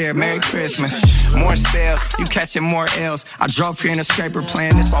got cleared, Merry Christmas. More sales, you catching more L's. I drove here in a scraper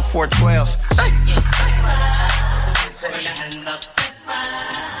playing this on 412s.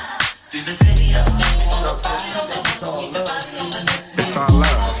 It's all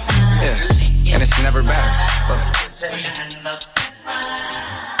love, yeah, and it's never better.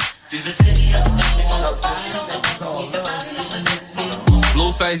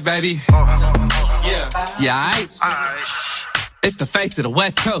 Blueface, baby. Yeah, aight. It's the face of the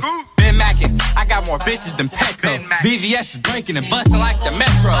West Coast. Been mackin', I got more bitches than Petco. VVS is drinking and bustin' like the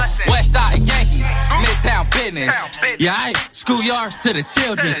Metro. West Side Yankees, Midtown business. Yeah, aight. Schoolyard to the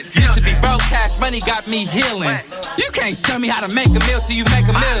children. Used to be broke, cash money got me healing. You can't show me how to make a meal till you make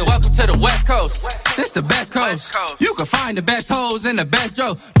a million. Welcome to the West Coast. This the best coast. You can find the best hoes in the best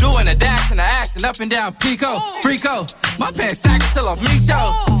row. Doing the dash and the action up and down Pico. Frico. My pants sagging till I'm me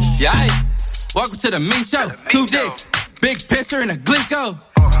show. Yeah, aight. Welcome to the me show. 2 dicks. Big pisser and a Glico.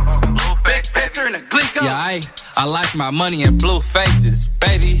 Big pisser and a Glico. Yeah, I like my money in blue faces,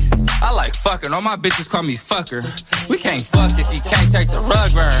 baby. I like fucking. All my bitches call me fucker. We can't fuck if you can't take the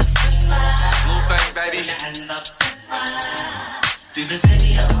rug burn. Blue face, baby. Do the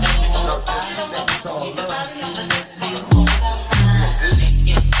city of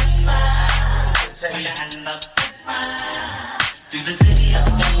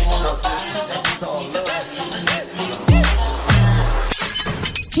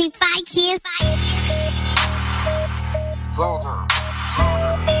Keep fight, kids. Soldier,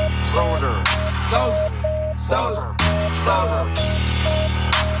 soldier, soldier, soldier, soldier.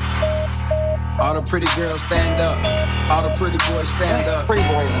 All the pretty girls stand up. All the pretty boys stand up. Pretty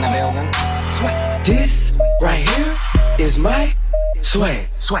boys in the building. This right here is my swag.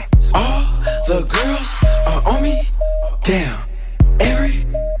 Swag. All the girls are on me. Damn.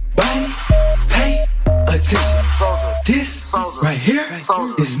 Everybody pay attention. This right here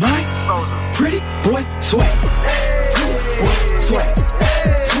is my pretty boy swag. Pretty boy swag.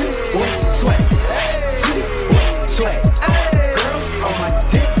 Pretty boy swag. Pretty boy swag. Girls on my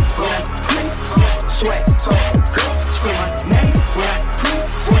dick when I pretty swag. Girls scream my name when I pretty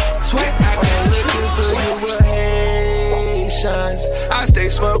swag. I been looking for you with Haitians. I stay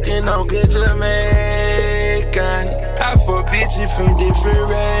smoking on good Jamaican. I fuck bitches from different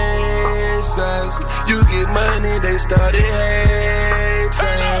races. You get money, they started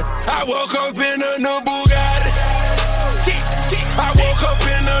hating. I woke up in a new Bugatti. I woke up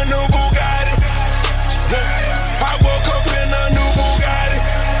in a new Bugatti. I woke up in a new Bugatti.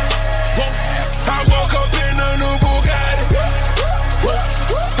 I woke up in a new Bugatti.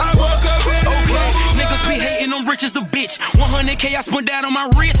 I woke up in a new Bugatti. Niggas be hating, I'm rich as a bitch. 100K I spent that on my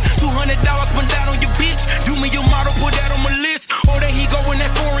wrist. $200 spent that on your bitch. Do me your model, put that on my list. Or there he go in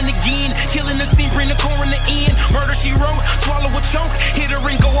that foreign again. Killing the scene, bring the core in the end. Murder she wrote, swallow a choke. Hit her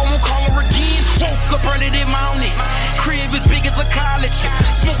and go, I won't call her again. Woke up early, they mounted. Crib as big as a college.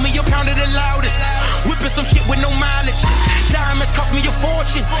 Smoke me a pound of the loudest. Whipping some shit with no mileage. Diamonds cost me a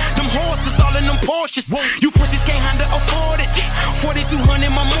fortune. Them horses all in them Porsches. You pussies can't handle afford it. 4,200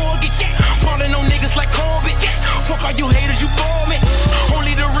 my mortgage. Falling on niggas like Corbett. Fuck all you haters, you bore me.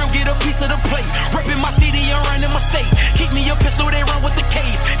 Only the real get a piece of the plate. Reppin' my city and running my state. Keep me a pistol, they run with the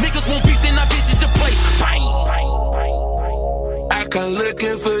case. Niggas Come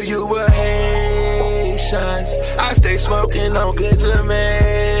looking for you with Haitians. I stay smoking on good Jamaican.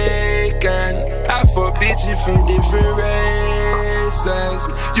 I fuck bitches from different races.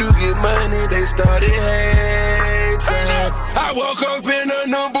 You get money, they started hating. I woke up in a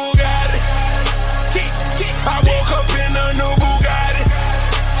new Bugatti. I woke up in a new Bugatti.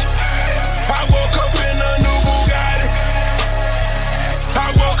 I woke up in a new Bugatti.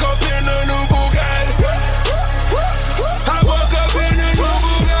 I woke up in a new Bugatti. I woke up in a new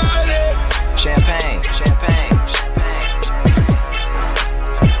Bugatti. Champagne, champagne, champagne,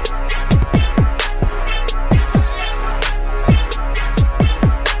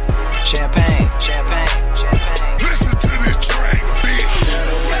 champagne, champagne. Listen to this track, bitch.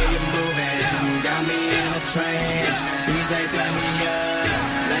 The way you moving got me in a trance. DJ turn me up,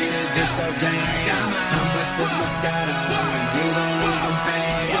 ladies get so jam. I'ma sip Moscato, you gon' move them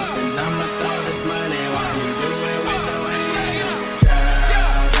fast. And I'ma throw this money while you do it with no hands.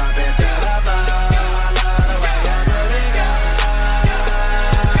 Girl, drop it to the floor. I love the way you put it go.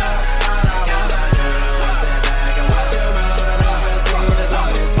 All I wanna do is sit back and watch you move and over see the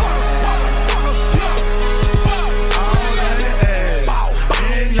longest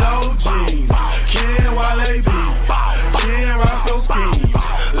In your jeans, Ken Wale B, Ken Roscoe Ski.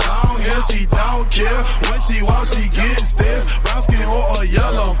 Long hair, she don't care. When she walks, she gets this. Brown skin or a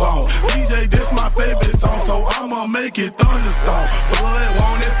yellow bone. DJ, this my favorite song, so I'ma make it thunderstorm. Blood,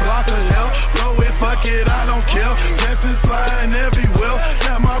 want it, block the hell. Blow it, fuck it, I don't care. Jetsons flying everywhere.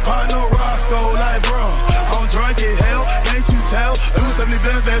 Got my partner Roscoe like, bro, I'm drunk as hell. Can't you tell? 270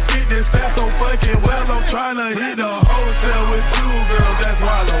 bands that fit this stat so fucking well. I'm tryna hit the hotel with two girls, that's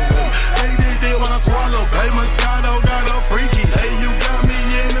wallow me. Take this dick when I swallow. Pay Moscato, got a freaky. Hey, you got me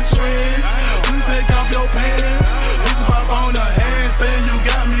in the trance. Please take off your pants. Please pop on the handstand. You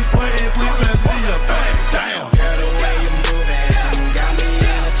got me sweating. Please pass me a bag. Damn. Girl, the way you moving got me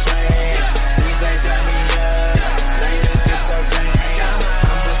in a trance. DJ turn me up, ladies get so jam.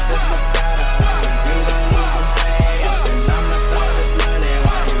 I'ma sip Moscato, you gon' move them fast. And I'ma throw this money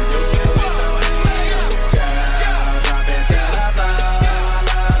while you do it with no hands. Girl, drop it to the floor. I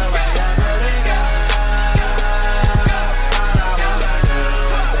love the way you put it go. All I wanna do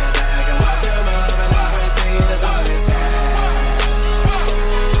is sit back and watch you move and over see the longest time.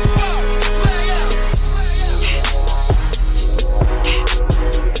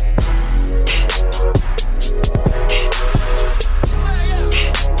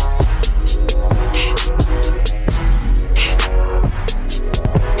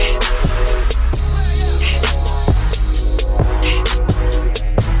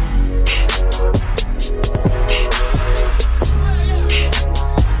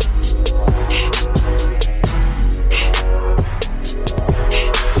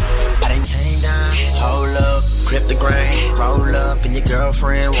 I done came down, hold up, grip the grain, roll up, and your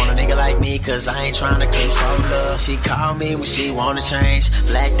girlfriend want a nigga like me, cause I ain't tryna control her. She call me when she wanna change,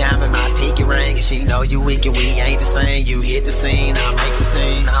 black diamond, my pinky ring, and she know you weak and we ain't the same. You hit the scene, I make the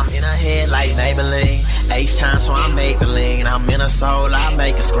scene. I'm in her head like Maybelline, H-time, so I make the lean. I'm in her soul, I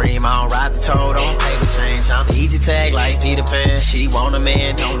make her scream. I don't ride the toad, don't paper change. I'm easy tag like Peter Pan. She want a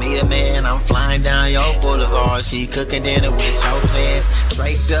man, don't need a man. I'm flying down your boulevard. She cooking dinner with your plans.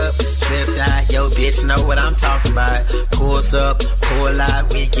 Draped up, tripped out, yo bitch know what I'm talking about. Pulls up, pull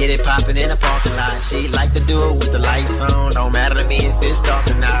out, we get it poppin' in the parking lot. She like to do it with the lights on. Don't matter to me if it's dark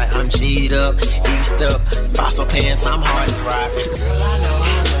or not. I'm G'd up, eased up, fossil pants, I'm hard as rock. Girl, I know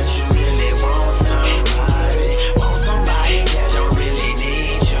how much you really want somebody. Want somebody that don't really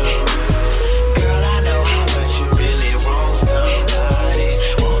need you. Girl, I know how much you really want somebody.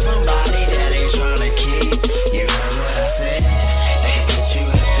 Want somebody that ain't tryna keep. You heard what I said? They can put you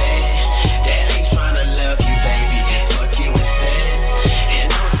in bed. That ain't tryna love you, baby. Just fuck you instead. And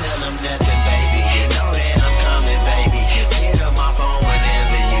don't tell them nothing, baby. You know that I'm coming, baby. Just hit up my phone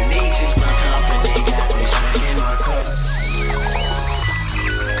whenever you need you some company. Got this drink in my cup.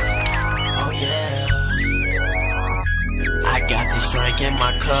 Oh yeah. I got this drink in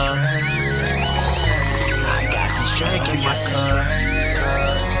my cup. I got this drink in my cup.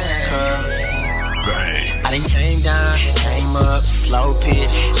 I done came down, came up, slow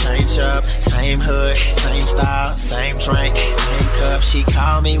pitch, change up, same hood, same style, same drink, same cup. She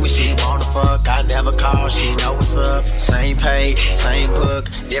call me when she wanna fuck, I never call, she know what's up. Same page, same book,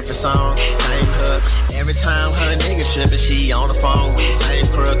 different song, same hook. Every time her nigga trippin', she on the phone with the same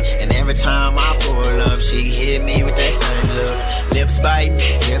crook. And every time I pull up, she hit me with that same look. Lips bite,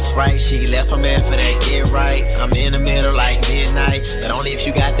 hips right, she left her man for that get right. I'm in the middle like midnight, but only if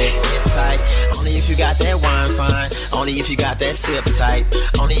you got that sit tight. Only if you got that wine fine. Only if you got that sip type.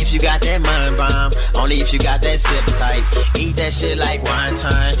 Only if you got that mind bomb. Only if you got that sip type. Eat that shit like wine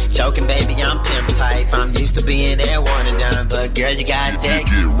time. Joking, baby, I'm pimp type. I'm used to being there one and done, but girl, you got that.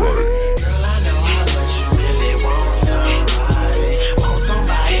 Get right. Girl, I know how much you really want somebody. Want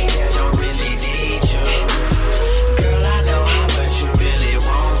somebody that don't really need you. Girl, I know how much you really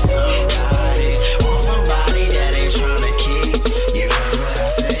want somebody. Want somebody that ain't tryna keep. You heard what I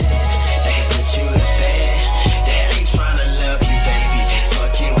said. They can put you to bed. That ain't tryna love you, baby. Just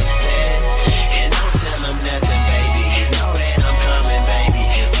fuck you instead. And don't tell them nothing, baby. You know that I'm coming, baby.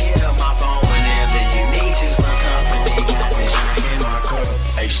 Just hit up my phone whenever you need you some company. Got this drink in my cup.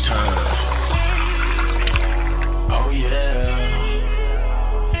 H-time. Oh yeah.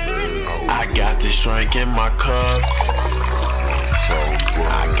 I got this drink in my cup.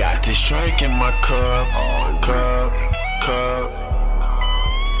 I got this drink in my cup. Cup.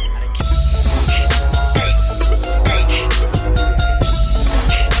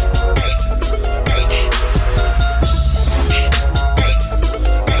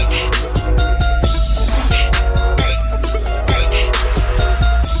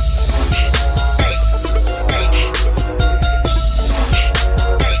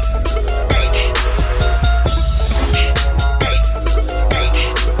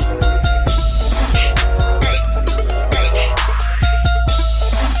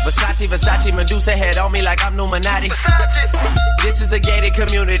 Versace, Medusa head on me like I'm Illuminati. This is a gated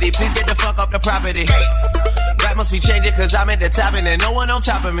community, please get the fuck up the property. Rap must be changing cause I'm at the top and there's no one on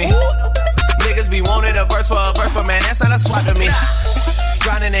top of me. Niggas be wanting a verse for a verse, but man, that's not a swap to me.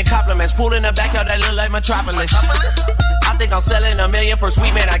 Grinding in compliments, pool in the backyard that look like Metropolis. I think I'm selling $1 million for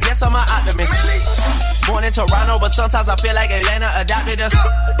sweet man, I guess I'm an optimist. Born in Toronto, but sometimes I feel like Atlanta adopted us.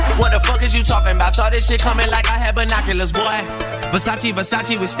 What the fuck is you talking about? Saw this shit coming like I had binoculars, boy. Versace,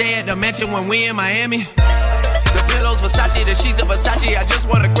 we stay at the mansion when we in Miami. The pillows Versace, the sheets of Versace, I just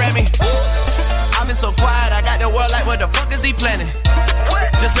want a Grammy. I've been so quiet, I got the world like, what the fuck is he planning?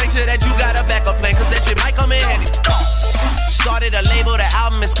 Just make sure that you got a backup plan, cause that shit might come in handy. Started a label, the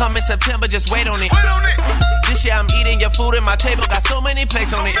album is coming September, just wait on it. This year I'm eating your food and my table got so many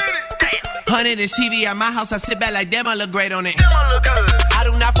plates on it. 100-inch TV at my house, I sit back like damn, I look great on it. I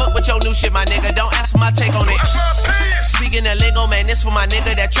do not fuck with your new shit, my nigga, don't ask for my take on it. Speaking of lingo, man, this for my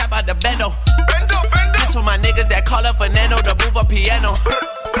nigga that trap out the bendo. This for my niggas that call up Fernando to move a piano.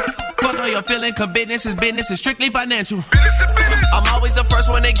 Fuck all your feeling, cause business is strictly financial. I'm always the first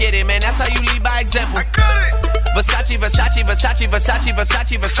one to get it, man, that's how you lead by example. Versace.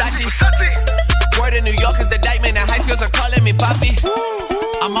 Word in New York is the diamond, and high schools are calling me Poppy.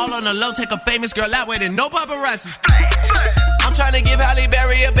 I'm all on the low, take a famous girl out with it, no paparazzi. I'm trying to give Halle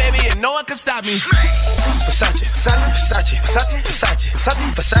Berry a baby and no one can stop me. Versace.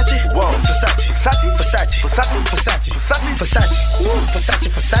 Whoa.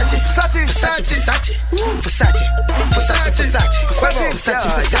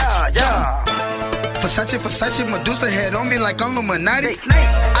 Versace, Medusa head on me like I'm Illuminati.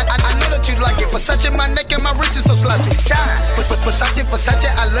 I know that you like it. Versace, my neck and my wrist is so sloppy. Versace,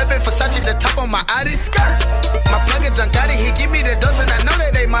 I love it. Versace, the top on my Audi. My plug is Giancotti, he give me the dose and I know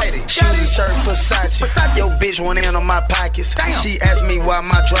that they mighty. Shoes, shirt, Versace. Yo, bitch want in on my pockets. She asked me why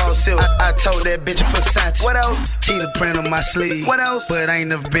my drawers silk. I told that bitch Versace. What else? Cheetah print on my sleeve. What else? But I ain't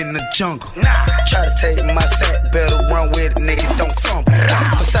never been in the jungle. Try to take my sack, better run with it, nigga, don't fumble.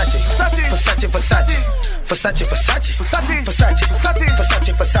 Versace.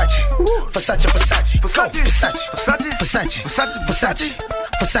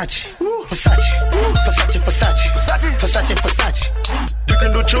 You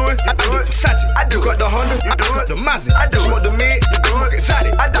can do chewing, I do it. Versace, I do. Got the Honda, I got the Mazda. I do. Smoke the mid, you do it.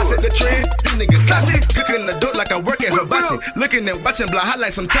 Exotic, I set the trend. You niggas classy. Cooking the dope like I work at Hibachi. Looking and watching, blind hot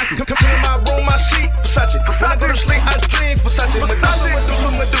like some tacky. Come to my room, my seat, Versace. When I go to sleep, I dream Versace.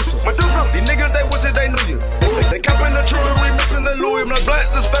 Medusa. These niggas, they wish they knew you. They copping the jewelry, missing the Louis. My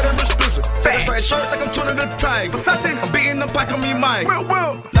blacks is fat and exclusive. Fat straight shirt like I'm tuning the tiger. I'm beating the pack on me, Mike.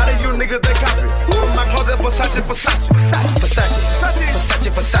 Now that you niggas, they copy. My closet, Versace.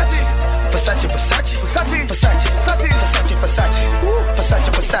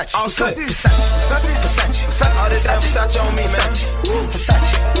 All set. All this Versace on me, man.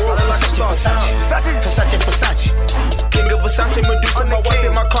 Versace. King of Versace, Medusa, my wife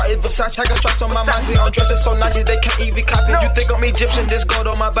in my car is Versace. I got drops on my mind. I'm dressing so nice they can't even copy. You think I'm Egyptian, this gold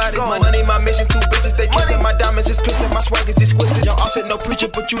on my body. Money, my mission, two bitches, they kissing. My diamonds is pissing, my swag is exquisite. Y'all all said no preacher,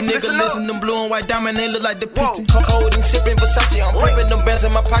 but you nigga listen. Them blue and white diamond, they look like the piston. Cold and sipping Versace, I'm ripping them bands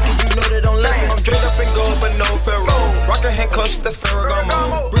in my pocket. You know they don't let me. I'm draped up in gold, but no Pharaoh. Rockin' handcuffs, that's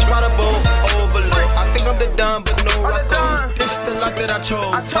Ferragamo. Breach by the boat, overload. I think I'm the done, but no Rocco. This the life that I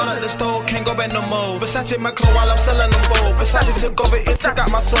chose. All at the store, can't go back no more. Versace my clothes while I'm selling them bold. Versace took over, it took out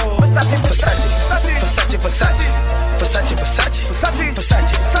my soul. Versace, Versace, Versace, Versace, Versace, Versace, Versace,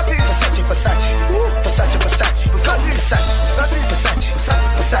 Versace, Versace, Versace, Versace, Versace, Versace, Versace,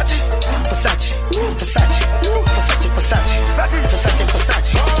 Versace, Versace, Versace, Versace,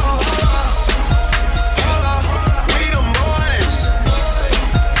 Versace.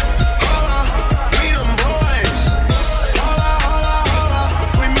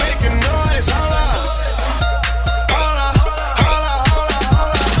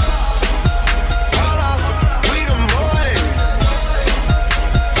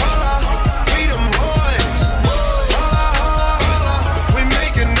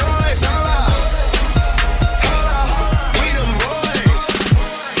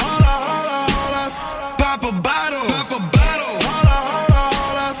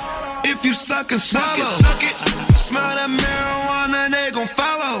 Suck and swallow. Smell that marijuana, they gon'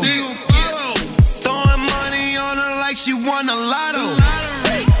 follow. Throwing money on her like she won a lotto.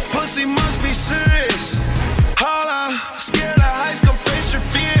 Pussy must be serious. Holla, scared of heights, come face your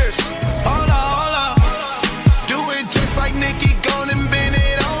fears. Holla, holla. Do it just like Nicki, go and bend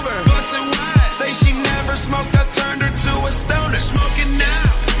it over. Say she never smoked, I turned her to a stoner. Smoking now.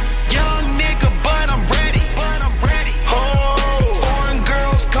 Young nigga, but I'm ready. Foreign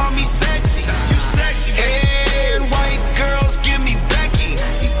girls call me sexy. And white girls give me Becky.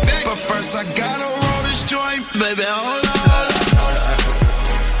 But first I gotta roll this joint, baby. Hold on.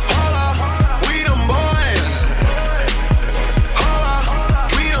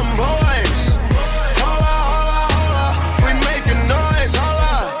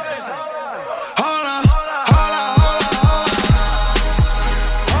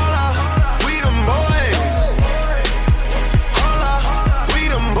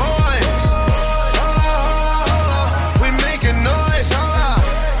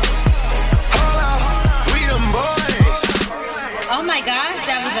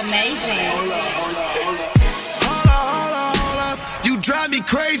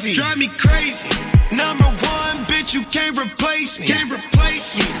 Crazy. Drive me crazy. Number one, bitch, you can't replace me. Can't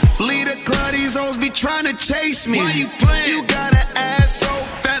replace me. Lead a club, these hoes be trying to chase me. Why you playing? You got an ass so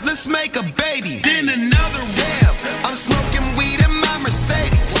fat, let's make a baby. Then another one. Damn, I'm smoking weed in my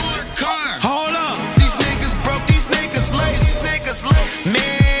Mercedes. Car. Hold up, these niggas broke, these niggas lazy.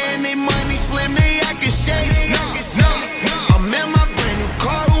 Man, they money slim, they acting shady. No. I'm in my brand new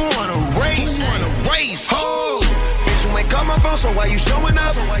car, who wanna race? Oh. Call my phone, so why you showing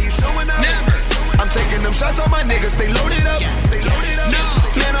up? Never. I'm taking them shots on my niggas, they loaded up. No.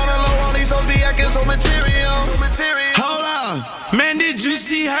 Man on the low, all these hoes be acting so material. Hold up. Man, did you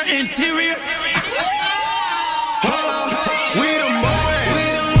see her interior? Hold up. We them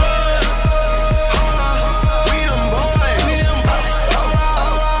boys. Hold up. We them boys.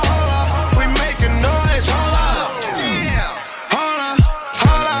 We making noise. Hold up. Damn. Hold up.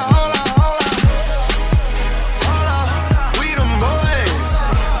 Hold up. Hold up. Hold up.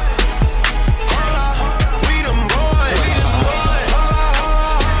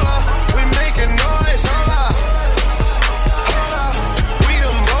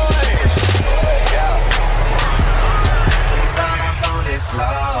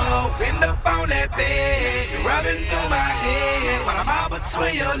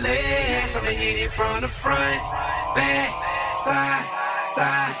 Between your legs, I'ma hit it from the front, back, side,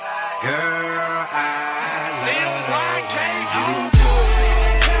 side. Girl, I love you.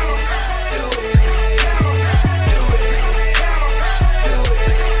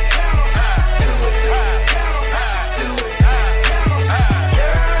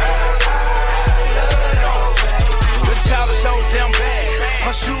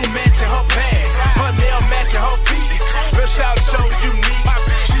 Her shoe matching her bag, her nail matching her feet. Real shout show unique.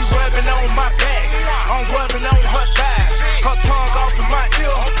 She rubbing on my back, I'm rubbing on her thighs. Her tongue off in my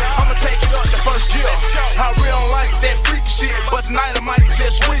ear, I'ma take it up the first gear. I really like that freaky shit, but tonight I might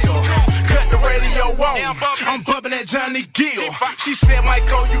just will. Cut the radio on, I'm bumping that Johnny Gill. She said,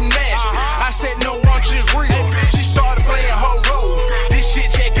 Michael, you nasty. I said, no, I'm just real. She started playing her role. This shit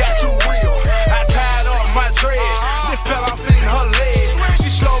just got too real. I tied up my dreads, it fell off in her legs. She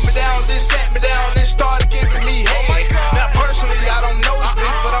slowed me down, then sat me down, and started giving me head. Now personally, I don't know this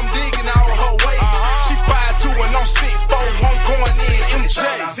bitch, but I'm digging all her ways. She 5'2" and I'm 6'4", I'm going in MJ.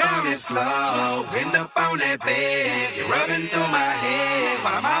 on that bed. You're rubbing through my head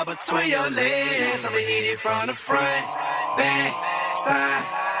while I'm out between your legs. I'ma hit it from the front, back, side,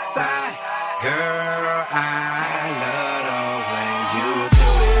 side. Girl, I love the way you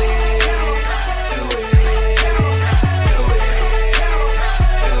do it. Do it, do it, do it,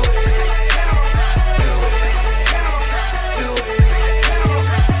 do it.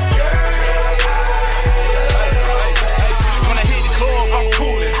 When I hit the club, I'm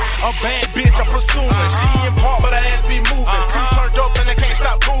coolin'. A bad bitch, I'm pursuing. She in part, but I ass be moving. Two turned up and I can't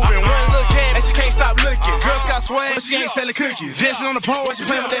stop grooving. One look at and she can't stop looking. Girls got swag, but she ain't selling cookies. Dancing on the pole, she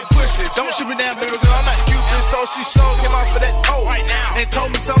playing with that pussy. Don't shoot me down, baby, girl, I'm not Cupid. So she slow, came out for that pole. And told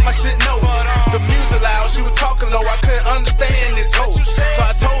me something I shouldn't know. The music loud, she was talking low, I couldn't understand this hoe. So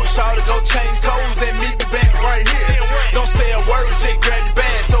I told Shaw to go change clothes and meet me back right here. Don't say a word, just grab the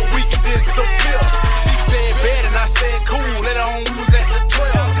bag so we can disappear. She said bad and I said cool, later on we was at the 12.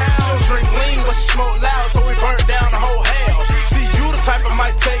 She don't drink lean, but she smoke loud, so we burnt down the whole house. See, you the type I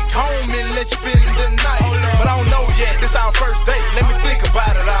might take home and let you spend the night. But I don't know yet, this our first date, let me think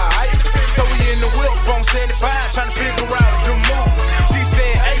about it, alright? So we in the whip on 75, trying to figure out the move. She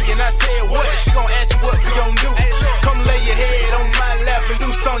said, hey, and I said, what? She gon' ask you what we gon' do. Come lay your head on my lap and do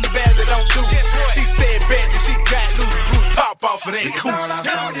something you badly don't do. She said, bet that she got loose, blew top off of that coupe. All up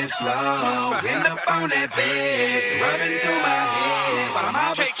on this floor, end up on that bed, rubbing through my head while I'm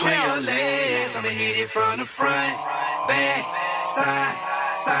out between your legs. I'ma hit it from the front, back, side,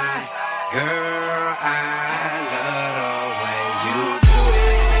 side. Girl, I love the way you do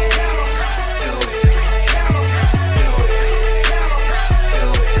it. Do it, do it, do it, do it, do it.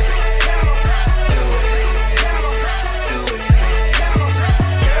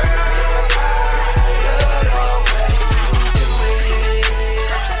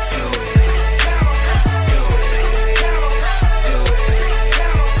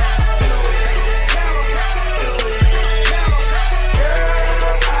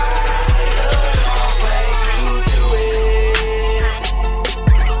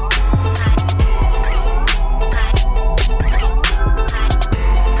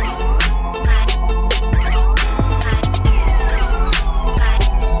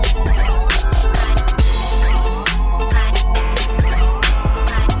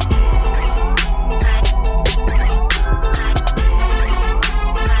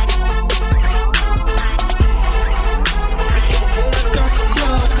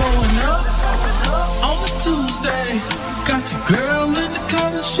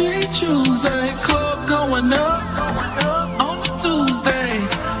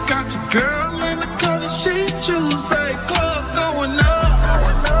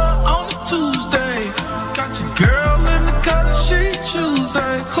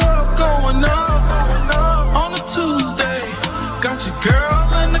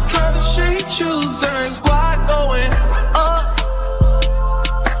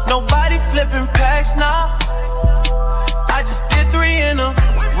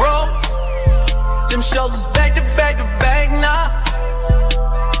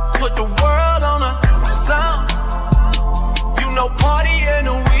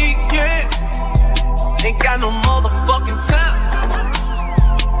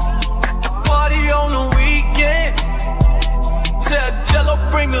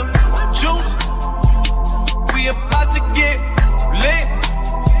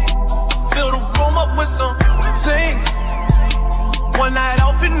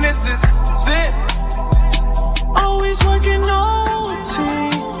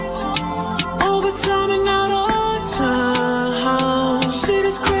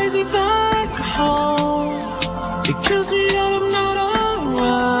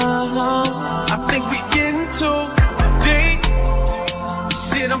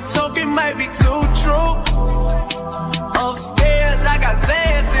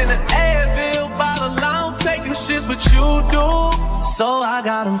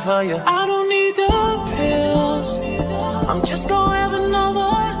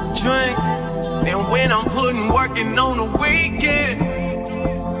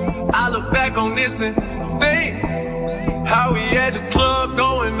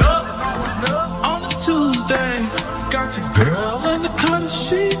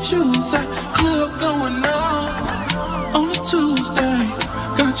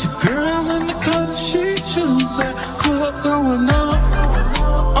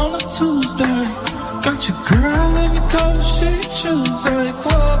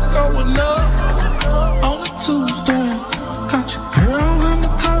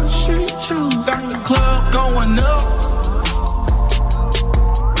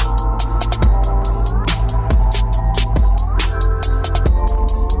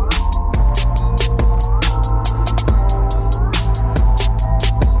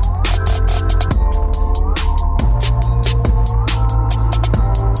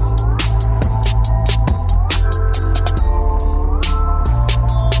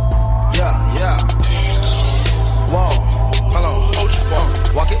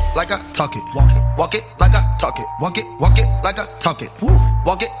 talk it. Walk it like I talk it. Walk it like I talk it.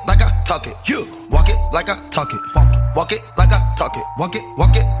 Walk it like I talk it. You walk it like I talk it. Walk it like I talk it. Walk it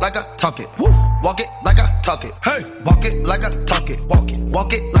like I talk it. Walk it like I talk it. Hey, walk it like I talk it. Walk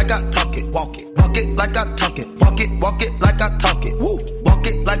it like I talk it. Walk it like I talk it. Walk it like I talk it. Walk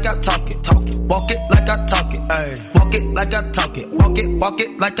it like I talk it. Walk it like I talk it. Hey, walk it like I talk it. Walk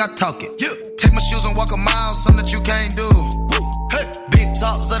it like I talk it. Yeah. Take my shoes and walk a mile, something that you can't do. Hey. Big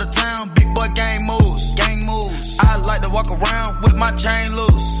talks of the town, big boy gang moves. I like to walk around with my chain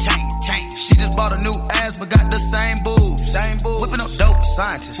loose. Chain. She just bought a new ass, but got the same boobs. Whipping up dope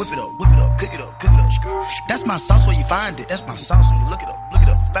scientists. Whip it up, cook it up. That's my sauce where you find it. That's my sauce when you look it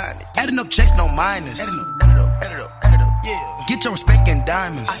up, find it. Adding up checks, no minus. Add it up, yeah. Get your respect in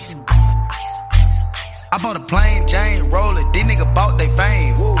diamonds. Ice. I bought a plain Jane roller, these niggas bought they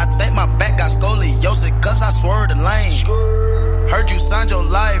fame. I think my back got scoliosis, cause I swerved the lane. Heard you signed your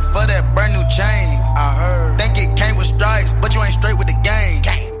life for that brand new chain. I heard. Think it came with stripes, but you ain't straight with the game.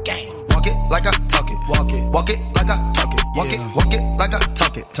 Walk it like I talk it. Walk it like I talk it. Walk it like I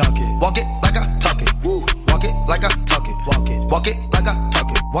talk it. Walk it like I talk it. Walk it like I talk it. Walk it like I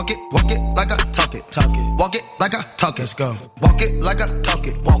talk it. Walk it like I talk it. Walk it like I talk it. Let's go. Walk it like I talk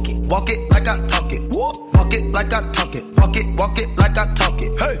it. Walk it like I talk it. Walk it like I talk it. Walk it like I talk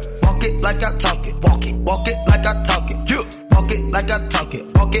it. Hey, walk it like I talk it. Walk it like I talk it. Yeah. Walk it like I talk it.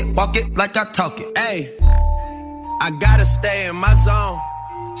 Walk it like I talk it. Hey, I gotta stay in my zone.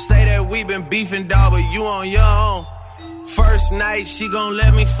 Say that we been beefing, dawg, but you on your own. First night, she gon'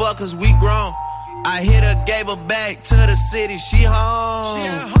 let me fuck cause we grown. I hit her, gave her back to the city, she home. She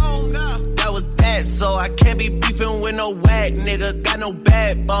at home now. That was that, so I can't be beefing with no whack nigga. Got no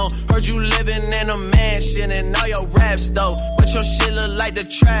backbone. Heard you living in a mansion and all your raps though. But your shit look like the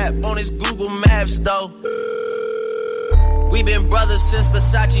trap on his Google Maps though. We been brothers since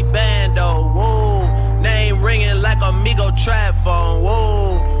Versace Bando, whoa. Name ringing like Amigo trap phone,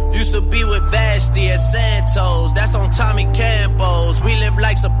 whoa. Used to be with Vashti at Santos, that's on Tommy Campos. We live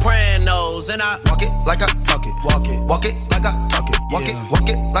like Sopranos, and I walk it like I talk it. Walk it like I talk it. Walk it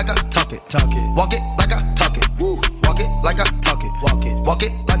like I talk it. Walk it like I talk it. Walk it like I talk it. Walk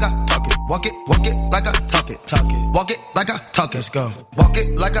it like I talk it. Walk it like I talk it. Walk it like I talk it. Let's go. Walk it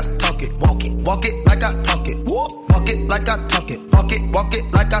like I talk it. Walk it like I talk it. Walk it like I talk it. Walk it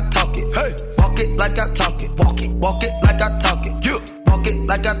like I talk it. Hey, walk it like I talk it. Walk it like I talk it. Yeah. Walk it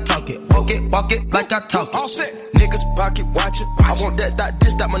like I talk it. Walk it like I talk it. All set. Niggas pocket watching. I want that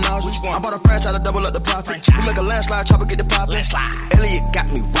dish, that menage. I bought a franchise to double up the profit. We make a landslide, chopper get the poppin'. Elliot got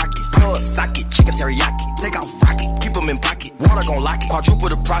me rocket. Plug socket, chicken teriyaki. Take off rocket, keep them in pocket. Water gon' lock it, quadruple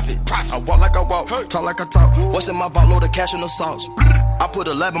the profit. I walk like I walk, talk like I talk. What's in my vault, load of cash in the sauce. I put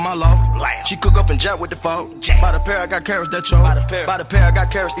a lab in my loft. She cook up and jack with the folk. By the pair, I got carrots that chose. By the pair, I got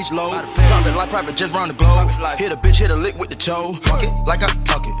carrots each load. Private like private, just round the globe. Hit a bitch, hit a lick with the chose. Walk it like I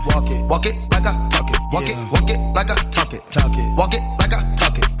talk it. Walk it like I talk it. Walk it like I talk it. Walk it like I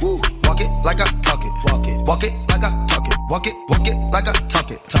talk it. Walk it like I talk it. Walk it like I talk it. Walk it like I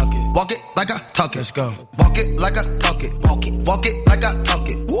talk it. Walk it like I talk it. Let's go. Walk it like I talk it. Walk it like I talk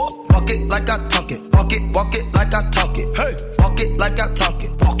it. Walk it like I talk it. Walk it like I talk it. Hey, walk it like I talk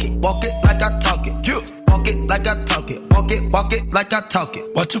it. Walk it like I talk it. Yeah. Walk it like I talk it. Walk it like I talk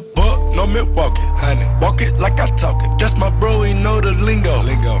it. Watch a buck, no Milwaukee, honey. Walk it like I talk it. That's my bro, he know the lingo.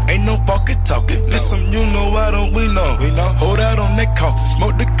 Ain't no fucking talking. This some you know, why don't we know? Hold out on that coffin,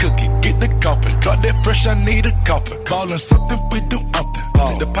 smoke the cookie, get the coffin. Drop that fresh, I need a coffin. Callin' something we do often.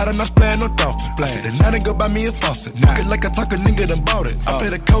 Take the pot and I splash no dolphin. The night and go buy me a faucet. Walk it like I talk a nigga done bought it. I pay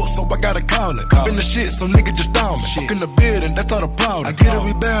the coat, so I gotta call it. Been the shit, so nigga just down me. Fuck in the building, that's all the problem. I get a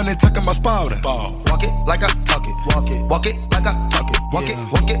rebound, they talking about spouting. Walk it like I talk it. Walk it like I talk it. Walk it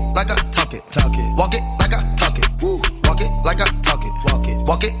like I talk it. Walk it like I talk it. Walk it like I talk it.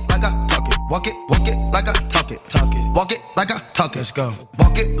 Walk it like I talk it. Walk it like I talk it. Walk it like I talk it. Let's go.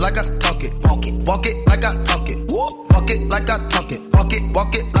 Walk it like I talk it. Walk it like I talk it. Walk it like I talk it.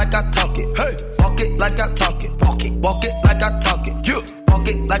 Walk it like I talk it. Hey, walk it like I talk it. Walk it like I talk it. Yeah. Walk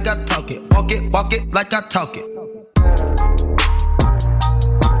it like I talk it. Walk it like I talk it.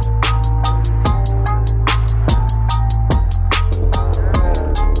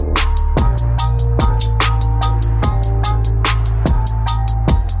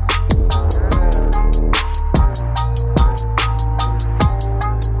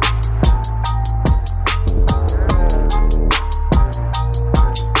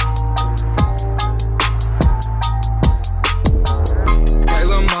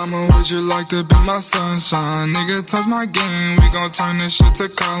 Mama, Would you like to be my sunshine? Nigga, touch my game, we gon' turn this shit to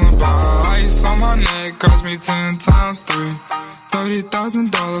Columbine. Ice on my neck cost me 10 times 3.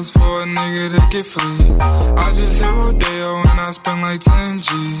 $30,000 for a nigga to get free. I just hit Rodeo and I spent like 10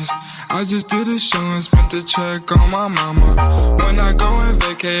 G's. I just did a show and spent the check on my mama. When I go and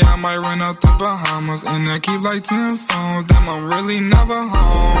vacay, I might run out the Bahamas. And I keep like 10 phones, damn, I'm really never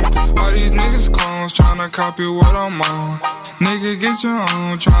home. All these niggas clones tryna copy what I'm on. Nigga, get your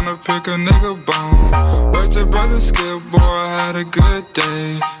own, tryna pick a nigga bone. Worked the brother Skip, boy, I had a good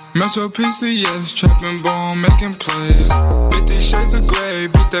day. Metro PCS, trapping bone, making plays. 50 shades of gray,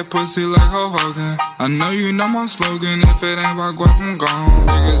 beat that pussy like Hulk Hogan. I know you know my slogan, if it ain't about guap, I'm gone.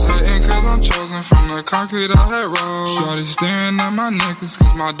 Niggas hating cause I'm chosen from the concrete I had rolled. Shorty staring at my necklace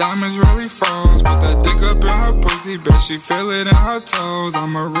cause my diamonds really froze. Put that dick up in her pussy, bet she feel it in her toes.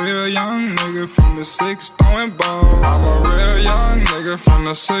 I'm a real young nigga from the 6 throwing balls. I'm a real young nigga from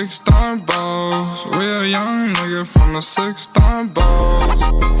the 6 throwing balls. Real young nigga from the 6 throwing balls.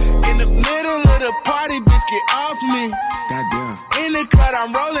 In the middle of the party, bitch, get off me. Goddamn. In the cut,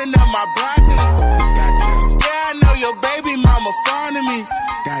 I'm rolling up my broccoli. Goddamn. Yeah, I know your baby mama fond of me.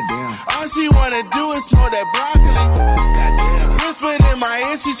 Goddamn. All she wanna do is smoke that broccoli. Goddamn. Whispered in my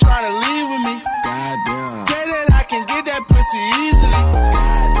ear, she tryna leave with me. Goddamn. Say that I can get that pussy easily.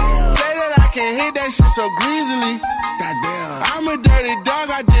 Goddamn. Say that I can hit that shit so greasily. Goddamn. I'm a dirty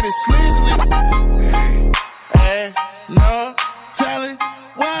dog, I did it sleazily. Hey, no telling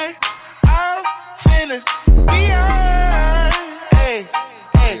what I'm finna beyond. Hey,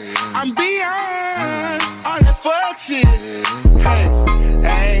 hey, I'm beyond all that fuck shit. Hey,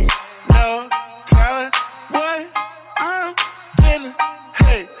 hey, no telling what I'm finna.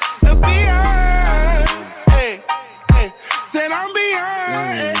 Hey, beyond. Hey, hey, said I'm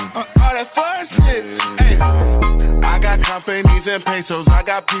beyond all that fuck shit. Hey. I got companies and pesos, I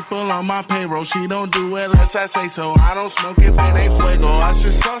got people on my payroll. She don't do it unless I say so. I don't smoke if it ain't fuego. I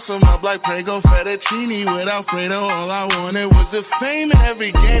should sauce them up like Prego, fettuccine with Alfredo. All I wanted was the fame and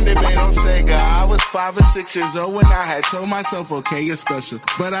every game they made on Sega. I was 5 or 6 years old when I had told myself, okay, you're special,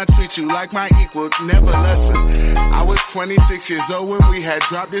 but I treat you like my equal, never lesser. I was 26 years old when we had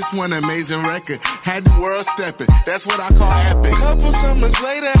dropped this one amazing record. Had the world stepping, that's what I call epic. Couple summers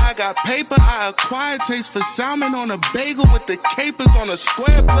later, I got paper. I acquired taste for salmon on a bagel with the capers on a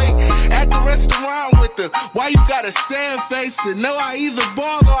square plate. At the restaurant with the why you gotta stand face to know I either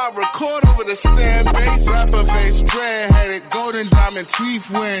ball or I record over the stand bass. Rapper face, dread-headed, golden diamond teeth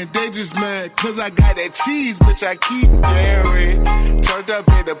wearing. They just mad cause I got that cheese, bitch, I keep daring. Turned up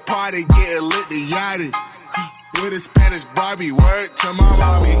at the party, getting lit to yachty. With a Spanish Barbie, word to my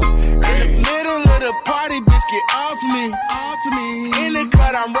mommy. In the middle of the party, bitch, get off me. Off me. In the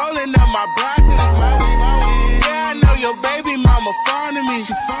cut, I'm rolling up my broccoli. Yeah, I know your baby mama fond of me.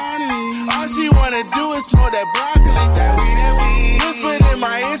 She fond of me. All she wanna do is smoke that broccoli. Whispered in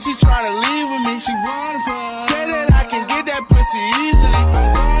my ear, she tryna leave with me. She wanna fuck. Say that I can get that pussy easily.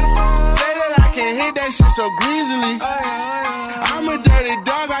 Say that I can hit that shit so greasily. I'm a dirty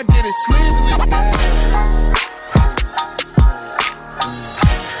dog, I did it sleazily.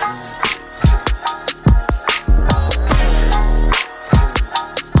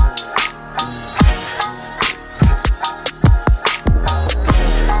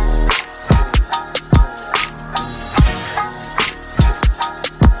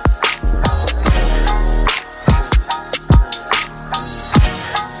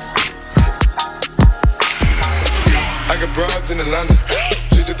 In Atlanta,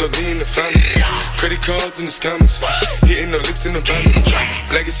 just to lean the family. Credit cards in the scammers, hitting the licks in the van.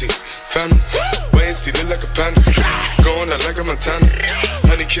 Legacies, family, wait and see, look like a panda. Going out like a Montana,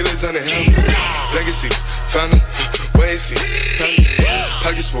 100 killers on the helmets. Legacies, family, wait and see, family.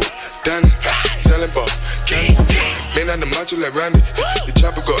 Pockets full, Danny, selling ball, candy. Man on the macho like Randy, the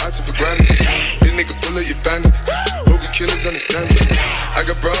chopper go out to for granted. This nigga pull up your bandit, hope the killers understand it. I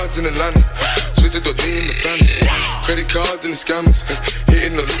got broads in Atlanta, twisted to lean the family. Credit cards and the scammers,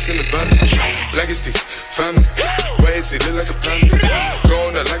 hitting the looks in the van. Legacy, family, wait and see, look like a panda.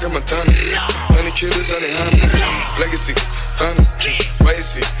 Going out like a Montana, 100 killers on the hammers. Legacy, family, wait and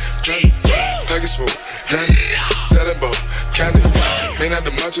see, family. Package full, Danny, selling ball, candy. Man out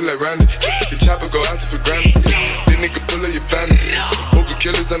the macho like Randy, the chopper go out to for granted. This nigga pull up your bandit, hope the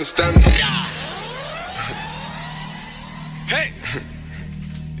killers understand me. Hey!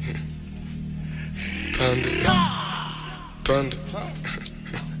 Panda, panda,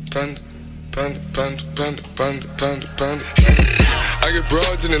 panda, panda, panda, panda, panda, panda, panda. I get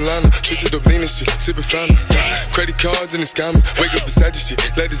broads in Atlanta, twisted up lean and shit, sippin' fountain. Credit cards and the scammers, wake up beside your shit,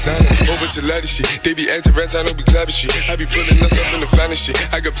 like designer, whole bunch of ladder shit. They be acting rats, I don't be clapping shit. I be pulling us up in the finest shit.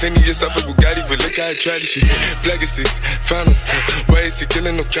 I got plenty just off of Bugatti, but look how I try this shit. Black is 6, found him. Why is he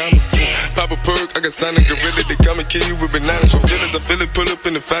killing no comma? Pop a perk, I got signed a gorilla. They come and kill you with bananas. For feelings, I feel it, pull up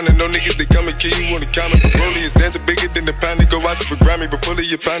in the fountain. No niggas, they come and kill you on the counter. But Broly is dancing bigger than the pound. They go out to the Grammy, but pull it,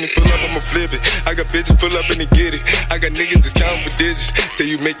 you find it, pull up, I'ma flip it. I got bitches, pull up and they get it. I got niggas that's counting for digits. Say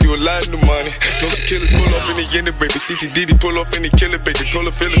you make you a lot of money. No some killers pull off in the end, baby. CTDD pull off in the killer, baby.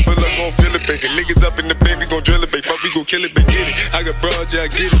 Cola fill it, pull up, gon' fill it, baby. Niggas up in the baby, gon' drill it, baby. Fuck, we gon' kill it, baby. Get it. I got broad, yeah, I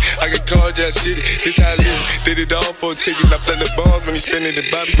get it. I got cars, yeah, I shit it. This how I live. Did it all for a ticket. I play the bombs when he spinning the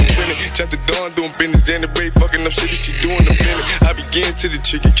Bobby gon' spin it. Chop the dawn, doing business and the way. Fucking up shit, she doing the minute. I begin to the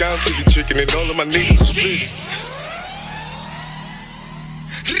chicken, count to the chicken, and all of my niggas are split.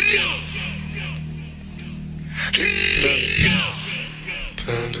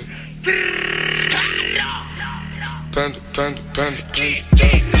 Panda.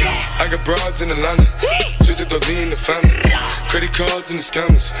 I got broads in Atlanta, just to lean in the family. Credit cards in the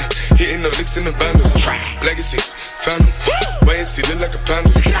scammers, hitting the licks in the bundle. Legacies, family, wait and see, look like a panda.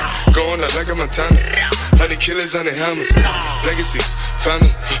 Going out like a Montana, 100 killers on the hammers. Legacies,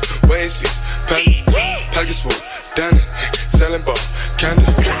 family, wait and see, panda. Pockets full, down it, selling ball, candy.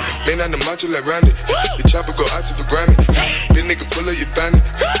 Man on the macho like Randy, the chopper go out to for Grammy. This nigga pull up your bandit,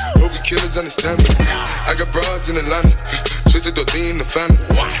 hope you killers understand me. I got broads in Atlanta, twisted the lean in the family.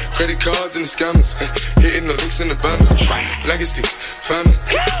 Credit cards and the scammers, hitting the licks in the bundle. Legacies, family,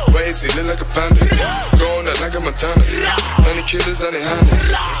 wait and see, look like a panda. Going out like a Montana, 100 killers on the hammers.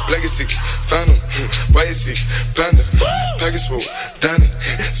 Legacies, family, wait and see, panda. Package full, Danny,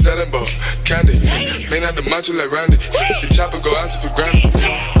 selling ball, candy. Man out the macho like Randy, the chopper go out to for Grammy.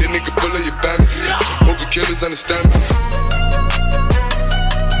 This nigga pull up your bandit, hope the killers understand me.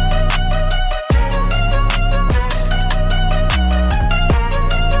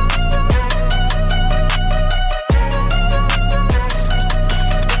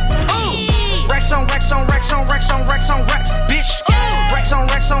 Racks, bitch.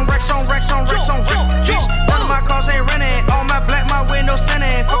 Racks on racks, bitch. None of my cars ain't renting. All my black, my windows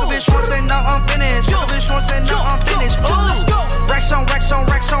tinted. Fuck a bitch once and now I'm finished. Racks on racks,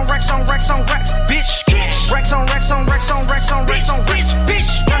 bitch. Racks on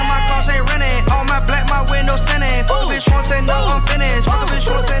bitch. None of my cars ain't renting. All my black, my windows tinted. Fuck a bitch once and now I'm finished. Fuck a bitch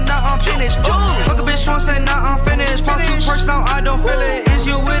once and now I'm finished. Pop 2 perks, now I don't feel it. Is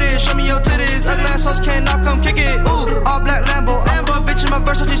you with it? Show me your titties. Ugly ass hoes can now come kick it. Ooh, all black Lambo. I'm a bitch in my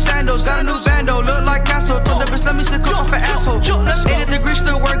Versace sandals. Got a new bando, look like Castro. Told the bitch let me slip off an asshole. 80 degrees,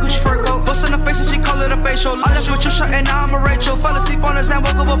 still wear Gucci fur coat. Bust in the face and she call it a facial. I left with you shot and now I'm a Rachel. Fell asleep on his hand,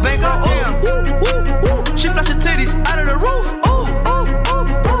 woke up a bank. Ooh, she flash her titties out of the roof. Ooh.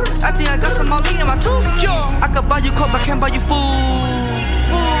 I think I got some Molly in my tooth. I could buy you coke, but can't buy you food.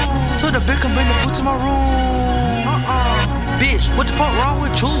 Told the bitch come bring the food to my room. Bitch, what the fuck wrong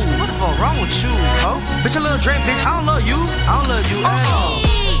with you? What the fuck wrong with you, ho? Bitch, a little Drake, bitch, I don't love you. I don't love you at all.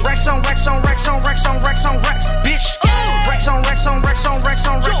 Racks on racks, bitch. Racks on racks, bitch.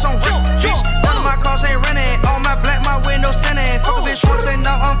 None of my cars ain't renting. All my black, my windows tinted. Fuck a bitch once and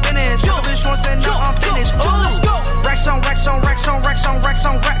now I'm finished. Racks on racks, bitch.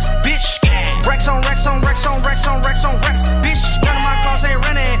 Racks on racks, bitch. None of my cars ain't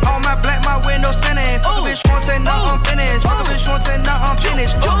renting. All my black, my windows tinted. Fuck a bitch once and now I'm finished.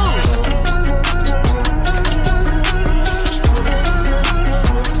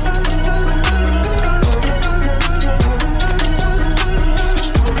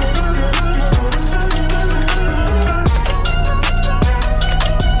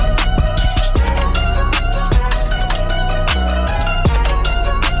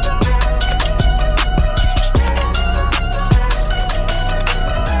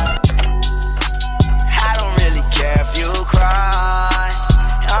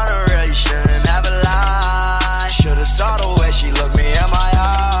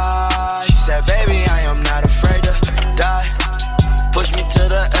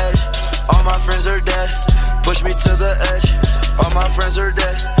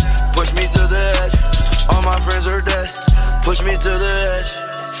 Push me to the edge.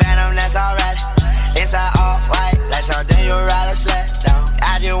 Phantom, that's alright. Inside all white, like something you ride a sled down.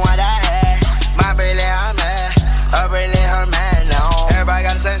 I just want that head. My Briley, I'm mad. A Briley, her man now. Everybody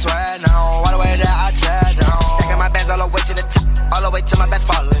got the same swag now. All the way that I chat now. Stacking my bands all the way to the top. All the way to my bed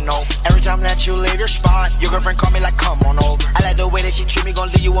falling over. Every time that you leave your spot, your girlfriend call me like, come on over. I like the way that she treat me, gon'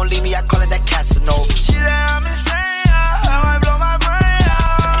 leave you, won't leave me. I call it that Casanova. She said I'm insane, I might blow my brain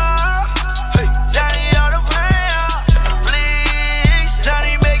out. Hey, Johnny on the brain out. Please,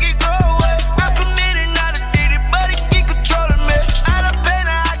 Johnny make it go away. I'm committed, not addicted, but he keep controlling me.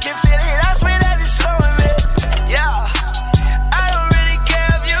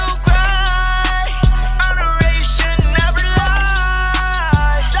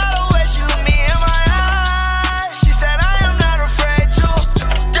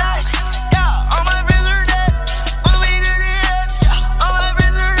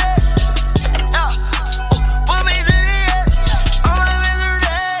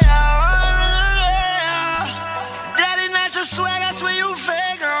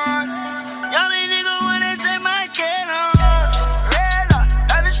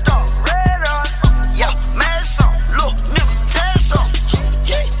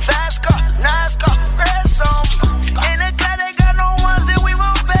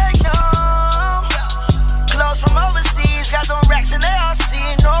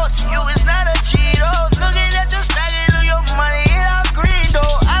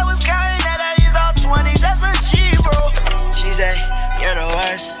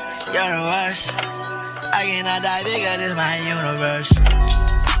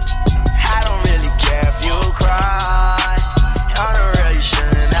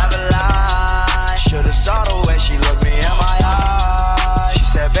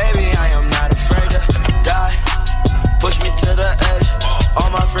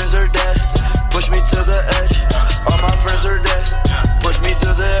 push me to the edge. All my friends are dead, push me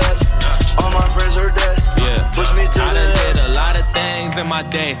to the edge. All my friends are dead, yeah. Push me to the edge. I done did a lot of things in my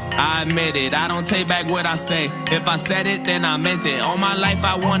day, I admit it. I don't take back what I say. If I said it, then I meant it. All my life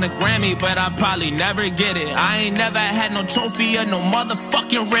I won a Grammy, but I probably never get it. I ain't never had no trophy or no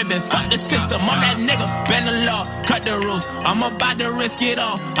motherfucking ribbon. Fuck the system, I'm that nigga. Bend the law, cut the rules. I'm about to risk it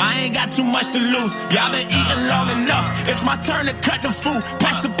all. I ain't got too much to lose. Y'all been eating long enough. It's my turn to cut the food.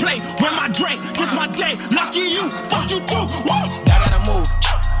 Pass the plate, win my drink. This my day. Lucky you, fuck you too. Woo! Y'all gotta move.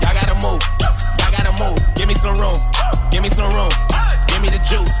 Y'all gotta move. Y'all gotta move. Give me some room. Give me some room. Give me the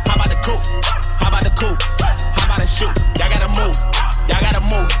juice. How about the coupe? How about the coupe? How about the shoot? Y'all gotta move. Y'all gotta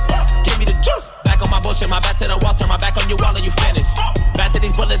move. Give me the juice. Back on my bullshit, my back to the wall, turn my back on you, all of you finished. Back to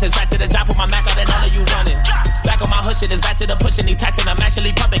these bullets, it's back to the job, put my Mac out and all of you running. Back on my hood shit, it's back to the pushing, these taxing, I'm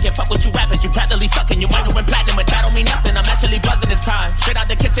actually pumping. Can't fuck with you rappers, you practically sucking. You might have went platinum, but that don't mean nothing. I'm actually buzzing this time. Straight out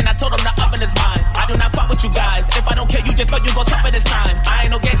the kitchen, I told him the oven is mine. I do not fuck with you guys. If I don't kill you, just know you gon' suffer this time. I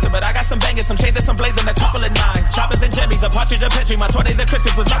ain't no gangster, but I got some bangers, some chains and some blazing, a couple of nines. Choppers and jimmies, a partridge, a petri. My 20s and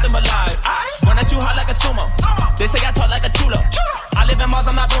Christmas was nothing but lies. Run at you hard like a sumo. They say I talk like a chulo. I live in Mars,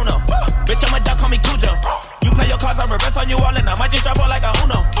 I'm not Bruno. Bitch, I'm a duck, call me Cujo. You play your cards, I reverse on you all and I might just drop all like a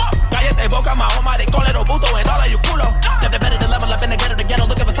Uno. Cállate boca, my home, they call it Obuto and all of you culo. Never better to level up in the ghetto,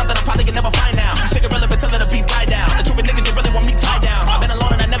 looking for something I probably can never find now. Shit irrelevant till the beat die down. The truth niggas just really want me tied down. I've been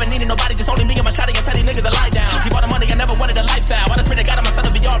alone and I never needed nobody, just only me and my shotty and tell these niggas to lie down. Keep all the money, I never wanted a lifestyle. I just pray to God my son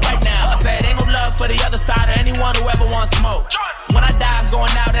to be all right now. I said ain't no love for the other side or anyone who ever wants smoke. When I die, I'm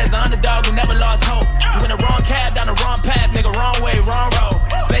going out as the underdog who never lost hope. You in the wrong cab, down the wrong path, nigga, wrong way, wrong road.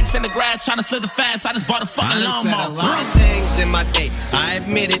 Snakes in the grass, trying to slither fast, I just bought a fucking lawnmower. A lot of things in my day, I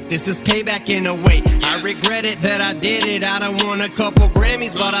admit it, this is payback in a way. I regret it that I did it, I done won a couple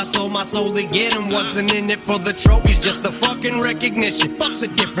Grammys, but I sold my soul to get them. Wasn't in it for the trophies, just the fucking recognition. Fuck's the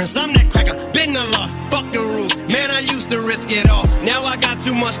difference, I'm that cracker, been the law, fuck the rules. Man, I used to risk it all, now I got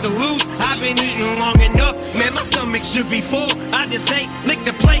too much to lose. I've been eating long enough, man, my stomach should be full. I just ate, lick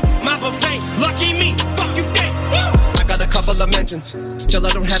the plate, my buffet, lucky me, fuck you think. I got a couple of mentions, still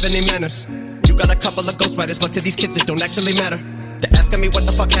I don't have any manners. You got a couple of ghostwriters, but to these kids it don't actually matter. They're asking me what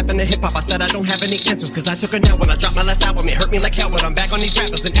the fuck happened to hip-hop. I said I don't have any answers, cause I took a L when I dropped my last album. It hurt me like hell, but I'm back on these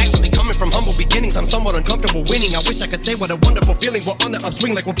rappers. And actually coming from humble beginnings, I'm somewhat uncomfortable winning. I wish I could say what a wonderful feeling. We're on the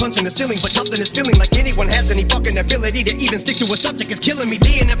upswing like we're punching the ceiling, but nothing is feeling like anyone has any fucking ability to even stick to a subject. Is killing me,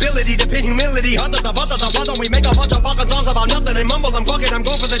 the inability to pin humility. Why don't we make a bunch of fucking songs about nothing and mumble? I'm bugging, I'm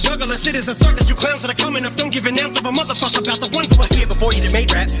going for the juggler. Shit is a circus, you clowns that are coming up. Don't give an ounce of a motherfucker about the ones who are here before you that made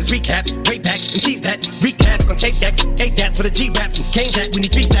rap. It's recap, way back, and seize that, recap on tape decks, 8 dats for the G-raps and Kane Jack. We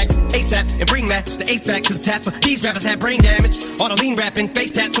need 3 stacks, ASAP, and bring Max the ace back, cause tap for these rappers have brain damage. All the lean rapping,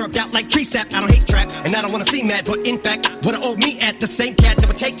 face tats served out like tree sap. I don't hate trap, and I don't wanna see mad, but in fact, would've owed me at the same cat that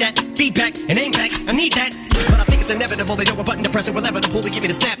would take that feedback and aim back. I need that, but I think it's inevitable. They know a button to press it, will ever the pull to give me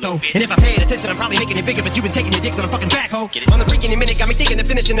the snap though. And if I paid attention, I'm probably making it bigger, but you've been taking your dicks on a fucking backhoe. On the freaking minute, got me thinking of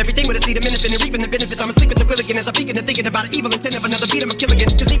finishing everything with a seed of minute and reaping the benefits. I'm asleep at the wheel again as I'm peeking and thinking about an evil intent of another beat. I'm a kill again,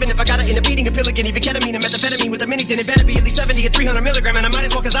 cause even if I gotta end up beating a pill again, even ketamine or methamphetamine with a mini, then it better be at least 70 or 300 milligram, and I might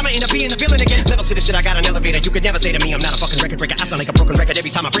as well, cause I'ma end up being a villain again. Level to the shit, I got an elevator. You could never say to me I'm not a fucking record breaker. I sound like a broken record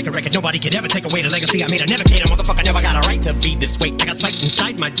every time I break a record. Nobody could ever take away the legacy I made. I never cater, motherfucker, never got a right to be this way. I got spiked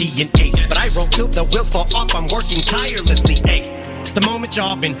inside my DNA, but I roll till the wheels fall off. I'm working tirelessly, ayy. It's the moment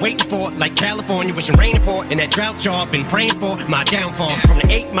y'all been waiting for, like California wishing rain and pour. In that drought y'all been praying for my downfall. From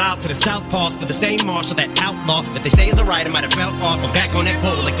the 8 Mile to the South Pass to the same marshal, that outlaw that they say is a rider might have fell off. I'm back on that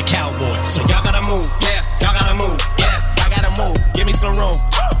bull like the cowboy. So y'all gotta move, yeah, y'all gotta move, yeah, y'all gotta move. Give me some room,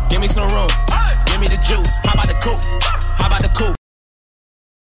 give me some room, give me the juice. How about the coupe? How about the coupe?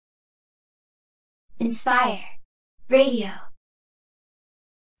 Enspire Radio.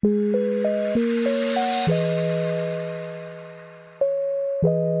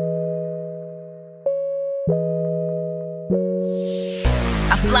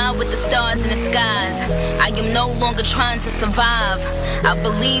 Fly with the stars in the skies. I am no longer trying to survive. I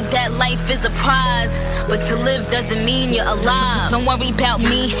believe that life is a prize, but to live doesn't mean you're alive. Don't worry about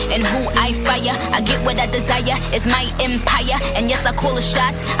me and who I fire. I get what I desire, it's my empire. And yes, I call the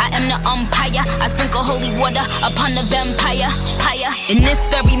shots, I am the umpire. I sprinkle holy water upon the vampire. In this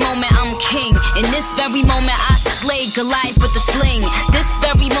very moment I'm king. In this very moment I slay Goliath with the sling. This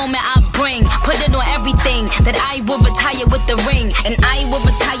very moment I bring, put it on everything, that I will retire with the ring, and I will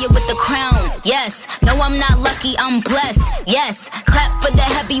retire with the crown. Yes, no, I'm not lucky, I'm blessed. Yes, clap for the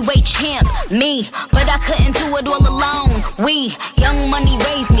heavyweight champ, me. But I couldn't do it all alone. We, young money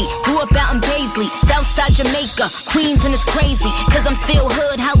raised me, grew up out in Paisley, South Westside Jamaica, Queens, and it's crazy. Cause I'm still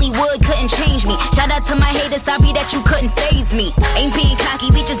hood, Hollywood couldn't change me. Shout out to my haters, sorry that you couldn't faze me. Ain't being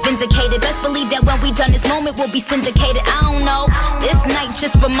cocky, we just vindicated. Best believe that when we done this moment, we'll be syndicated. I don't know, this night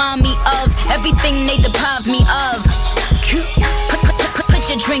just remind me of everything they deprived me of. Put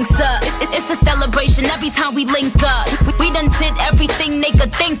your drinks up, it's a celebration every time we link up. We done did everything they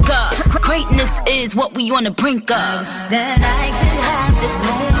could think of. Greatness is what we on the brink of. I wish that I could have this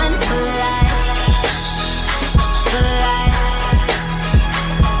moment for life. For life.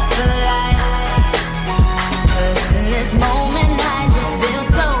 For life. Cause in this moment I just feel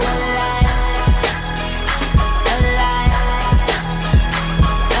so alive. Alive.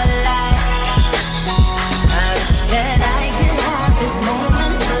 Alive. I wish that I could have this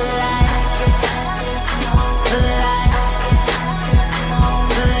moment for life. For life.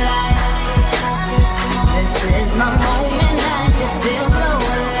 For life. This is my moment, I just feel so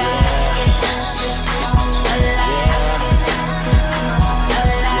alive. Alive.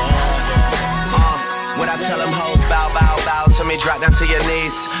 Alive. What I tell them hoes, bow, bow, bow to me, drop down to your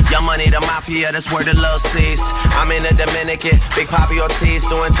knees. Young Money, the Mafia, that's where the love sees. I'm in the Dominican, Big Papi Ortiz,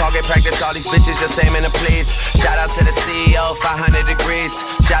 doing target practice, all these bitches just aiming to please. Shout out to the CEO, 500 degrees.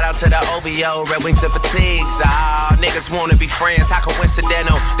 Shout out to the OVO, Red Wings and Fatigues. Ah, niggas wanna be friends, how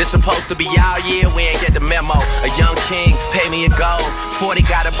coincidental. This supposed to be y'all year, we ain't get the memo. A young king, pay me a gold. 40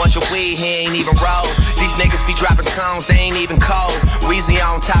 got a bunch of weed, he ain't even roll. These niggas be dropping songs, they ain't even cold. Weezy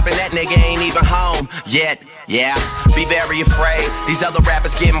on top and that nigga ain't even home yet. Yeah, be very afraid. These other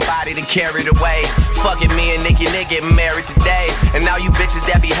rappers getting bodied and carried away. Fucking me and Nicki getting married today. And now you bitches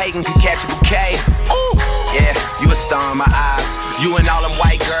that be hating could catch a bouquet. Ooh, yeah, you a star in my eyes. You and all them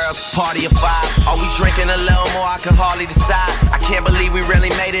white girls, party of 5. Are we drinking a little more? I can hardly decide. I can't believe we really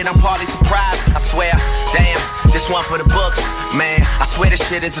made it, I'm partly surprised. I swear, damn, this one for the books. Man, I swear this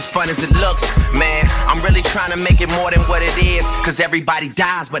shit is as fun as it looks. Man, I'm really trying to make it more than what it is. Cause everybody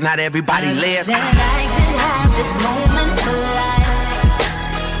dies, but not everybody lives. That I could have this moment for life.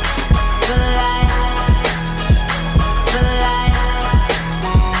 For life. For life.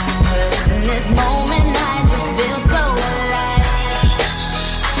 Cause in this moment I just feel so alive.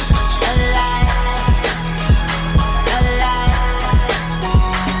 Alive. Alive.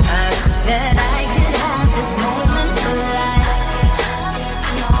 I wish that I could have this moment for life.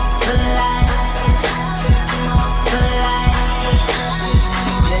 For life. For life.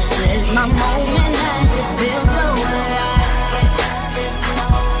 This is my moment, I just feel so alive.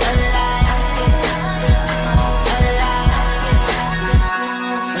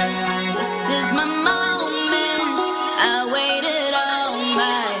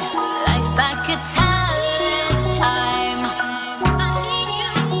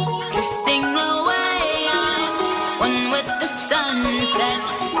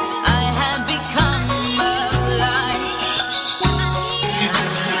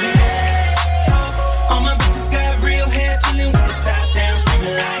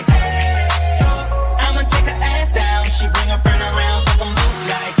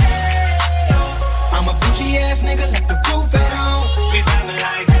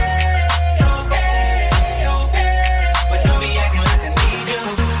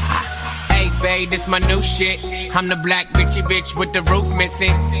 This my new shit. I'm the black bitchy bitch with the roof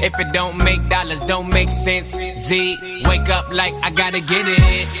missing. If it don't make dollars, don't make sense. Z, wake up like I gotta get it.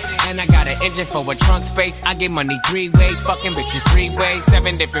 And I got an engine for a trunk space. I get money 3 ways, fucking bitches 3 ways.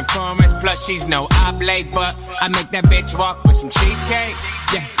 7 different formats, plus she's no oblate. But I make that bitch walk with some cheesecake.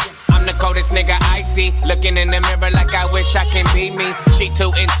 Yeah. I'm the coldest nigga I see. Looking in the mirror like I wish I can be me. She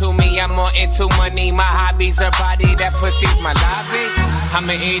too into me, I'm more into money. My hobby's her body, that pussy's my lobby.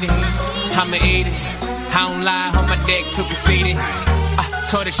 I'ma eat it, I'ma eat it. I don't lie, on my dick too conceited. I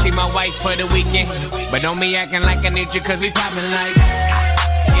told her she my wife for the weekend. But don't be acting like I need you cause we poppin' like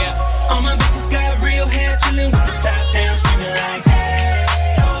yeah. All my bitches got real hair, chillin' with the top down, screaming like hey,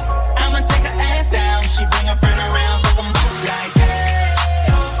 oh. I'ma take her ass down, she bring her friend around, fuck 'em both like hey,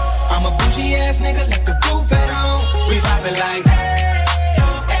 oh. I'm a bougie ass nigga, left the roof at home. We poppin' like hey,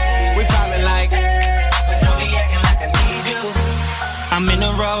 oh, hey, we poppin' like hey, but don't be acting like I need you. I'm in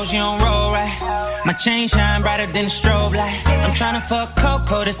the rose, you don't roll right. My chain shine brighter than a strobe light. I'm tryna fuck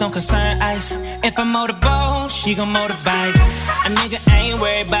Coco, this don't concern ice. If I motorboat, she gon' motorbike. A nigga ain't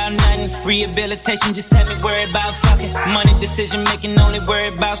worried about nothing. Rehabilitation just had me worried about fucking. Money decision making, only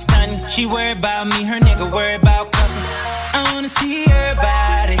worried about stunning. She worried about me, her nigga worried about cuffing. I wanna see her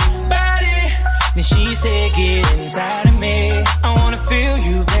body, body. Then she said, get inside of me. I wanna feel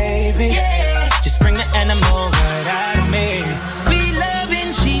you, baby. Yeah. Just bring the animal right out of me. We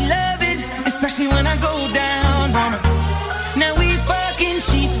loving, she loving, especially when I go down on her. Now we fucking,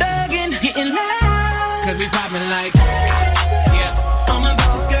 she thugging, getting loud. screaming like, yeah. All my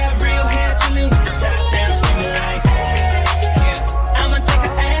bitches got real hair, chillin' with the top down, screaming like, yeah. I'ma take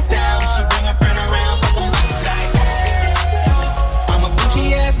her ass down, she bring her friend around, fuck 'em up like, I'm a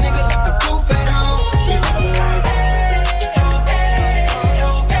bougie ass nigga, got the roof at home, we rub like,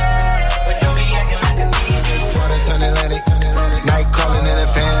 but don't be acting like a nigga. Water turn Atlantic, night calling in a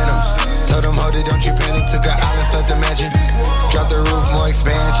phantom. Told them, hold it, don't you panic. Took an island, felt the mansion. Drop the roof, more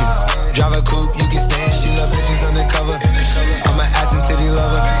expansion. Drive a coupe, you can stand. She love bitches undercover. I'm an ass and titty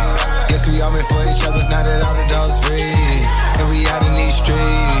lover. Guess we all meant for each other. Now that all the dogs free, and we out in these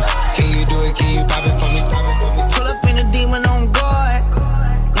streets. Can you do it? Can you pop it for me? Pull up in a demon on guard,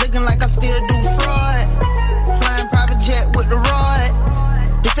 looking like I still do fraud. Flying private jet with the rod.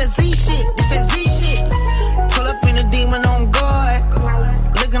 This that Z shit, this that Z shit. Pull up in a demon on guard,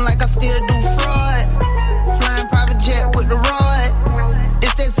 looking like I still do fraud. Flying private jet with the rod.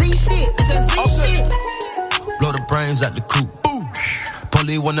 This that Z shit, this that Z shit. Blow the brains out the coop.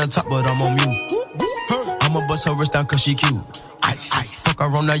 Polly one on top, but I'm on mute. I'ma bust her wrist down cause she cute. Ice. Fuck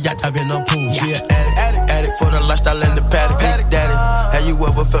her on the yacht, dive in the pool. She an addict for the lifestyle and the paddock. Daddy, have you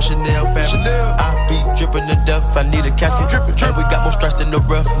ever felt Chanel fabric? I be dripping to death, I need a casket. And we got more strikes in the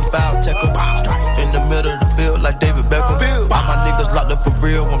rough, we foul tackle. In the middle of the field like David Beckham. All my niggas locked up for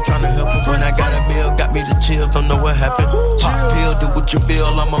real, I'm tryna help them. When I got a meal, got me the chills, don't know what happened. Pop pill, do what you feel,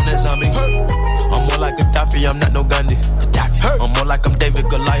 I'm on that zombie. I'm more like Gaddafi, I'm not no Gandhi. I'm more like I'm David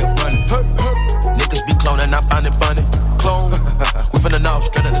Goliath running. Niggas be cloning, I find it funny. Clone, we finna know,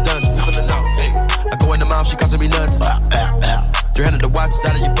 straight out the dungeon. I go in the mouth, she costing me nothing. 300 the watch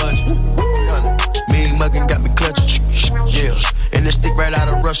out of your budget. Mean muggin' got me clutching. Yeah, and this stick right out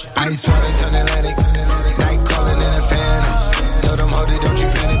of Russia. Ice water turn Atlantic, night calling in a phantom. Told them, hold it, don't you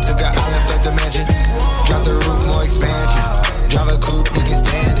panic. Took an island, felt the mansion. Drop the roof, more expansion. Drive a coupe, you can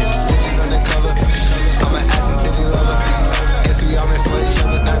stand it. Bitches undercover, I'm an ass and titty lover. Guess we all meant for each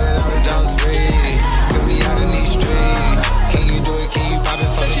other, now that all the dogs free. And we out in these streets. Can you do it, can you pop it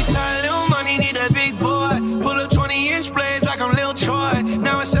for me? She tired, little money, need a big boy. Pull up 20-inch blades like I'm Lil Troy.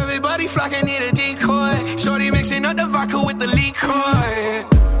 Now it's everybody flocking, need a decoy. Shorty mixing up the vodka with the liquor.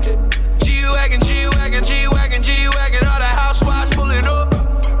 G-Wagon, G-Wagon, G-Wagon, G-Wagon. All the housewives pulling up.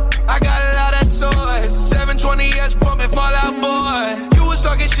 I got a lot of toys. 720S bumping Fall Out Boy. You was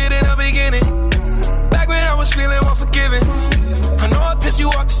talking shit in the beginning. Back when I was feeling unforgiving. I know I pissed you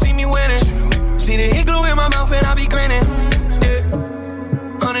off to see me winning. See the hit glue in my mouth and I be grinning. Yeah.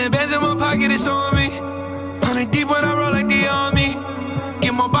 100 bands in my pocket, it's on me. 100 deep when I roll like the army.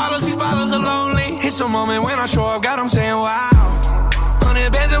 Get more bottles, these bottles are lonely. It's a moment when I show up, God, I'm saying wow.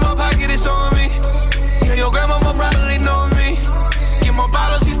 100 bands in my pocket, it's on me. Yeah, your grandma will probably know me. Get more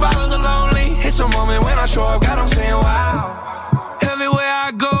bottles, these bottles are lonely. It's a moment when I show up, God, I'm saying wow. Everywhere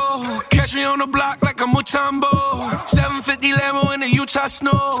I go, catch me on the block like a Mutombo. 750 Lambo in the Utah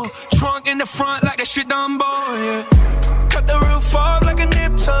snow. Trunk in the front like that shit Dumbo, yeah. Cut the roof off like a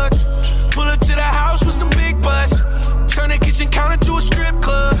nip tuck. Pull up to the house with some big butts. Turn the kitchen counter to a strip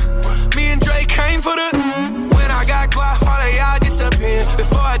club. Me and Drake came for the. When I got guap, all of y'all disappear.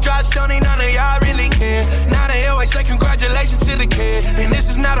 Before I drop Sony, none of y'all really care. Now they always say congratulations to the kid. And this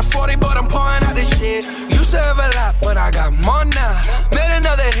is not a 40, but I'm pouring out this shit. Used to have a lot, but I got more now. Made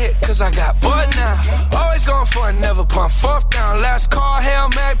another hit, cause I got bored now. Always going for it, never pump fourth down. Last call, Hail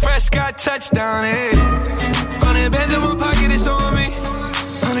Mary, Prescott, touchdown, hey. 100 bands in my pocket, it's on me.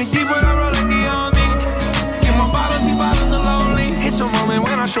 100 deep when I roll like the army. Get my bottles, these bottles are lonely. It's a moment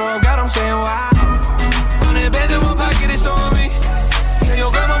when I show up, God, I'm saying wow. 100 bands in my pocket, it's on me. Yeah,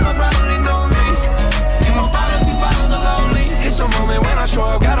 your grandma will probably know me. Get my bottles, these bottles are lonely. It's a moment when I show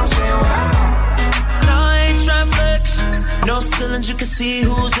up, God, I'm saying wow. No, I ain't trying flex. No ceilings, you can see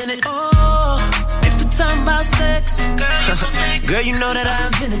who's in it. Oh, if we're talking about sex, girl, you know that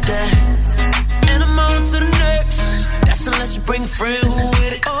I invented that. And I'm on to the next. That's unless you bring a friend who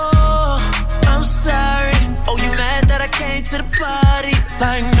with it. Oh, I'm sorry. Oh, you mad that I came to the party?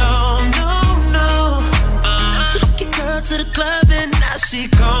 Like, no, no, no. We took your girl to the club and now she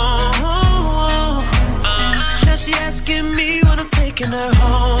gone. Now she asking me when I'm taking her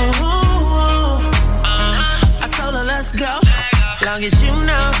home. I told her let's go, long as you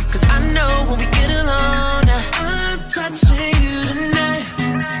know, cause I know when we get alone. I'm touching you tonight.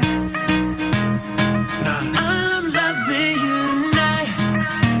 I'm loving you tonight.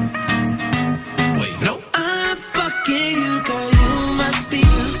 Wait, no. I'm fucking you, girl. You must be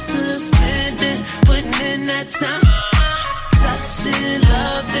used to spending, putting in that time. Touching,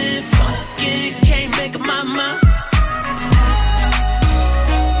 loving, fucking, can't make up my mind.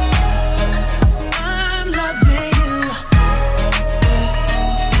 I'm loving you.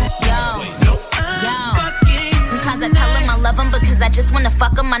 Yo, Wait, no. I'm fucking just wanna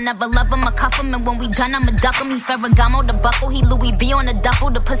fuck him. I never love him or cuff him. And when we done, I'ma duck him. He Ferragamo the buckle. He Louis V on the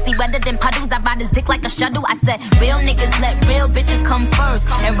duffel. The pussy wetter than puddles. I ride his dick like a shuttle. I said, real niggas let real bitches come first.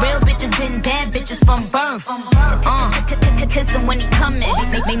 And real bitches been bad bitches from birth. Kiss him when he coming.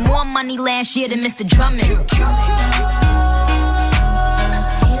 Make more money last year than Mr. Drummond.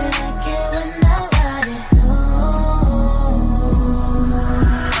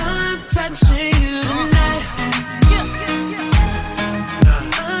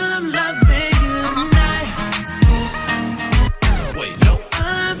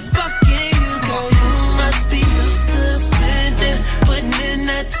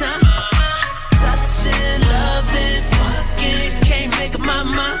 Touching, loving, fucking, can't make up my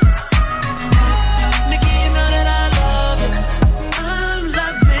mind. Nigga, you know that I love you. I'm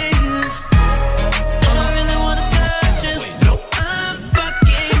loving you. And I really wanna touch you. I'm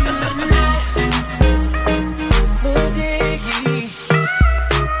fucking you tonight. Ooh, diggy.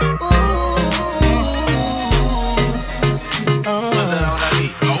 Ooh.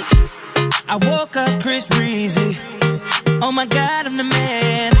 I woke up Chris Breezy. Oh my God, I'm the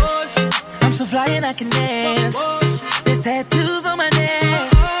man. I'm so fly and I can dance. There's tattoos on my neck.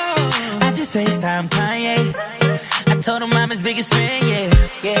 I just FaceTime Kanye. I told him I'm his biggest fan,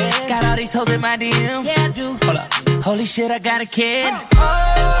 yeah. Got all these hoes in my DM. Yeah, I do. Hold up. Holy shit, I got a kid. Oh,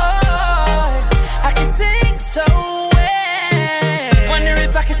 I can sing so well. Wonder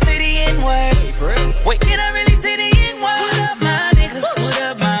if I can say the N-word. Wait, can I really say the N-word? What up, my nigga? What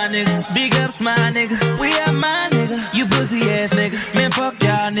up, my nigga? Big ups, my nigga. We are my nigga. You pussy ass nigga. Man, fuck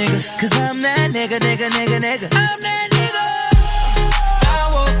y'all niggas. Cause I'm that nigga. I'm that nigga. I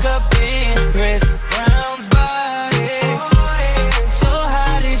woke up in Chris Brown's body. So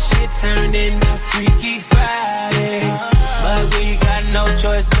how this shit turned into Freaky Friday. But we got no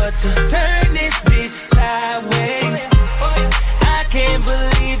choice but to turn this bitch sideways. I can't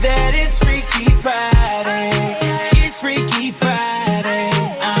believe that it's Freaky Friday. It's Freaky Friday.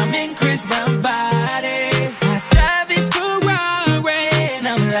 I'm in Chris Brown's body. I drive his Ferrari and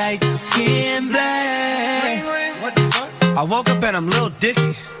I'm like skin black. Ring, ring. What the fuck? I woke up and I'm Lil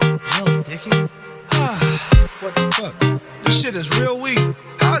Dicky. Lil Dicky? What the fuck? This shit is real weak.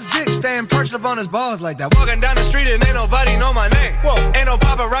 How's Dick staying perched up on his balls like that? Walking down the street and ain't nobody know my name. Whoa. Ain't no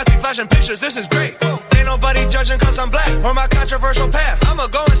paparazzi flashing pictures, this is great. Whoa. Ain't nobody judging cause I'm black or my controversial past. I'ma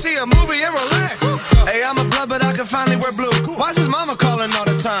go and see a movie and relax. Hey, I'm a blood but I can finally wear blue. Why's his mama calling all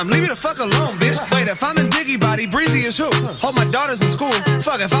the time? Leave me the fuck alone, bitch. Wait, if I'm in Diggy body, Breezy is who? Hope my daughter's in school.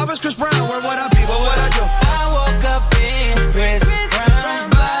 Fuck, if I was Chris Brown, where would I be? What would I do? I woke up in Chris Brown's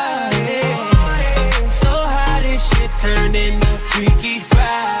body. So how this shit turned into Freaky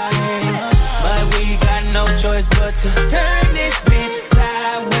Friday. But we got no choice but to turn this bitch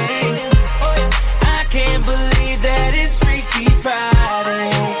sideways. I can't believe that it's Freaky Friday.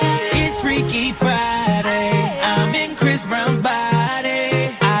 It's Freaky Friday. I'm in Chris Brown's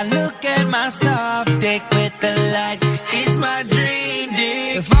body. I look at my soft dick with the light. It's my dream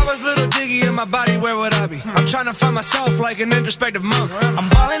dick. If I was Little Diggy in my body, where would I be? I'm trying to find myself like an introspective monk. I'm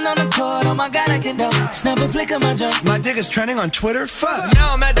balling on the court, oh my God, I can dunk. Snap a flick of my junk. My dick is trending on Twitter, fuck.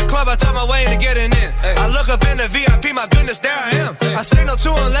 Now I'm at the club, I talk my way into getting in. I look up in the VIP, my goodness, there I am. I signal to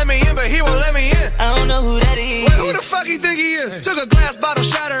him, let me in, but he won't let me in. I don't know who that is. Wait, who the fuck you think he is? Took a glass bottle,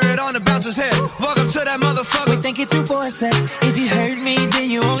 shatter it on the bouncer's head. Welcome to that motherfucker. Wait, think it through for a sec. If you hurt me, then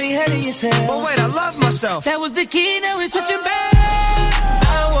you only hurting yourself. But wait, I love myself. That was the key, now it's switching back.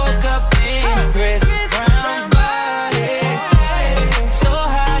 I woke up in Chris Brown's body. So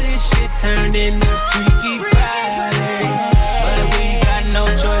how this shit turned into Freaky Friday. But we got no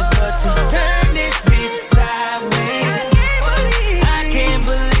choice but to turn this bitch sideways. I can't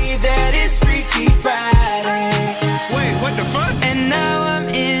believe that it's Freaky Friday. Wait, what the fuck? And now I'm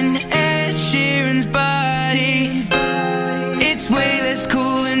in Ed Sheeran's body. It's way less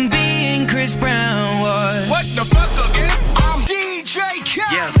cool than being Chris Brown was. What the fuck again? I'm DJ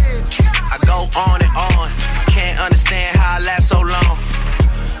Khaled. Yeah, I go on and on. Can't understand how I last so long.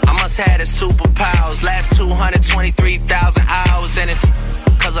 I must have the superpowers. Last 223,000 hours. And it's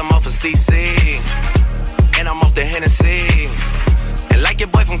cause I'm off of CC. And I'm off the Hennessy. And like your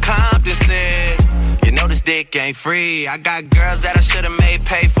boy from Compton said, you know this dick ain't free. I got girls that I should've made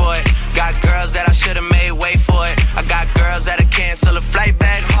pay for it. Got girls that I should've made wait for it. I got girls that'll cancel a flight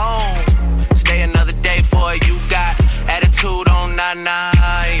back home. Stay another day for it. You got attitude on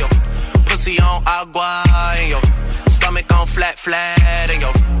 99, yo. Pussy on agua, and yo. Stomach on flat, and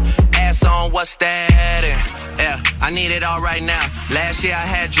yo. Ass on what's that, and yeah, I need it all right now. Last year I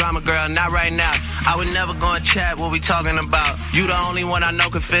had drama, girl, not right now. I would never go and chat what we talking about. You the only one I know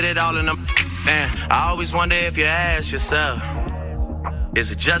could fit it all in them. Man, I always wonder if you ask yourself, Is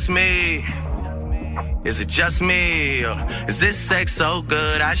it just me? Is it just me? Or is this sex so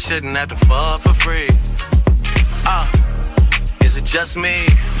good I shouldn't have to fuck for free? Is it just me?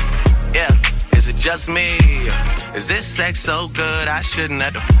 Yeah, is it just me? Is this sex so good I shouldn't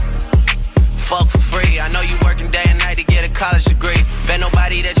have to fuck for free? I know you working day and night to get a college degree. Bet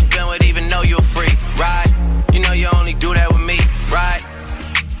nobody that you been with even know you're free, right? You know you only do that with me, right?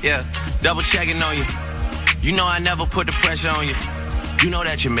 Yeah, double checking on you. You know I never put the pressure on you. You know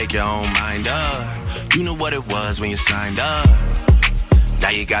that you make your own mind up. You knew what it was when you signed up. Now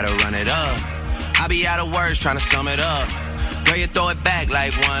you gotta run it up. I be out of words trying to sum it up. Girl, you throw it back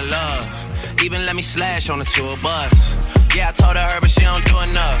like one love. Even let me slash on the tour bus. Yeah, I told her, but she don't do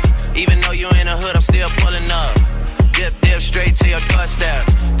enough. Even though you in the hood, I'm still pulling up. Dip, dip, straight to your doorstep.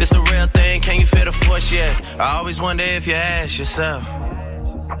 This a real thing, can you feel the force yet? I always wonder if you ask yourself,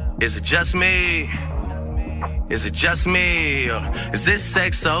 is it just me? Is it just me? Or is this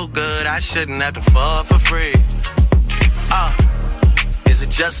sex so good I shouldn't have to fuck for free? Is it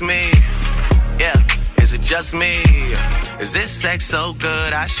just me? Yeah, is it just me? Is this sex so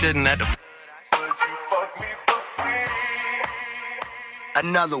good I shouldn't have to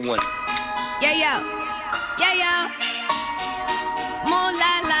Another one. Yeah, yo. Yeah, yo. Moon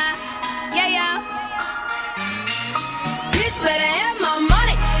la la. Yeah, yo. Bitch better have my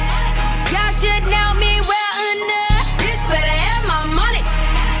money. Y'all should know me well enough. Bitch better have my money.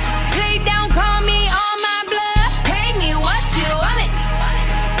 Please don't call me on my blood. Pay me what you want me.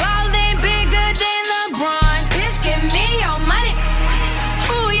 Ballin' bigger than LeBron. Bitch, give me your money.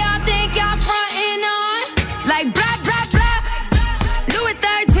 Who y'all think y'all frontin' on? Like blah, blah, blah. Louis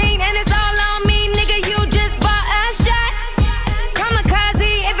 13 and it's all on me, nigga. You just bought a shot.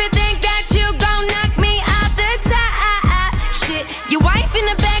 Kamikaze if you think that you gon' knock me off the top. Shit, your wife in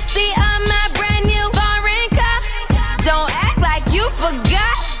the backseat of my brand new foreign car. Don't act like you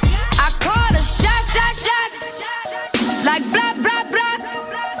forgot. I called a shot. Like blah, blah, blah.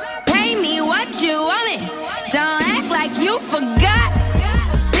 Pay me what you want me. Don't act like you forgot.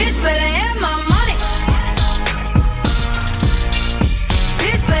 Bitch better have my money.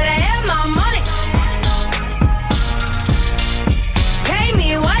 Bitch better have my money. Pay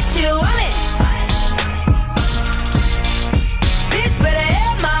me what you want me. Bitch better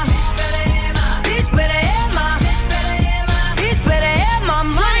have my. Bitch better have my. Bitch better have my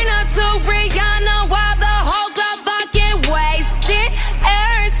money. Up to Rihanna while the whole club fucking wasted.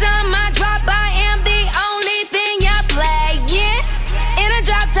 Every time I drop, I am the only thing y'all playing. In a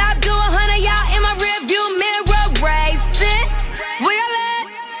drop top, do 100, y'all in my rearview mirror racing. Where y'all at?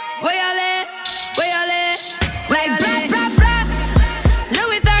 Where y'all at? Where y'all at? Like blah, blah, blah.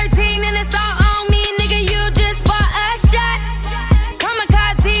 Louis 13 and it's all on me, nigga. You just bought a shot.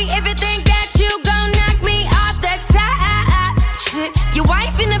 Kamikaze if you think that you gon' knock me off the top. Shit, your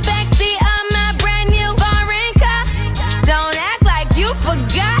wife in the backseat of my brand new foreign car. Don't act like you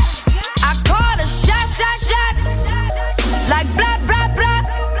forgot. I called a shot. Like blah, blah, blah.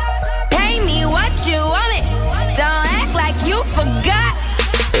 Pay me what you want me. Don't act like you forgot.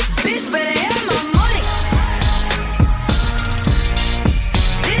 Bitch better have my money.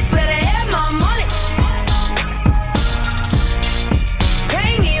 Bitch better have my money.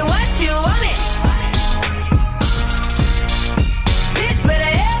 Pay me what you want me. Bitch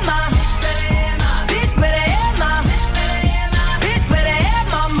better have my. Bitch better have my. Bitch better have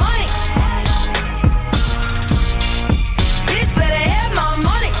my money. Bitch better have my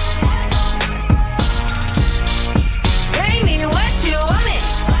money. Pay me what you want me.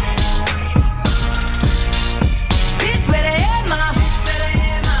 Bitch better have my.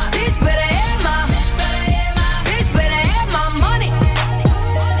 Bitch better have my. Bitch better have my money.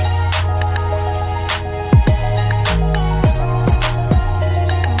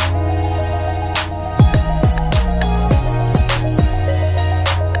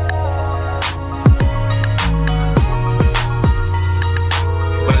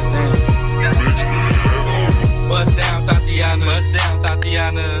 Bust down, Tatiana. Bust down,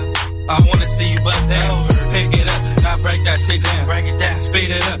 Tatiana. I wanna see you bust down. Pick it up, now break that shit down. Break it down,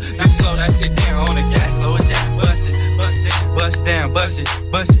 speed it up, now slow that shit down on the gas. Slow it down, bust it, bust down, bust it,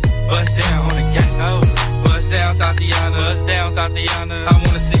 bust it, bust down on the gas. Bust down, Tatiana. Bust down, Tatiana. I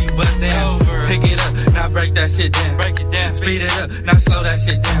wanna see you bust down. Pick it up, now break that shit down. Break it down, speed it up, now slow that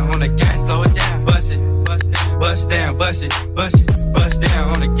shit down on the gas. Slow it down, bust it, bust down, bust it, bust down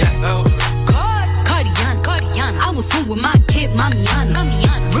on the gas. Cardiana, I was home with my kid, Mamiana.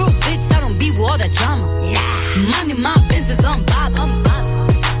 Real bitch, I don't be with all that drama. Money, my business, I'm Bob.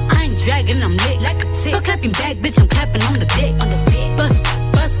 I ain't dragging, I'm lit like a tick. Stop clapping back, bitch, I'm clapping on the dick. Bust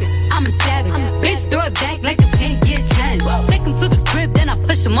it, I'm a savage. Bitch, throw it back like a 10-year challenge. Take him to the crib, then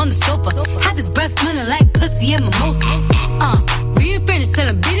on the sofa. Have his breath smelling like pussy and mimosa. We ain't finished till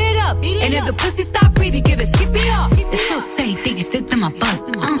I beat it up. And if the pussy stop breathing, give it CPR. It's so tight, think it slipped in my butt.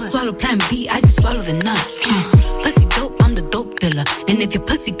 I don't swallow plan B, I just swallow the nut. Pussy dope, I'm the dope dealer. And if your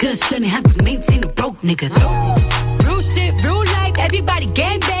pussy good, shouldn't have to maintain a broke nigga. Real shit, real life, everybody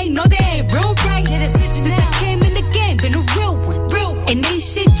gang bang. No, they ain't real right. Yeah, that's since I came in the game, been a real one. And ain't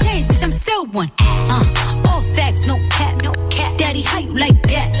shit changed, bitch, I'm still one. All facts, no cap, no cap. Daddy, how you like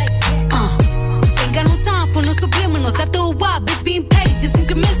that? Ain't got no time for no subliminals. After a while, bitch, being paid just means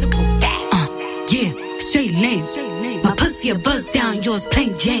you're miserable. Yeah, straight lame. My pussy a buzz down, yours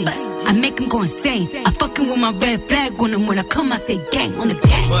plain Jane. I make him go insane. I fucking with my red flag on him. When I come, I say gang on the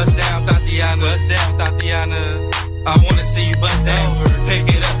gang. Buzz down, Tatiana. Buzz down, Tatiana. I wanna see you bust down. Pick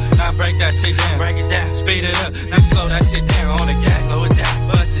it up, now break that shit down. Break it down, speed it up, now slow that shit down on the gas. Slow it down,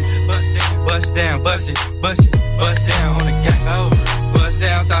 bust it, bust down, bust it, bust it, bust down on the gas. Over, bust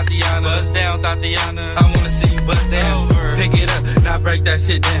down, Tatiana. Bust down, Tatiana. I wanna see you bust down. Over, pick it up, now break that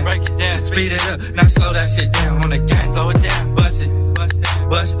shit down. Break it down, speed it up, now slow that shit down on the gas. Slow it down, bust it,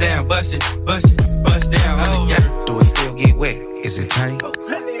 bust down, bust it, bust it, bust down on the gas. Do it still get wet? Is it tight?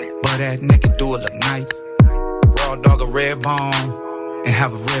 But that nigga do it look nice. Raw dog a red bone and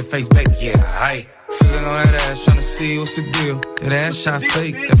have a red face, baby. Yeah, I feeling on that ass, tryna see what's the deal. That ass shot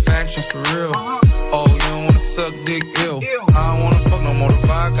fake, that faction for real. Oh, you don't wanna suck dick ill. I don't wanna fuck no more, the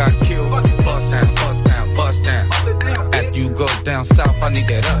vibe got killed. Bust down, bust down, bust down. After you go down south, I need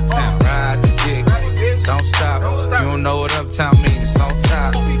that uptown. Ride the dick, don't stop. You don't know what uptown means, it's on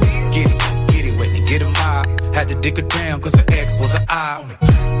top. Get it, Whitney, get it mob. Had to dick her down, cause her ex was an eye.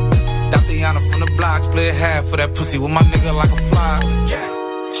 Tatiana from the block, split half for that pussy with my nigga like a fly.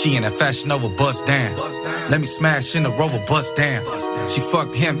 She in that Fashion Over, bust down. Let me smash in the Rover, bust down. She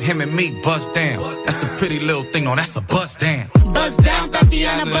fucked him and me, bust down. That's a pretty little thing, no, that's a bust down. Bust down,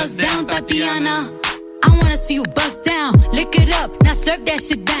 Tatiana, bust down, Tatiana. I wanna see you bust down. Lick it up, now slurp that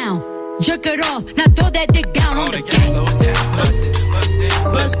shit down. Jerk it off, now throw that dick down on the gang.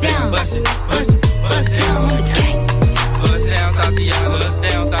 Bust down, bust down on the gang. Bust down, Tatiana, bust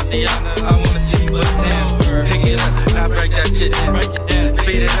down, Tatiana. I wanna see you bust down. Pick it up, now break that shit down. Break it down,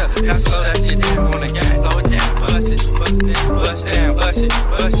 speed it up, now slow that shit down on the gang. Slow it down, bust it, bust down, bust it,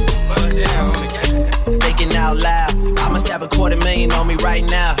 bust down on the gang. Thinking out loud, I must have $250,000 on me right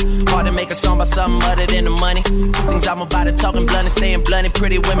now. Hard to make a song about something other than the money. Two things I'm about to talking blunt and staying blunt.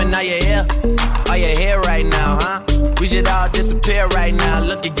 Pretty women, are you here? Are you here right now, huh? We should all disappear right now.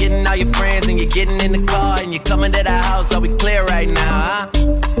 Look, you're getting all your friends and you're getting in the car and you're coming to the house. Are we clear right now, huh?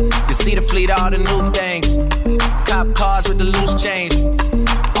 You see the fleet, all the new things. Cop cars with the loose change.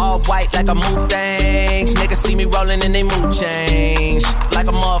 All white like a mood things. Niggas see me rolling and they mood change. Like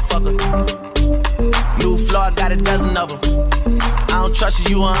a motherfucker. New floor, I got a dozen of them. I don't trust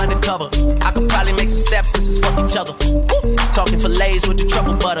you, you are undercover. I could probably make some stepsisters fuck each other. Woo. Talking fillets with the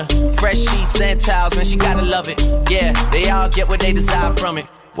truffle butter. Fresh sheets and towels, man, she gotta love it. Yeah, they all get what they desire from it.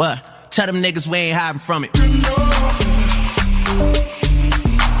 What? Tell them niggas we ain't hiding from it.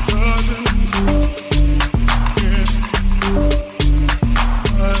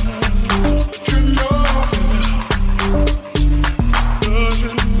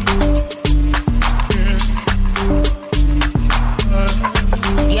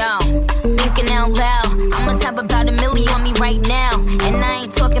 About $1 million on me right now. And I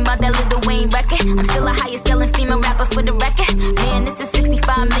ain't talking about that Lil Wayne record. I'm still a highest selling female rapper for the record. Man, this is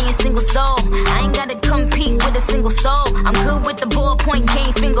 65 million single soul. I ain't gotta compete with a single soul. I'm good with the ballpoint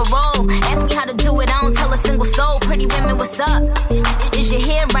game, finger roll. Ask me how to do it, I don't tell a single soul. Pretty women, what's up? Is your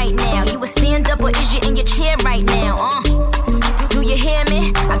hair right now? You a stand up or is you in your chair right now? Do you hear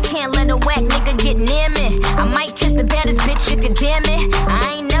me? I can't let a whack nigga get near me. I might kiss the baddest bitch if you damn it.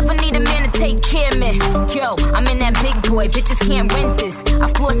 I ain't never need a man to take care of me. Yo, I'm in that big boy, bitches can't rent this.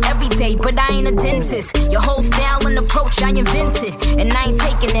 I floss every day, but I ain't a dentist. Your whole style and approach I invented. And I ain't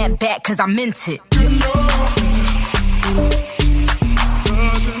taking that back cause I meant it.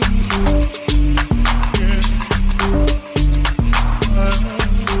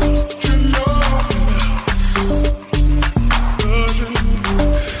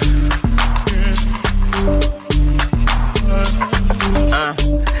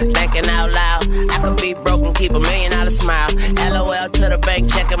 Thinking out loud, I could be broke and keep $1 million smile. LOL to the bank,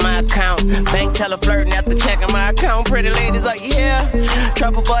 checking my account. Bank teller flirting after checking my account. Pretty ladies, are you here?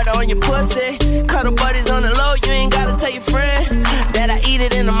 Truffle butter on your pussy. Cuddle buddies on the low, you ain't gotta tell your friend that I eat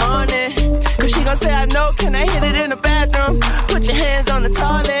it in the morning. Cause she gon' say I know, can I hit it in the bathroom? Put your hands on the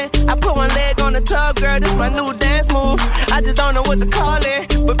toilet. I put one leg on on the tub, girl, this my new dance move. I just don't know what to call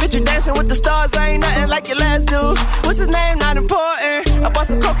it, but bitch, you dancing with the stars, I ain't nothing like your last dude. What's his name? Not important. I bought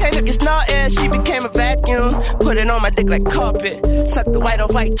some cocaine up your snort, and she became a vacuum. Put it on my dick like carpet, suck the white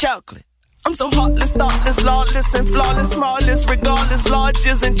off white chocolate. I'm so heartless, thoughtless, lawless, and flawless, smallest, regardless,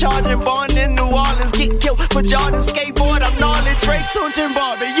 largest, and charging, born in New Orleans, get killed for Jordan, skateboard, I'm gnarly, Drake, Tunch, and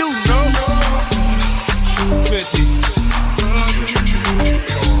Barber, you know. 50.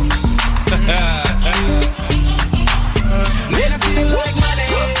 Man, I feel like money.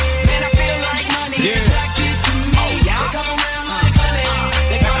 Man, I feel like money. Yeah. Attracted to me. Oh, yeah. They come around like honey.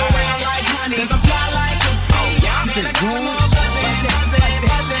 They come around like honey. 'Cause I fly like a bee. Yeah. Man, I got them all buzzing.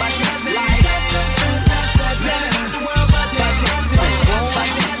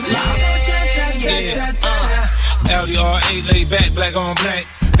 Audi R8 laid back, black on black.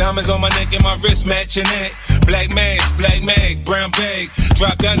 Diamonds on my neck and my wrist matching that. Black mask, black mag, brown bag.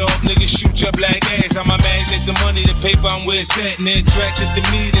 Drop that off, niggas shoot your black ass. I'm a magnet, the money, the paper, I'm where it's at. And they're attracted to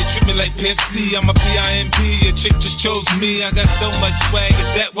me, they treat me like Pepsi. I'm a PIMP, a chick just chose me. I got so much swag,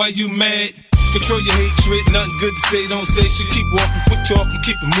 is that why you mad? Control your hatred, nothing good to say, don't say shit. Keep walking, quick talking,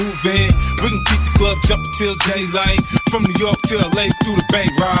 keep it moving. We can keep the club jumping till daylight. From New York to LA through the Bay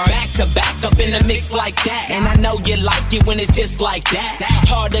Ride. Back to back up in the mix like that. And I know you like it when it's just like that.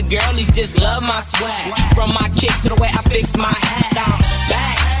 Harder girlies just love my swag. From my kicks to the way I fix my hat, I'm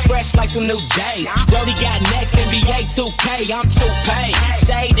back. Fresh like some new J's. Brody got next, NBA 2K, I'm 2K.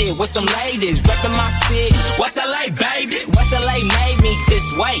 Shaded with some ladies, reppin' my city. West LA, baby. West LA made me this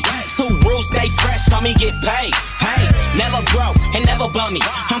way. Two rules, stay fresh, homie, get paid. Hey, never broke and never bummy.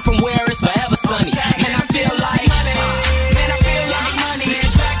 I'm from where it's forever sunny. And I feel like money. Man, I feel like money.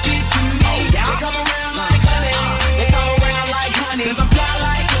 Attracted to me. They come around like honey. They come around like honey. 'Cause I fly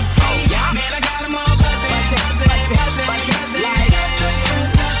like a bee. Man, I got them all buzzing.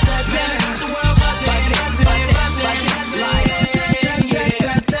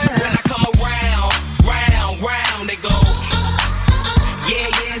 When I come around, round, they go.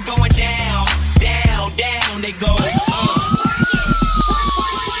 Yeah, it's going down, they go.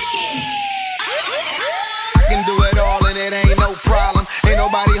 I can do it all and it ain't no problem. Ain't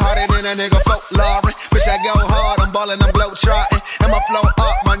nobody harder than a nigga folklore. Bitch, I go hard, I'm ballin', I'm globe-trotting. And my flow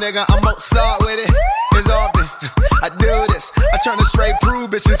up, my nigga, I'm Mozart with it. It's often, I do this. I turn a straight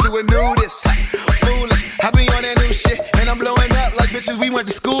prude bitch into a nudist. Foolish, I be on that new shit. And I'm blowing up like bitches we went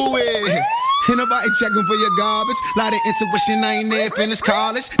to school with. Ain't nobody checking for your garbage. Lot of intuition, I ain't there, finish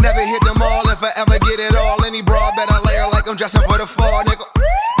college. Never hit them all, if I ever get it all. Any broad better layer like I'm dressing for the fall, nigga.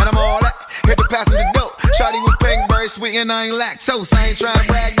 And I'm all that, hit the passenger door. Shawty was pink, very sweet, and I ain't lactose. I ain't trying to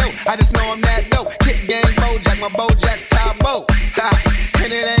brag, though, I just know I'm that dope. Kick game, Bojack, my Bojack's top boat.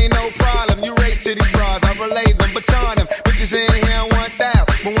 And it ain't no problem, you race to these bras. I relay them, baton them, bitches in here 1,000.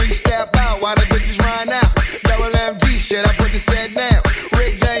 But when you step out, why the bitches run out? Double MG shit, I put the set down.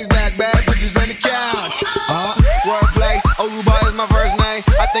 Rick James back, bad bitches on the couch. Wordplay, Oruba is my first name.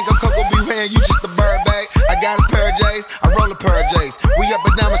 I think I'm Coco B. Rand, you just a bird, babe. I got a pair of J's, I roll a pair of J's. We up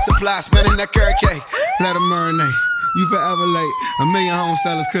and down my supply, spending that carrot cake. Let them marinate, you forever late. A million home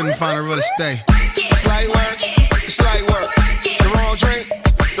sellers couldn't find a real estate. It's light work, it's light work. The wrong drink,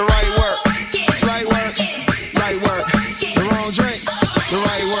 the right work. It's light work, light work. The wrong drink, the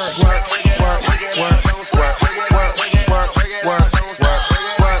right work. Work, work, work, work, work, work, work, work,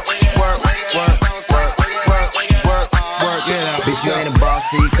 Bitch, you ain't a boss,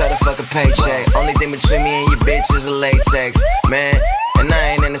 so you cut a fucking paycheck. Only thing between me and your bitch is a latex, man. And I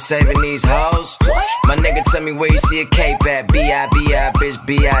ain't into saving these hoes. My nigga tell me where you see a cape at. B-I-B-I, bitch,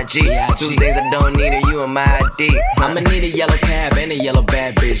 B-I-G. Two things I don't need are you and my ID. I'ma need a yellow cab and a yellow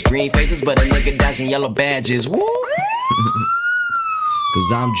bad bitch. Green faces, but a nigga dashing yellow badges. Woo!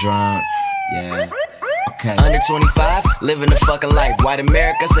 Cause I'm drunk, yeah. Okay. Under 25, living the fucking life. White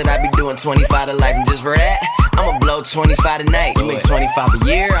America said I be doing 25 to life. And just for that, I'ma blow 25 tonight. You make 25 a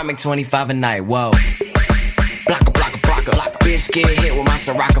year, I make 25 a night. Whoa. Blocka, blocka, blocka, blocka. Bitch get hit with my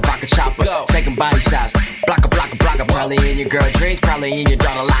Sriracha vodka chopper. Go. Taking body shots. Blocka, blocka, blocka. Probably in your girl dreams, probably in your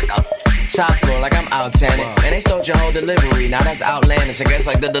daughter locker. Top floor like I'm out tanning. And they stole your whole delivery. Now that's outlandish. I guess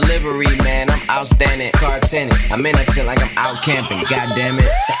like the delivery man, I'm outstanding. Car tenant. I'm in a tent like I'm out camping. God damn it.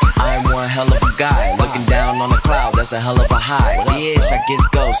 I'm one hell of a guy. Looking down on the cloud, that's a hell of a high. Bitch, I guess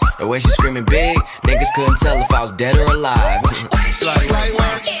ghost. The way she screaming big, niggas couldn't tell if I was dead or alive. It's light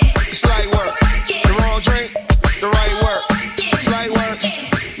work, it's light work. The wrong drink, the right work. It's light work,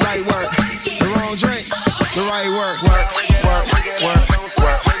 light work. The wrong drink, the right work. Work, work, work,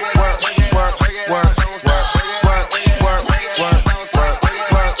 work, work, work, work,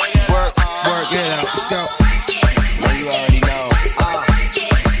 work, work. Get out, let's go. Well, you already know.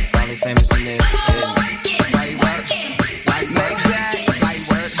 Finally famous in this.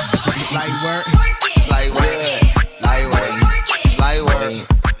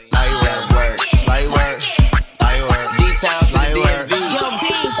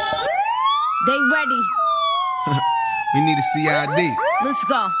 ready. We need a CID. Let's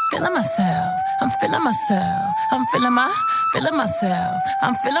go. Feeling myself, I'm feeling myself, I'm feeling myself, I'm feeling myself,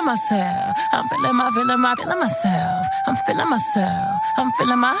 I'm feeling myself, I'm feeling myself, I'm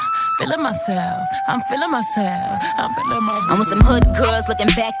feeling myself, I'm feeling myself. I'm with some hood girls looking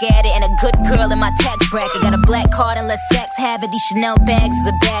back at it, and a good girl in my tax bracket. Got a black card and let sex have it. These Chanel bags is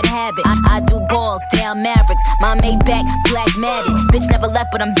a bad habit. I do balls, down Mavericks. My Maybach, black matted. Bitch never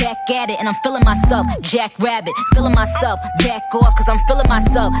left, but I'm back at it, and I'm feeling myself, Jack Rabbit. Feeling myself, back off, cause I'm feeling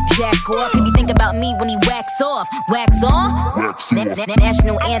myself, jack off. If you think about me when he wax off, wax on?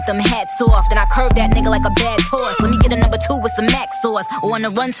 National anthem, hats off. Then I curve that nigga like a bad horse. Let me get a number 2 with some Mac sauce, or on a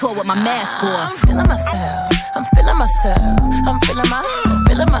run tour with my mask off. I'm feeling myself, I'm feeling myself, I'm feeling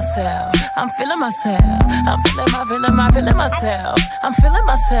myself, I'm feeling myself, I'm feeling myself, I'm feeling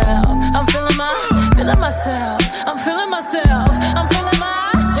myself, I'm feeling myself, I'm feeling myself, I'm feeling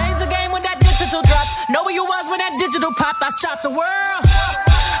my. Change the game when that digital drop. Know where you was when that digital pop. I stopped the world.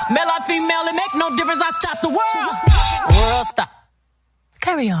 Male or female, it make no difference. I stopped the world. World stop.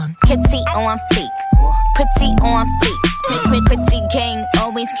 Carry on. Kitty on fleek, pretty on fleek. Pretty gang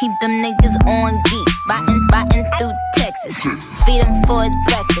always keep them niggas on geek. Biting through Texas, feed him for his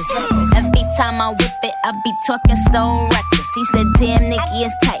breakfast. Every time I whip it, I be talking so reckless. He said, damn, Nicky,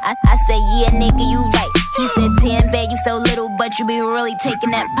 it's tight. I said, yeah, nigga, you right. He said, damn, babe, you so little, but you be really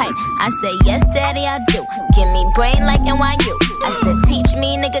taking that pipe. I said, yes, daddy, I do. Give me brain like NYU. I said, teach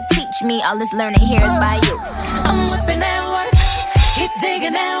me, nigga, teach me. All this learning here is by you. I'm whipping that work, he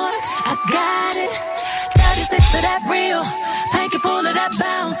digging that work. I got it. 36 of that real, hanky full of that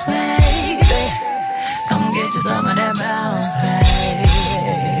bounce, baby. Come get you some of that bounce, baby.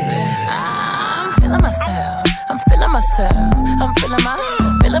 I'm feeling myself, I'm feeling myself, I'm feeling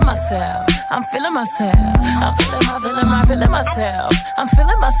myself, I'm feeling myself, I'm feeling myself, I'm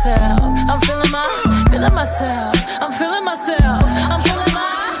feeling myself, I'm feeling myself, I'm feeling myself, I'm feeling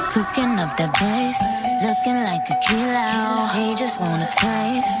my. Cooking up that bass, looking like a kilo. He just wanna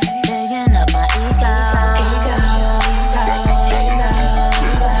taste, digging up my ego.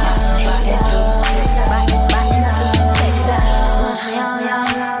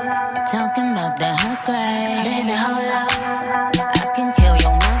 Talking about that hot grade, baby, hold up. I can kill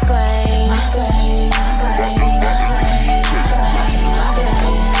your migraine.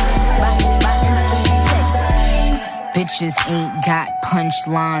 Bitches ain't got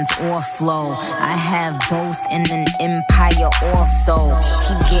punchlines or flow. I have both in an empire also.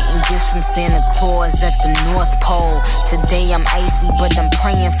 Keep getting gifts from Santa Claus at the North Pole. Today I'm icy, but I'm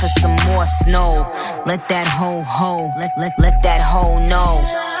praying for some more snow. Let that hoe, let that hoe know.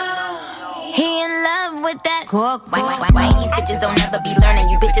 He in love with that cook. Why these bitches don't ever be learning?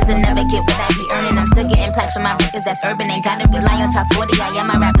 You bitches will never get what I be earning. I'm still getting plaques from my records that's urban. Ain't gotta rely on top 40. I am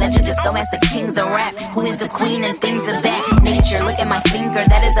my rap legend. Just go ask the kings of rap. Who is the queen and things of that nature? Look at my finger,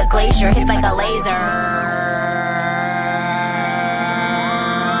 that is a glacier. Hits like a laser.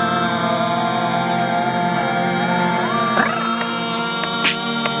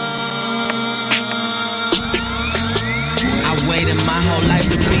 My whole life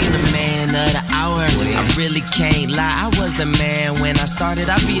to be the man of the hour. I really can't lie, I was the man when I started,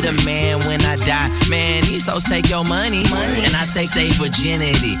 I'll be the man when I die. Man, these hoes take your money, and I take their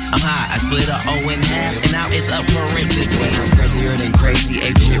virginity. I'm high, I split a O in half, and now it's a parenthesis. I'm crazier than crazy,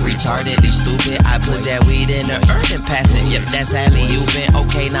 ape shit, retardedly stupid. I put that weed in the earth and pass it. Yep, that's alley you been.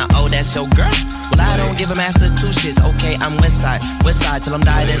 Okay, now, oh, that's your girl. Well, I don't give a master two shits. Okay, I'm west side till I'm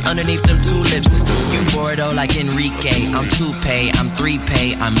dying underneath them tulips. You Bordeaux like Enrique, I'm 2Pay, I'm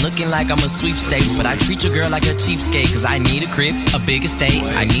 3Pay. I'm looking like I'm a sweepstakes, but I treat your girl like a cheapskate. Cause I need a crib, a big estate,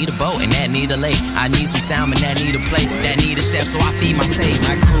 I need a boat, and that need a lake. I need some salmon, that need a plate, that need a chef, so I feed my safe.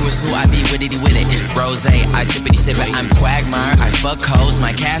 My crew is who I be with it. Rose, I sippity sip it. I'm Quagmire, I fuck hoes,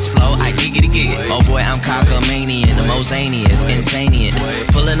 my cash flow, I giggity gig it. Oh boy, I'm cockamanian, the most zaniest, insanian.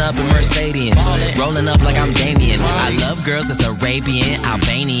 Pulling up in Mercedes, rolling up like I'm Damien. I love girls that's Arabian,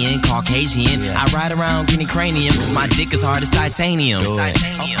 Albanian, Caucasian. I ride around getting cranium, cause my dick is hard as titanium.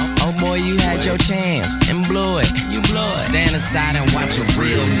 Oh boy, you had your chance and blew it. You blew it. Stand aside and watch a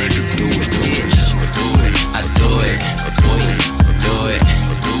real nigga do it, bitch. Do it. I do it. Boy, do it.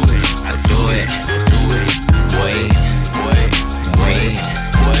 Do it. I do it. Do it. Wait. Wait. Wait.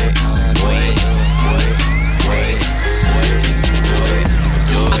 Wait. Wait. Wait. Wait.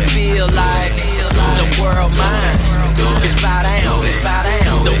 I feel like the world mine. It's bow down. It's bow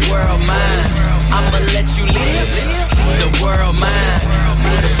down. The world mine. I'ma let you live. The world mine.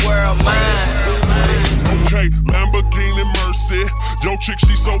 The world mine. Okay, Lamborghini Mercy. Yo chick,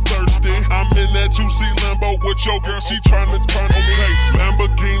 she so thirsty. I'm in that 2C Lambo with your girl, she tryna turn. Okay,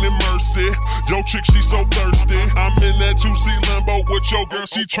 Lamborghini Mercy. Yo chick, 2C Lambo with your girl,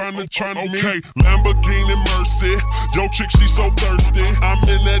 she tryna me. Okay, Lamborghini Mercy, yo chick, she so thirsty. I'm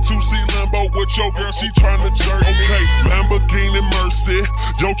in that 2C Lambo with your girl, she tryna jerk me. Okay, Lamborghini Mercy,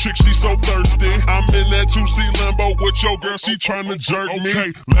 yo chick, she so thirsty. I'm in that 2C Lambo with your girl, she tryna jerk me.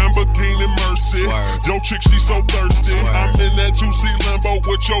 Okay, Lamborghini Mercy, yo chick, she so thirsty. I'm in that 2C Lambo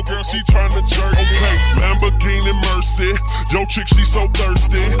with your girl, she tryna jerk me. Okay, Lamborghini Mercy, yo chick, she so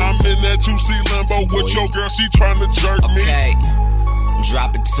thirsty. I'm in that 2C Lambo with your girl, she tryna jerk me. Okay,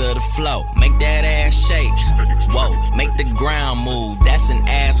 drop it to the floor, make that ass shake. Whoa, make the ground move, that's an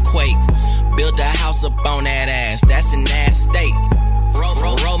ass quake. Build a house up on that ass, that's an ass state.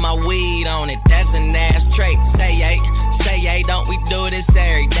 Roll my weed on it, that's an ass trait. Say yay, don't we do this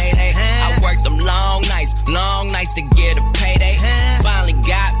every day? I worked them long nights to get a payday. Finally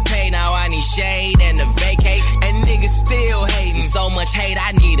got paid, now I need shade and a vacate. And niggas still hating, so much hate,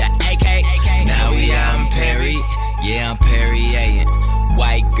 I need a AK. Now we out in Perry, yeah, I'm Perrier.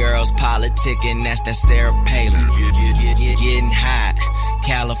 White girls politicking, that's that Sarah Palin. Getting hot,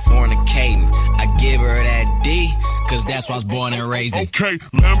 Californicating. I give her that D, cause that's why I was born and raised in. Okay,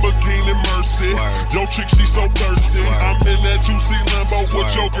 Lamborghini Mercy, yo chick, she so thirsty. I'm in that 2C Lambo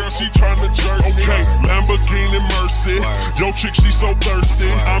with your girl, she tryna jerk me. Okay, Lamborghini Mercy, yo chick, she so thirsty.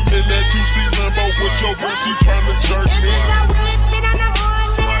 I'm in that 2C Lambo with your girl, she tryna jerk me.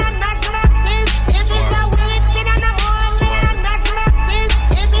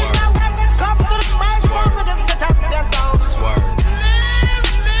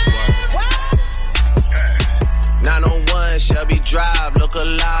 Shelby Drive, look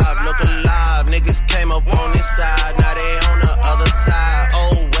alive. Niggas came up on this side, now they on the other side.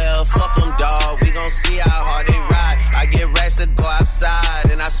 Oh well, fuck them, dawg. We gon' see how hard they ride. I get racks to go outside,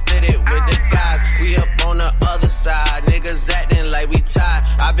 and I spit it with the guys. We up on the other side, niggas acting like we tied.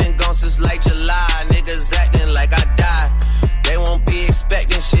 I been gone since like July, niggas acting like I died. They won't be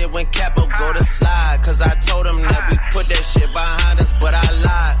expecting shit when Capo go to slide. Cause I told them that we put that shit behind us, but I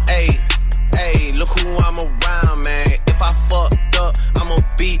lied. Ayy, look who I'm around, man. If I fucked up, I'ma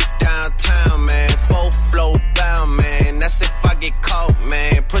be downtown, man. Full flow bound, man. That's if I get caught,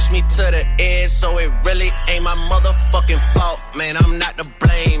 man. Push me to the edge, so it really ain't my motherfucking fault, man. I'm not to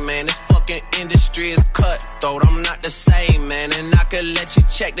blame, man. This fucking industry is cutthroat. I'm not the same, man. And I could let you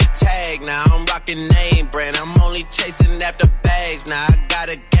check the tag. Now I'm rocking name brand. I'm only chasing after bags. Now I got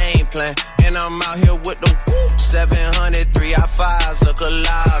a game plan, and I'm out here with the 700 3i5s. Look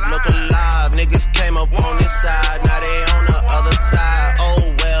alive. Niggas came up on this side, now they on the other side.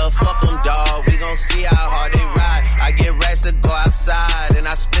 Oh well, fuck them, dawg. We gon' see how hard they ride. I get racks to go outside, and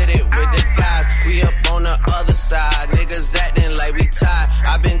I spit it with the guys. We up on the other side, niggas acting like we tied.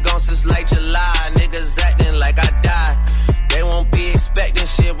 I been gone since like July, niggas acting like I died. They won't be expecting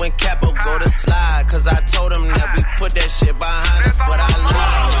shit when Capo go to slide. Cause I told them that we put that shit behind us, but I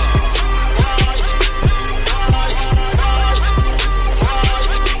lied.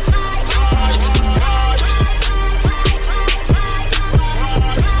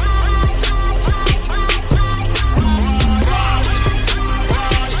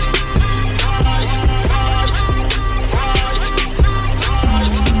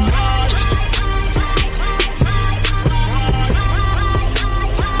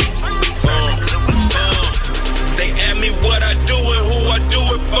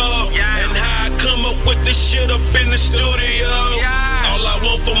 Shit up in the studio. All I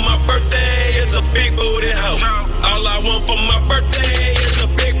want for my birthday is a big booty hoe. All I want for my birthday is a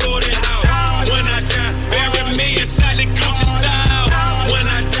big booty hoe. When I die, bury me inside the Gucci style. When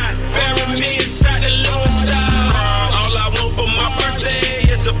I die, bury me inside the Louis style. All I want for my birthday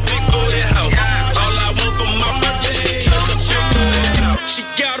is a big booty hoe. All I want for my birthday is a big booty hoe. She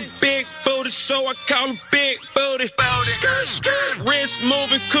got a big booty, so I call her big booty. Skirt, wrist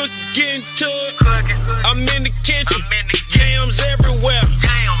moving, cook, getting to it. I'm in the kitchen, yams everywhere.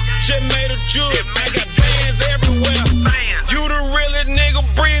 Just made a jewel, I got bands everywhere. You the realest nigga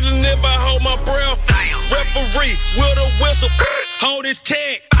breathing if I hold my breath. Referee with a whistle, hold his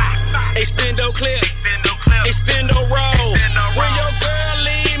tag. Extendo clip, extendo roll. When your girl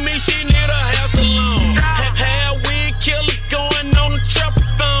leave me, she need a house alone. Had weed killer going on the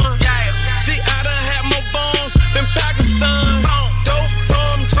chopper-thon. See, I done had more bombs than Pakistan. Dope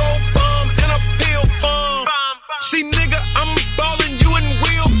bomb, and a pill bomb. See, nigga, I'm ballin', you in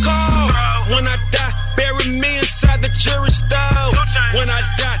wheel car. When I die, bury me inside the jury style. When I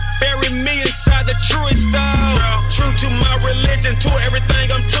die, bury me inside the truest style. True to my religion, to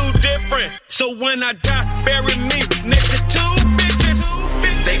everything, I'm too different. So when I die, bury me next to two bitches.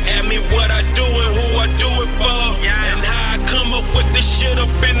 They ask me what I do and who I do it for, and how I come up with this shit up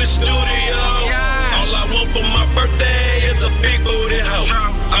in the studio. All I want for my birthday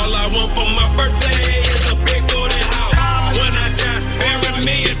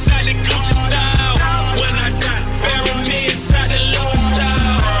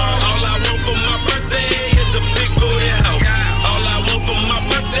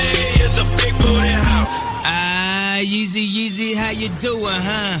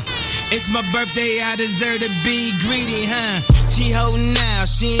It's my birthday, I deserve to be greedy, huh? She holding out,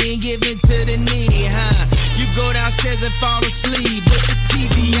 she ain't giving to the needy, huh? You go downstairs and fall asleep with the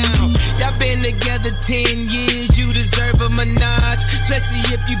TV on. Y'all been together 10 years, you deserve a menage. Especially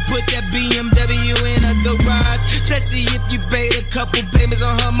if you put that BMW in a garage. Especially if you paid a couple payments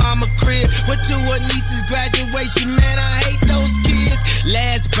on her mama crib. Went to her niece's graduation, man, I hate those kids.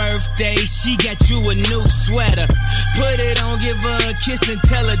 Last birthday, she got you a new sweater. Put it on, give her a kiss and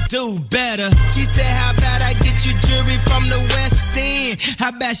tell her do better. She said, how about I get you jewelry from the West End?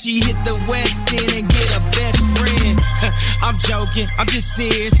 How about she hit the West End and get a best friend? I'm joking, I'm just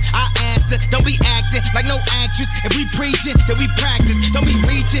serious. I asked her, don't be acting like no actress. If we preaching, then we practice. Don't be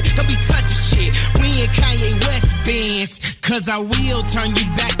reaching, don't be touching shit. We in Kanye West Benz, cause I will turn you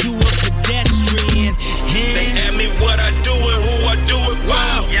back to a pedestrian. They ask me what I do and who I do it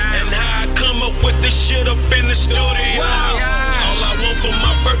wow. And how I come up with this shit up in the studio. All I want for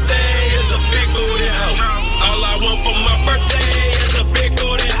my birthday is a big booty hoe. All I want for my birthday is a big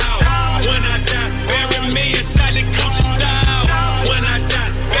booty hoe. When I die, bury me inside the Gucci style. When I die,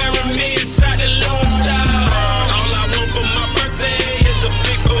 bury me inside the Louis style. All I want for my birthday is a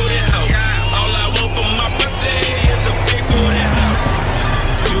big booty hoe. All I want for my birthday is a big booty hoe.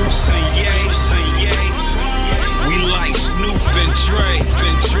 Juice and yay, we like Snoop and Dre.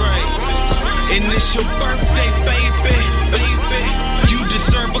 And it's your birthday, baby. You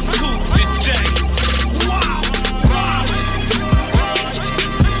deserve a coupe today.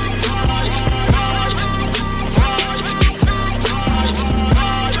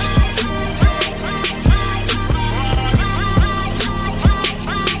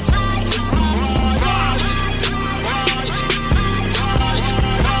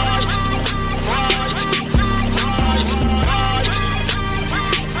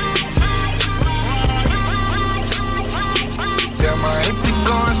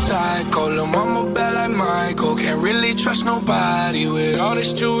 Psycho, lil' mama bad like Michael. Can't really trust nobody with all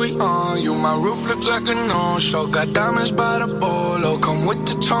this jewelry on you. My roof look like a no-show. Got diamonds by the bolo. Come with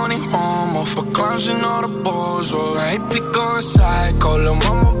the Tony Homo for clowns and all the balls. Oh, I ain't be going psycho, lil'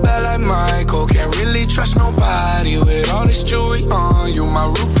 mama bad like Michael. Can't really trust nobody with all this jewelry on you. My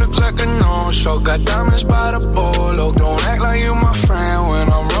roof look like a no-show. Got diamonds by the bolo. Don't act like you my friend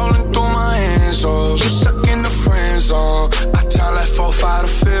when I'm rolling through my hands. Oh, you stuck in the friend zone. I tell like 4, 5 to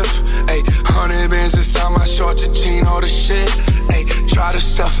 5th. Ayy, 100 bands inside my shorts, a jean, all the shit. Ayy, try to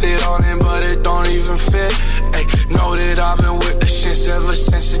stuff it all in, but it don't even fit. Ayy, know that I've been with the shits ever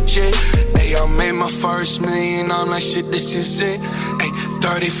since a jit. Ayy, I made my first million, I'm like, shit, this is it. Ayy,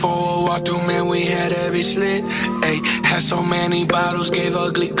 34 walk through, man, we had that bitch lit. Ayy, had so many bottles, gave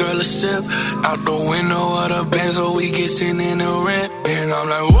ugly girl a sip. Out the window of the Benz, so we get sitting in the rent. And I'm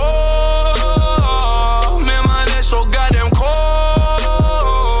like, whoa, man, my legs so goddamn cold.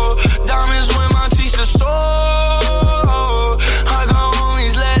 Diamonds when my teeth are sore. I got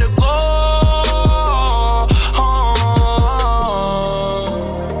homies, let it go.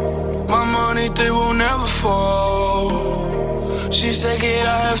 My money, they will never fall. She said, kid,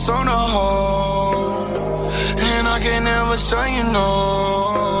 I have some to hold. And I can never tell you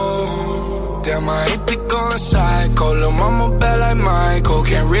no. Damn, I ain't be going psycho. Lil' mama bad like Michael.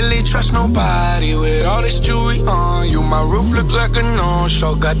 Can't really trust nobody with all this jewelry on you. My roof look like a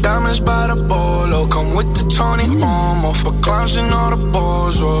no-show. Got diamonds by the bolo. Come with the Tony Homo for clowns and all the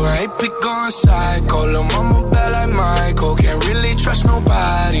balls. Oh, I ain't be going psycho. Lil' mama bad like Michael. Can't really trust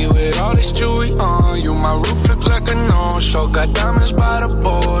nobody with all this jewelry on you. My roof look like a no-show. Got diamonds by the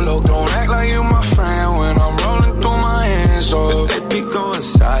bolo. Don't act like you my friend when I'm rolling through my hands. Oh, they be going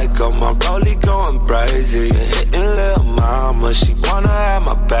psycho. My rollie going crazy. Hitting lil' mama, she wanna have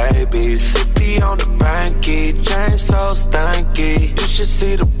my babies. 50 on the banky, chain so stanky. You should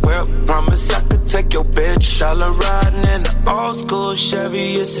see the whip, promise I could take your bitch. All her riding in the old school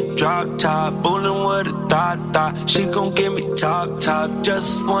Chevy, it's a drop top. Bullin' with a thought. She gon' give me top,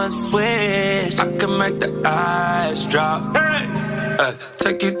 just one switch. I can make the eyes drop. Hey!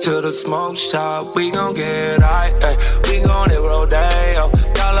 Take you to the smoke shop, we gon' get high. We gon' hit Rodeo,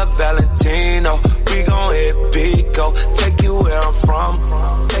 Dollar Valentino. We gon' hit Pico, take you where I'm from.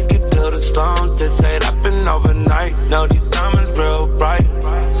 Take you to the slums, this ain't happen overnight. Know these diamonds real bright.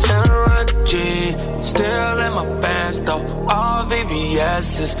 Santa G, still in my pants though. All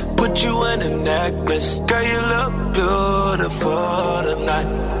VVS's, put you in a necklace. Girl, you look beautiful tonight.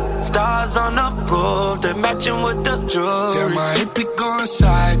 Stars on the roof, they're matching with the jewelry. Damn, my hippie going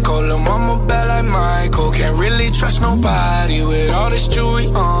psycho. Lil' mama bad like Michael. Can't really trust nobody with all this jewelry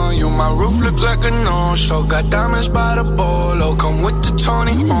on you. My roof look like a no-show. Got diamonds by the bolo. Come with the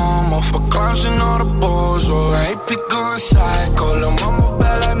Tony Momo for clowns and all the balls. Oh, my hippie going psycho. Lil' mama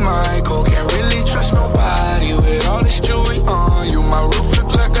bad like Michael. Can't really trust nobody with all this jewelry on you. My roof look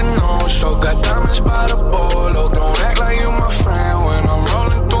like a no-show. Got diamonds by the bolo. Don't act like you my friend when I'm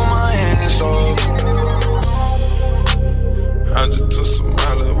rolling through my hands. So I just took some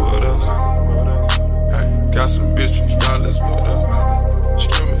mileage with us. Got some bitch from Flawless with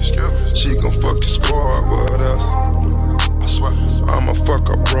us. She gon' fuck the squad with us. I'ma fuck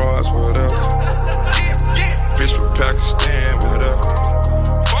her bras with us. Bitch from Pakistan with us.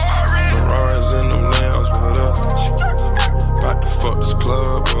 Ferraris in them lambs with us. About to fuck this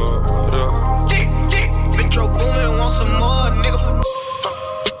club up with us. Metro Boomin, want some more, nigga.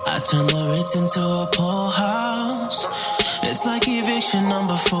 I turn the Ritz into a pool house. It's like eviction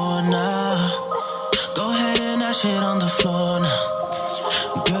number 4 now. Go ahead and dash it on the floor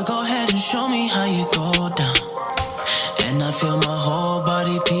now. Girl, go ahead and show me how you go down. And I feel my whole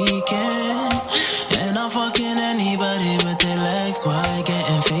body peeking. And I'm fucking anybody with their legs wide.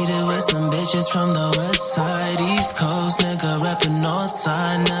 Getting faded with some bitches from the west side. East Coast, nigga rapping north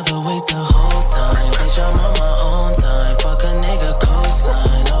side. Never waste a whole time. Bitch, I'm on my own time. Fuck a nigga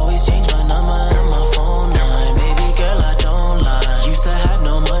cosign. Always change my number and my phone line. Baby girl, I don't lie. Used to have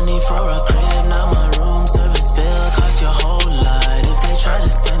no money for a crib. Now my room service bill cost your whole lot. If they try to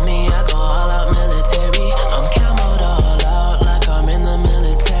stem me, I go all out military. I'm camoed all out like I'm in the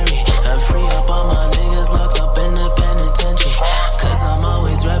military. I'm free up all my niggas locked up in the penitentiary. Cause I'm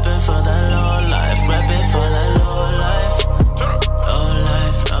always reppin' for that low life. Reppin' for that low life. Low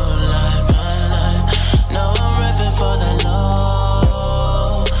life, low life, low life. No, I'm reppin' for that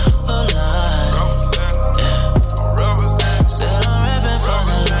low life. Yeah. Said I'm reppin' for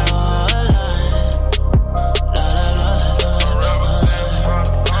that low life. Low life, low life, low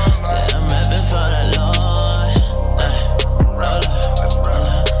life. Said I'm reppin' for that low life. Low life, low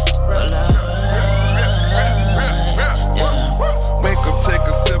life, low life. Wake up, take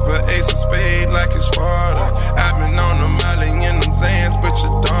a sip of Ace of Spade like it's Sparta. I've been on the Molly in them Zans, but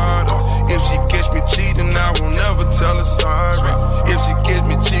your daughter. If she catch me cheating, I won't never tell her sorry. If she catch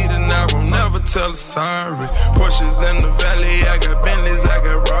me cheating, I won't never tell her sorry. Porsches in the valley, I got Bentleys, I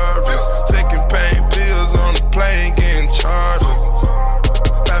got Rarries. Taking pain pills on the plane, getting chartered.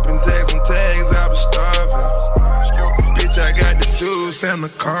 Popping tags on tags, I was starving. Bitch, I got the juice and the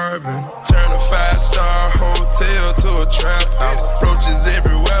carbon. Turn a 5-star hotel to a trap house. Roaches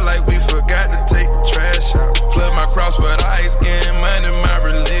everywhere like we forgot to take the trash out. Flood my cross with ice, getting money, my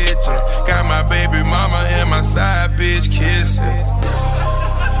religion. Got my baby mama and my side bitch kissing.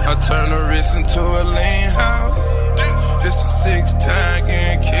 I turn the wrist into a lean house. This the 6th time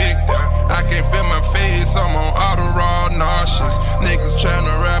getting kicked out. I can't feel my face, I'm on auto raw nauseous. Niggas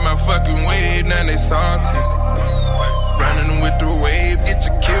tryna ride my fucking wave, now they salty. Running with the wave, get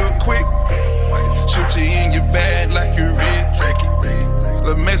you killed quick. Shoot you in your bag like you Rick.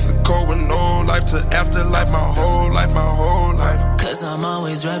 La Mexico with no life to afterlife, my whole life, my whole life. Cause I'm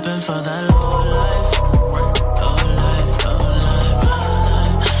always reppin' for that low life. Low life, low life, low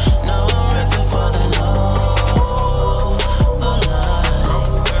life. No, I'm reppin' for that low life.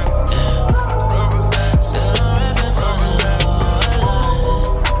 Yeah. Said I'm reppin' for that low life.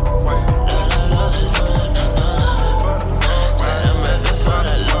 Low life, low life, low life. Said I'm reppin' for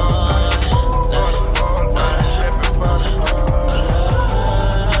that low life.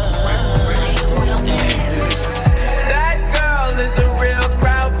 That girl is a real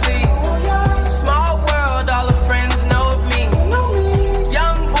crowd, please. Small world, all her friends know of me.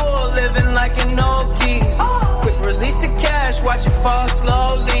 Young bull living like an old geese. Quick release the cash, watch it fall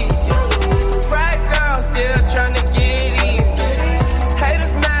slowly. Frat girl still trying to get in.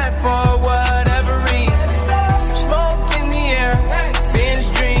 Haters mad for whatever reason. Smoke in the air, binge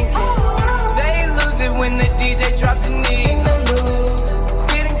drinking. They lose it when the DJ drops the knee.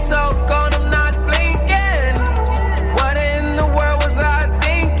 Getting so gone, I'm not blinking. What in the world was I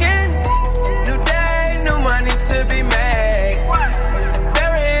thinking? New day, new money to be made.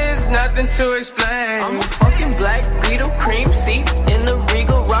 There is nothing to explain. I'm a fucking black Beetle, cream seats in the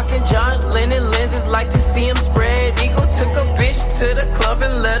Regal, rocking John Lennon lenses, like to see him spread eagle. Took a bitch to the club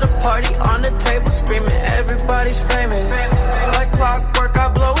and let a party on the table, screaming everybody's famous. Like clockwork, I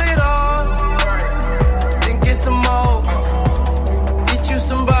blow it all, then get some more. Get you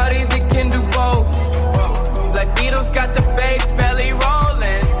somebody that can do both. Black Beatles got the bass belly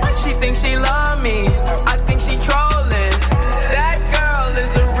rolling. She thinks she love me, I think she trolling. That girl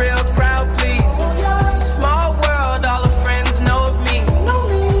is a real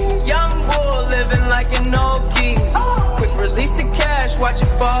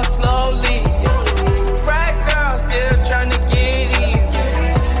fall slowly. Frat girl still tryna get even.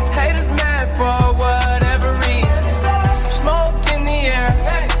 Haters mad for whatever reason. Smoke in the air,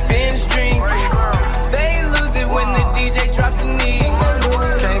 binge drinking. They lose it when the DJ drops the knee.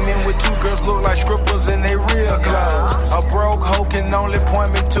 Came in with two girls look like scribbles in they real clothes. A broke hoe can only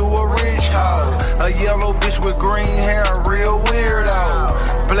point me to a rich hoe. A yellow bitch with green hair, a real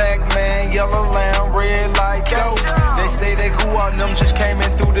weirdo. Black man, yellow lamb, red light dope. They say they cool out, them just came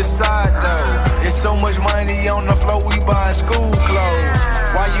in through the side though. It's so much money on the floor, we buying school clothes.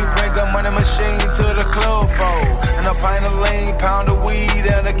 Why you bring a money machine to the club for? And a pint of lean, pound of weed,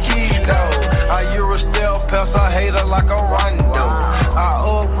 and a kilo. I Eurostep, pass a hater like a rondo. I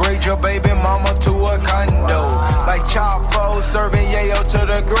upgrade your baby mama to a condo. Like Chapo, serving yayo to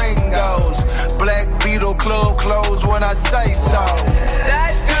the gringos. Black Beetle club clothes when I say so.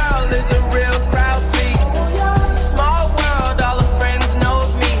 That girl is a real crowd please. Small world, all her friends know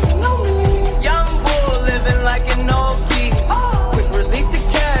of me. Young bull living like an old geese. Quick release the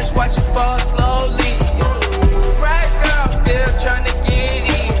cash, watch it fall slowly. Frat girl still trying to get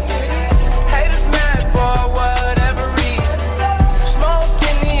in. Haters mad for whatever reason. Smoke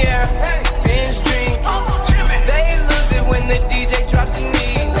in the air, binge drink. They lose it when the DJ drops the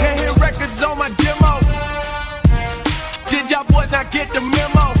knee. Can't hear records on my demo. Did y'all boys not get the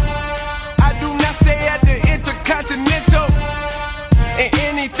memo? I do not stay at the Intercontinental. And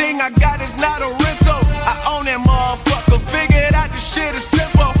anything I got is not a rental. I own that motherfucker, figured out the shit is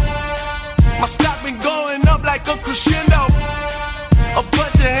simple. My stock been going up like a crescendo. A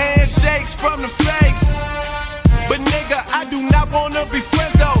bunch of handshakes from the fakes. But nigga, I do not wanna be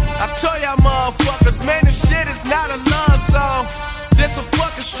friends though. I tell y'all motherfuckers, man, this shit is not a love song. This a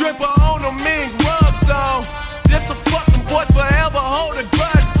fucking stripper on a mink rug song. This a fucking boys forever hold a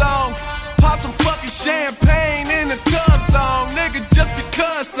grudge song. Pop some fucking champagne in the tub song. Nigga, just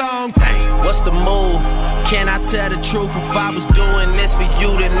because song. What's the move? Can I tell the truth? If I was doing this for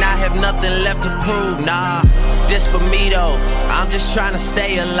you, then I have nothing left to prove. Nah, this for me though. I'm just trying to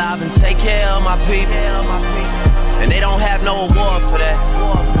stay alive and take care of my people. And they don't have no award for that.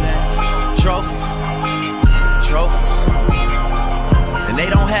 Trophies. And they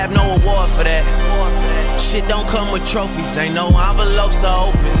don't have no award for that. Shit don't come with trophies, ain't no envelopes to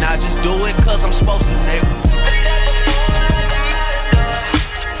open. I just do it cause I'm supposed to, nigga.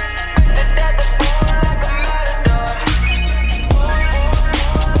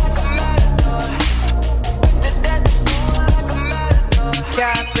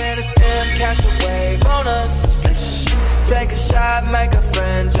 Cap in a stem, catch a wave on us. Take a shot, make a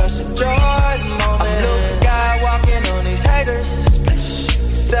friend, just enjoy the moment. I'm Luke Skywalking on these haters.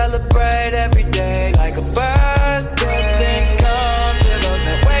 Celebrate every day like a birthday. Things come to those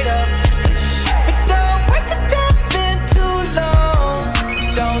that wait up. But don't wait to jump in too long.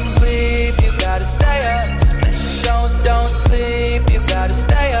 Don't sleep, you gotta stay up. Don't sleep, you gotta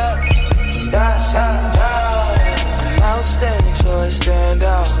stay up. I'm outstanding, so I stand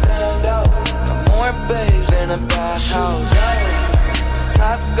out. I'm more babes than a bathhouse.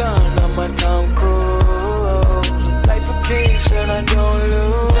 Top Gun on my Tom Cruise. Play for keeps and I don't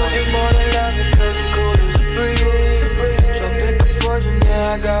lose. You're more than love it cause it's cool as a breeze. So pick a poison,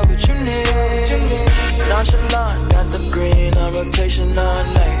 yeah, I got what you need. Nonchalant, got the green on rotation all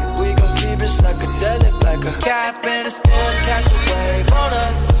night. We gon' keep it psychedelic like a cap in a stem, catch a wave on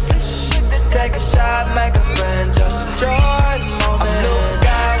us. Take a shot, make a friend, just enjoy the moment. I'm Luke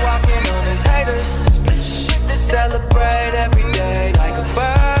Skywalking on these haters. Celebrate every day like a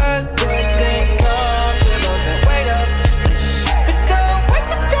birthday. Things come to those that wait up. But don't wait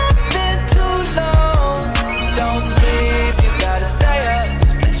to jump in too long. Don't sleep, you gotta stay up.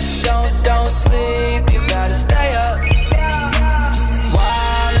 Don't sleep, you gotta stay up.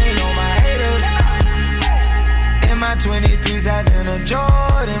 Wildin' on my haters. In my 23s, having a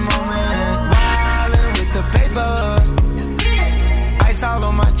Jordan moment. Wildin' with the paper. Ice all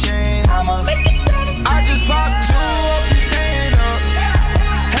on my chain. I just popped two up and staying up.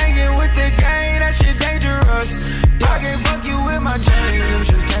 Hanging with the gang, that shit dangerous. I can fuck you with my chains, them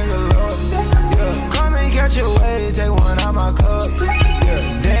shit take a look. Yeah. Come and catch a wave, take one out my cup.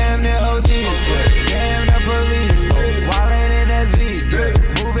 Yeah. Damn the OG, yeah. Damn the police. Wildin' in SV,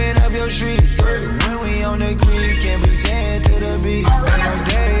 yeah. Moving up your street. Yeah. When we on the creek, can't be saying to the beat. Ain't no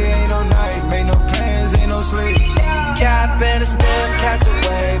day, ain't no night, make no plans, ain't no sleep. Cap in a stem, catch a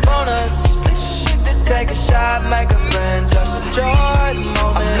wave on us. Take a shot, make a friend, just enjoy the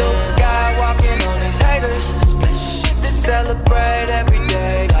moment. I'm Luke Skywalking on these haters. Celebrate every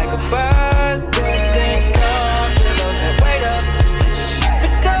day like a birthday. Things come to those that wait up.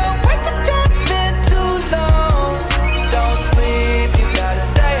 But don't wait to jump in too long. Don't sleep, you gotta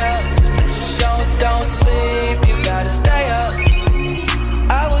stay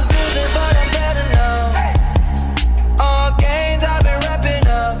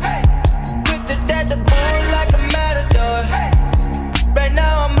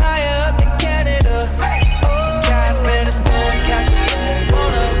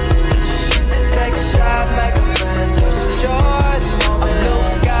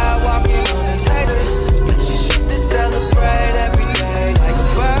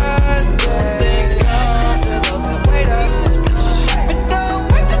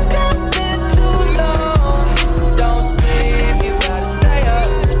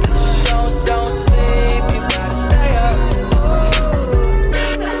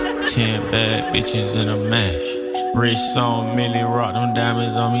 10 bad bitches in a mash. Wrist on Millie, rock them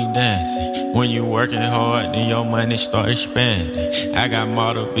diamonds on me dancing. When you working hard, then your money start expanding. I got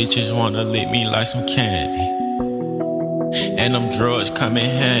model bitches wanna lick me like some candy. And them drugs come in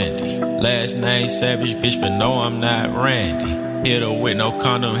handy. Last name Savage, bitch, but no, I'm not Randy. Hit her with no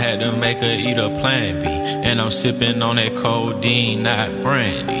condom, had to make her eat a Plan B. And I'm sipping on that codeine, not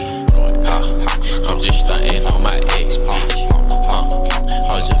brandy. I'm just stunting on my ex, bitch.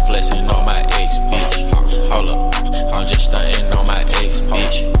 I'm just flexing on my ex, bitch. Hold up, I'm just stunting on my ex,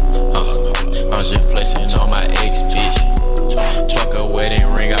 bitch. I'm just flexing on my ex, bitch. Truck a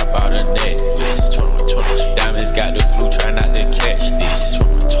wedding ring, I bought a necklace. Diamonds got the flu, try not to catch this.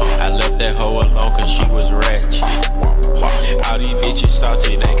 I left that hoe alone cause she was ratchet. All these bitches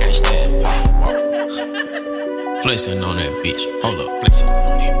salty, they can't stand. Flexing on that bitch, hold up, flexing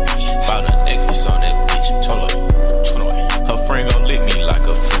on that bitch. Bought a necklace on that bitch, hold up. Her friend gon' lick me like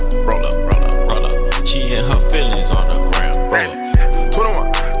a fruit. Roll up, roll up, roll up. She and her feelings on the ground, roll up.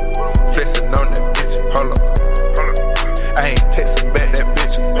 21, flexing on that bitch, hold up. I ain't texting back that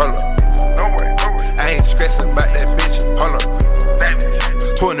bitch, hold up. I ain't stressing about that bitch, hold up.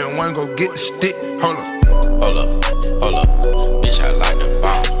 21 go get the stick, hold up. Hold up, hold up. Bitch, I like the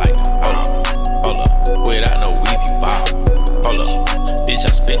ball, like the hold up, hold up. Without no weave, you ball, hold up. Bitch,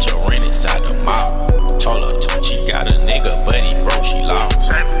 I spent your rent inside the mall, hold up. She got a nigga, but he broke, she lost.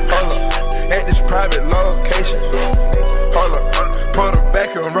 Hold up, at this private location, hold up. Put her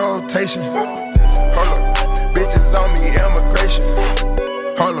back in rotation, hold up. Bitches on me, immigration,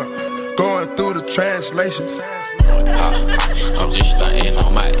 hold up. Going through the translations. I'm just stunting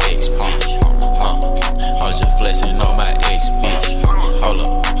on my ex, bitch. I'm just flexing on my ex, bitch. Hold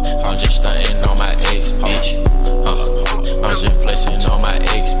up, I'm just stunting on my ex, bitch. I'm just flexing on my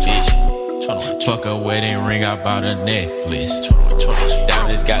ex, bitch. Fuck a wedding ring, I bought a necklace.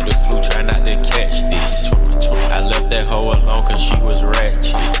 Diamonds got the flu, try not to catch this. I left that hoe alone cause she was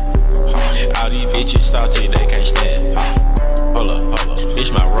ratchet. All these bitches salty, they can't stand. Hold up,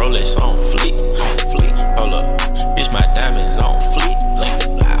 bitch, my Rolex on fleek, hold up. Bitch, my diamonds on fleek,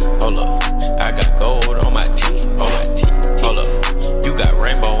 hold up. I got gold on my teeth, hold up. You got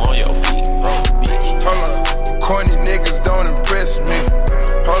rainbow on your feet, bitch. Hold up, corny niggas don't impress me.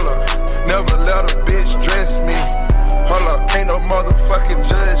 Hold up, never let a bitch dress me. Hold up, ain't no motherfucking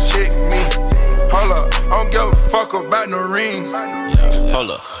judge check me. Hold up, I don't give a fuck about no ring. Yeah,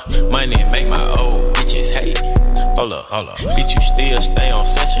 hold up, money make my old bitches hate. Hold up, bitch, you still stay on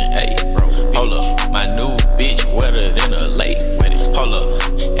session 8, bro. Hold up, my new bitch wetter than a lake. Hold up,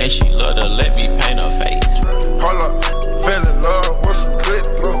 and she love to let me paint her face. Hold up, fell in love with some good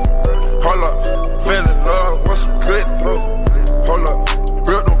throw. Hold up, fell in love with some good throw. Hold up,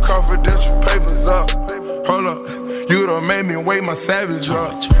 real them confidential papers up. Hold up, you done made me wait my savage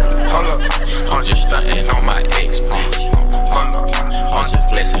up. Hold up, I'm just stunting on my ex, bitch. Hold up, I'm just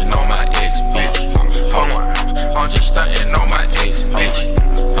flexing on my ex, bitch. Hold up, I'm just stunting on my ex, bitch.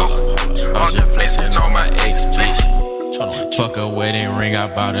 I'm just flexing on my ex, bitch. Fuck a wedding ring, I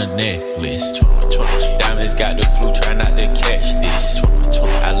bought a necklace. Diamonds got the flu, try not to catch this.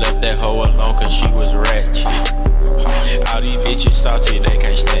 I left that hoe alone cause she was ratchet. All these bitches salty, they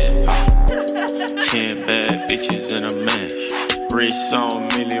can't stand. 10 bad bitches in a mash. Wrist on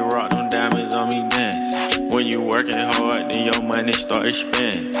Millie, rock them diamonds on me dance. When you working hard, then your money start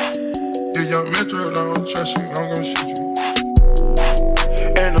expanding. Yeah, young Metro, don't trust you, I'm gon' shoot you.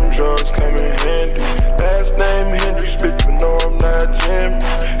 And them drugs come in handy. Last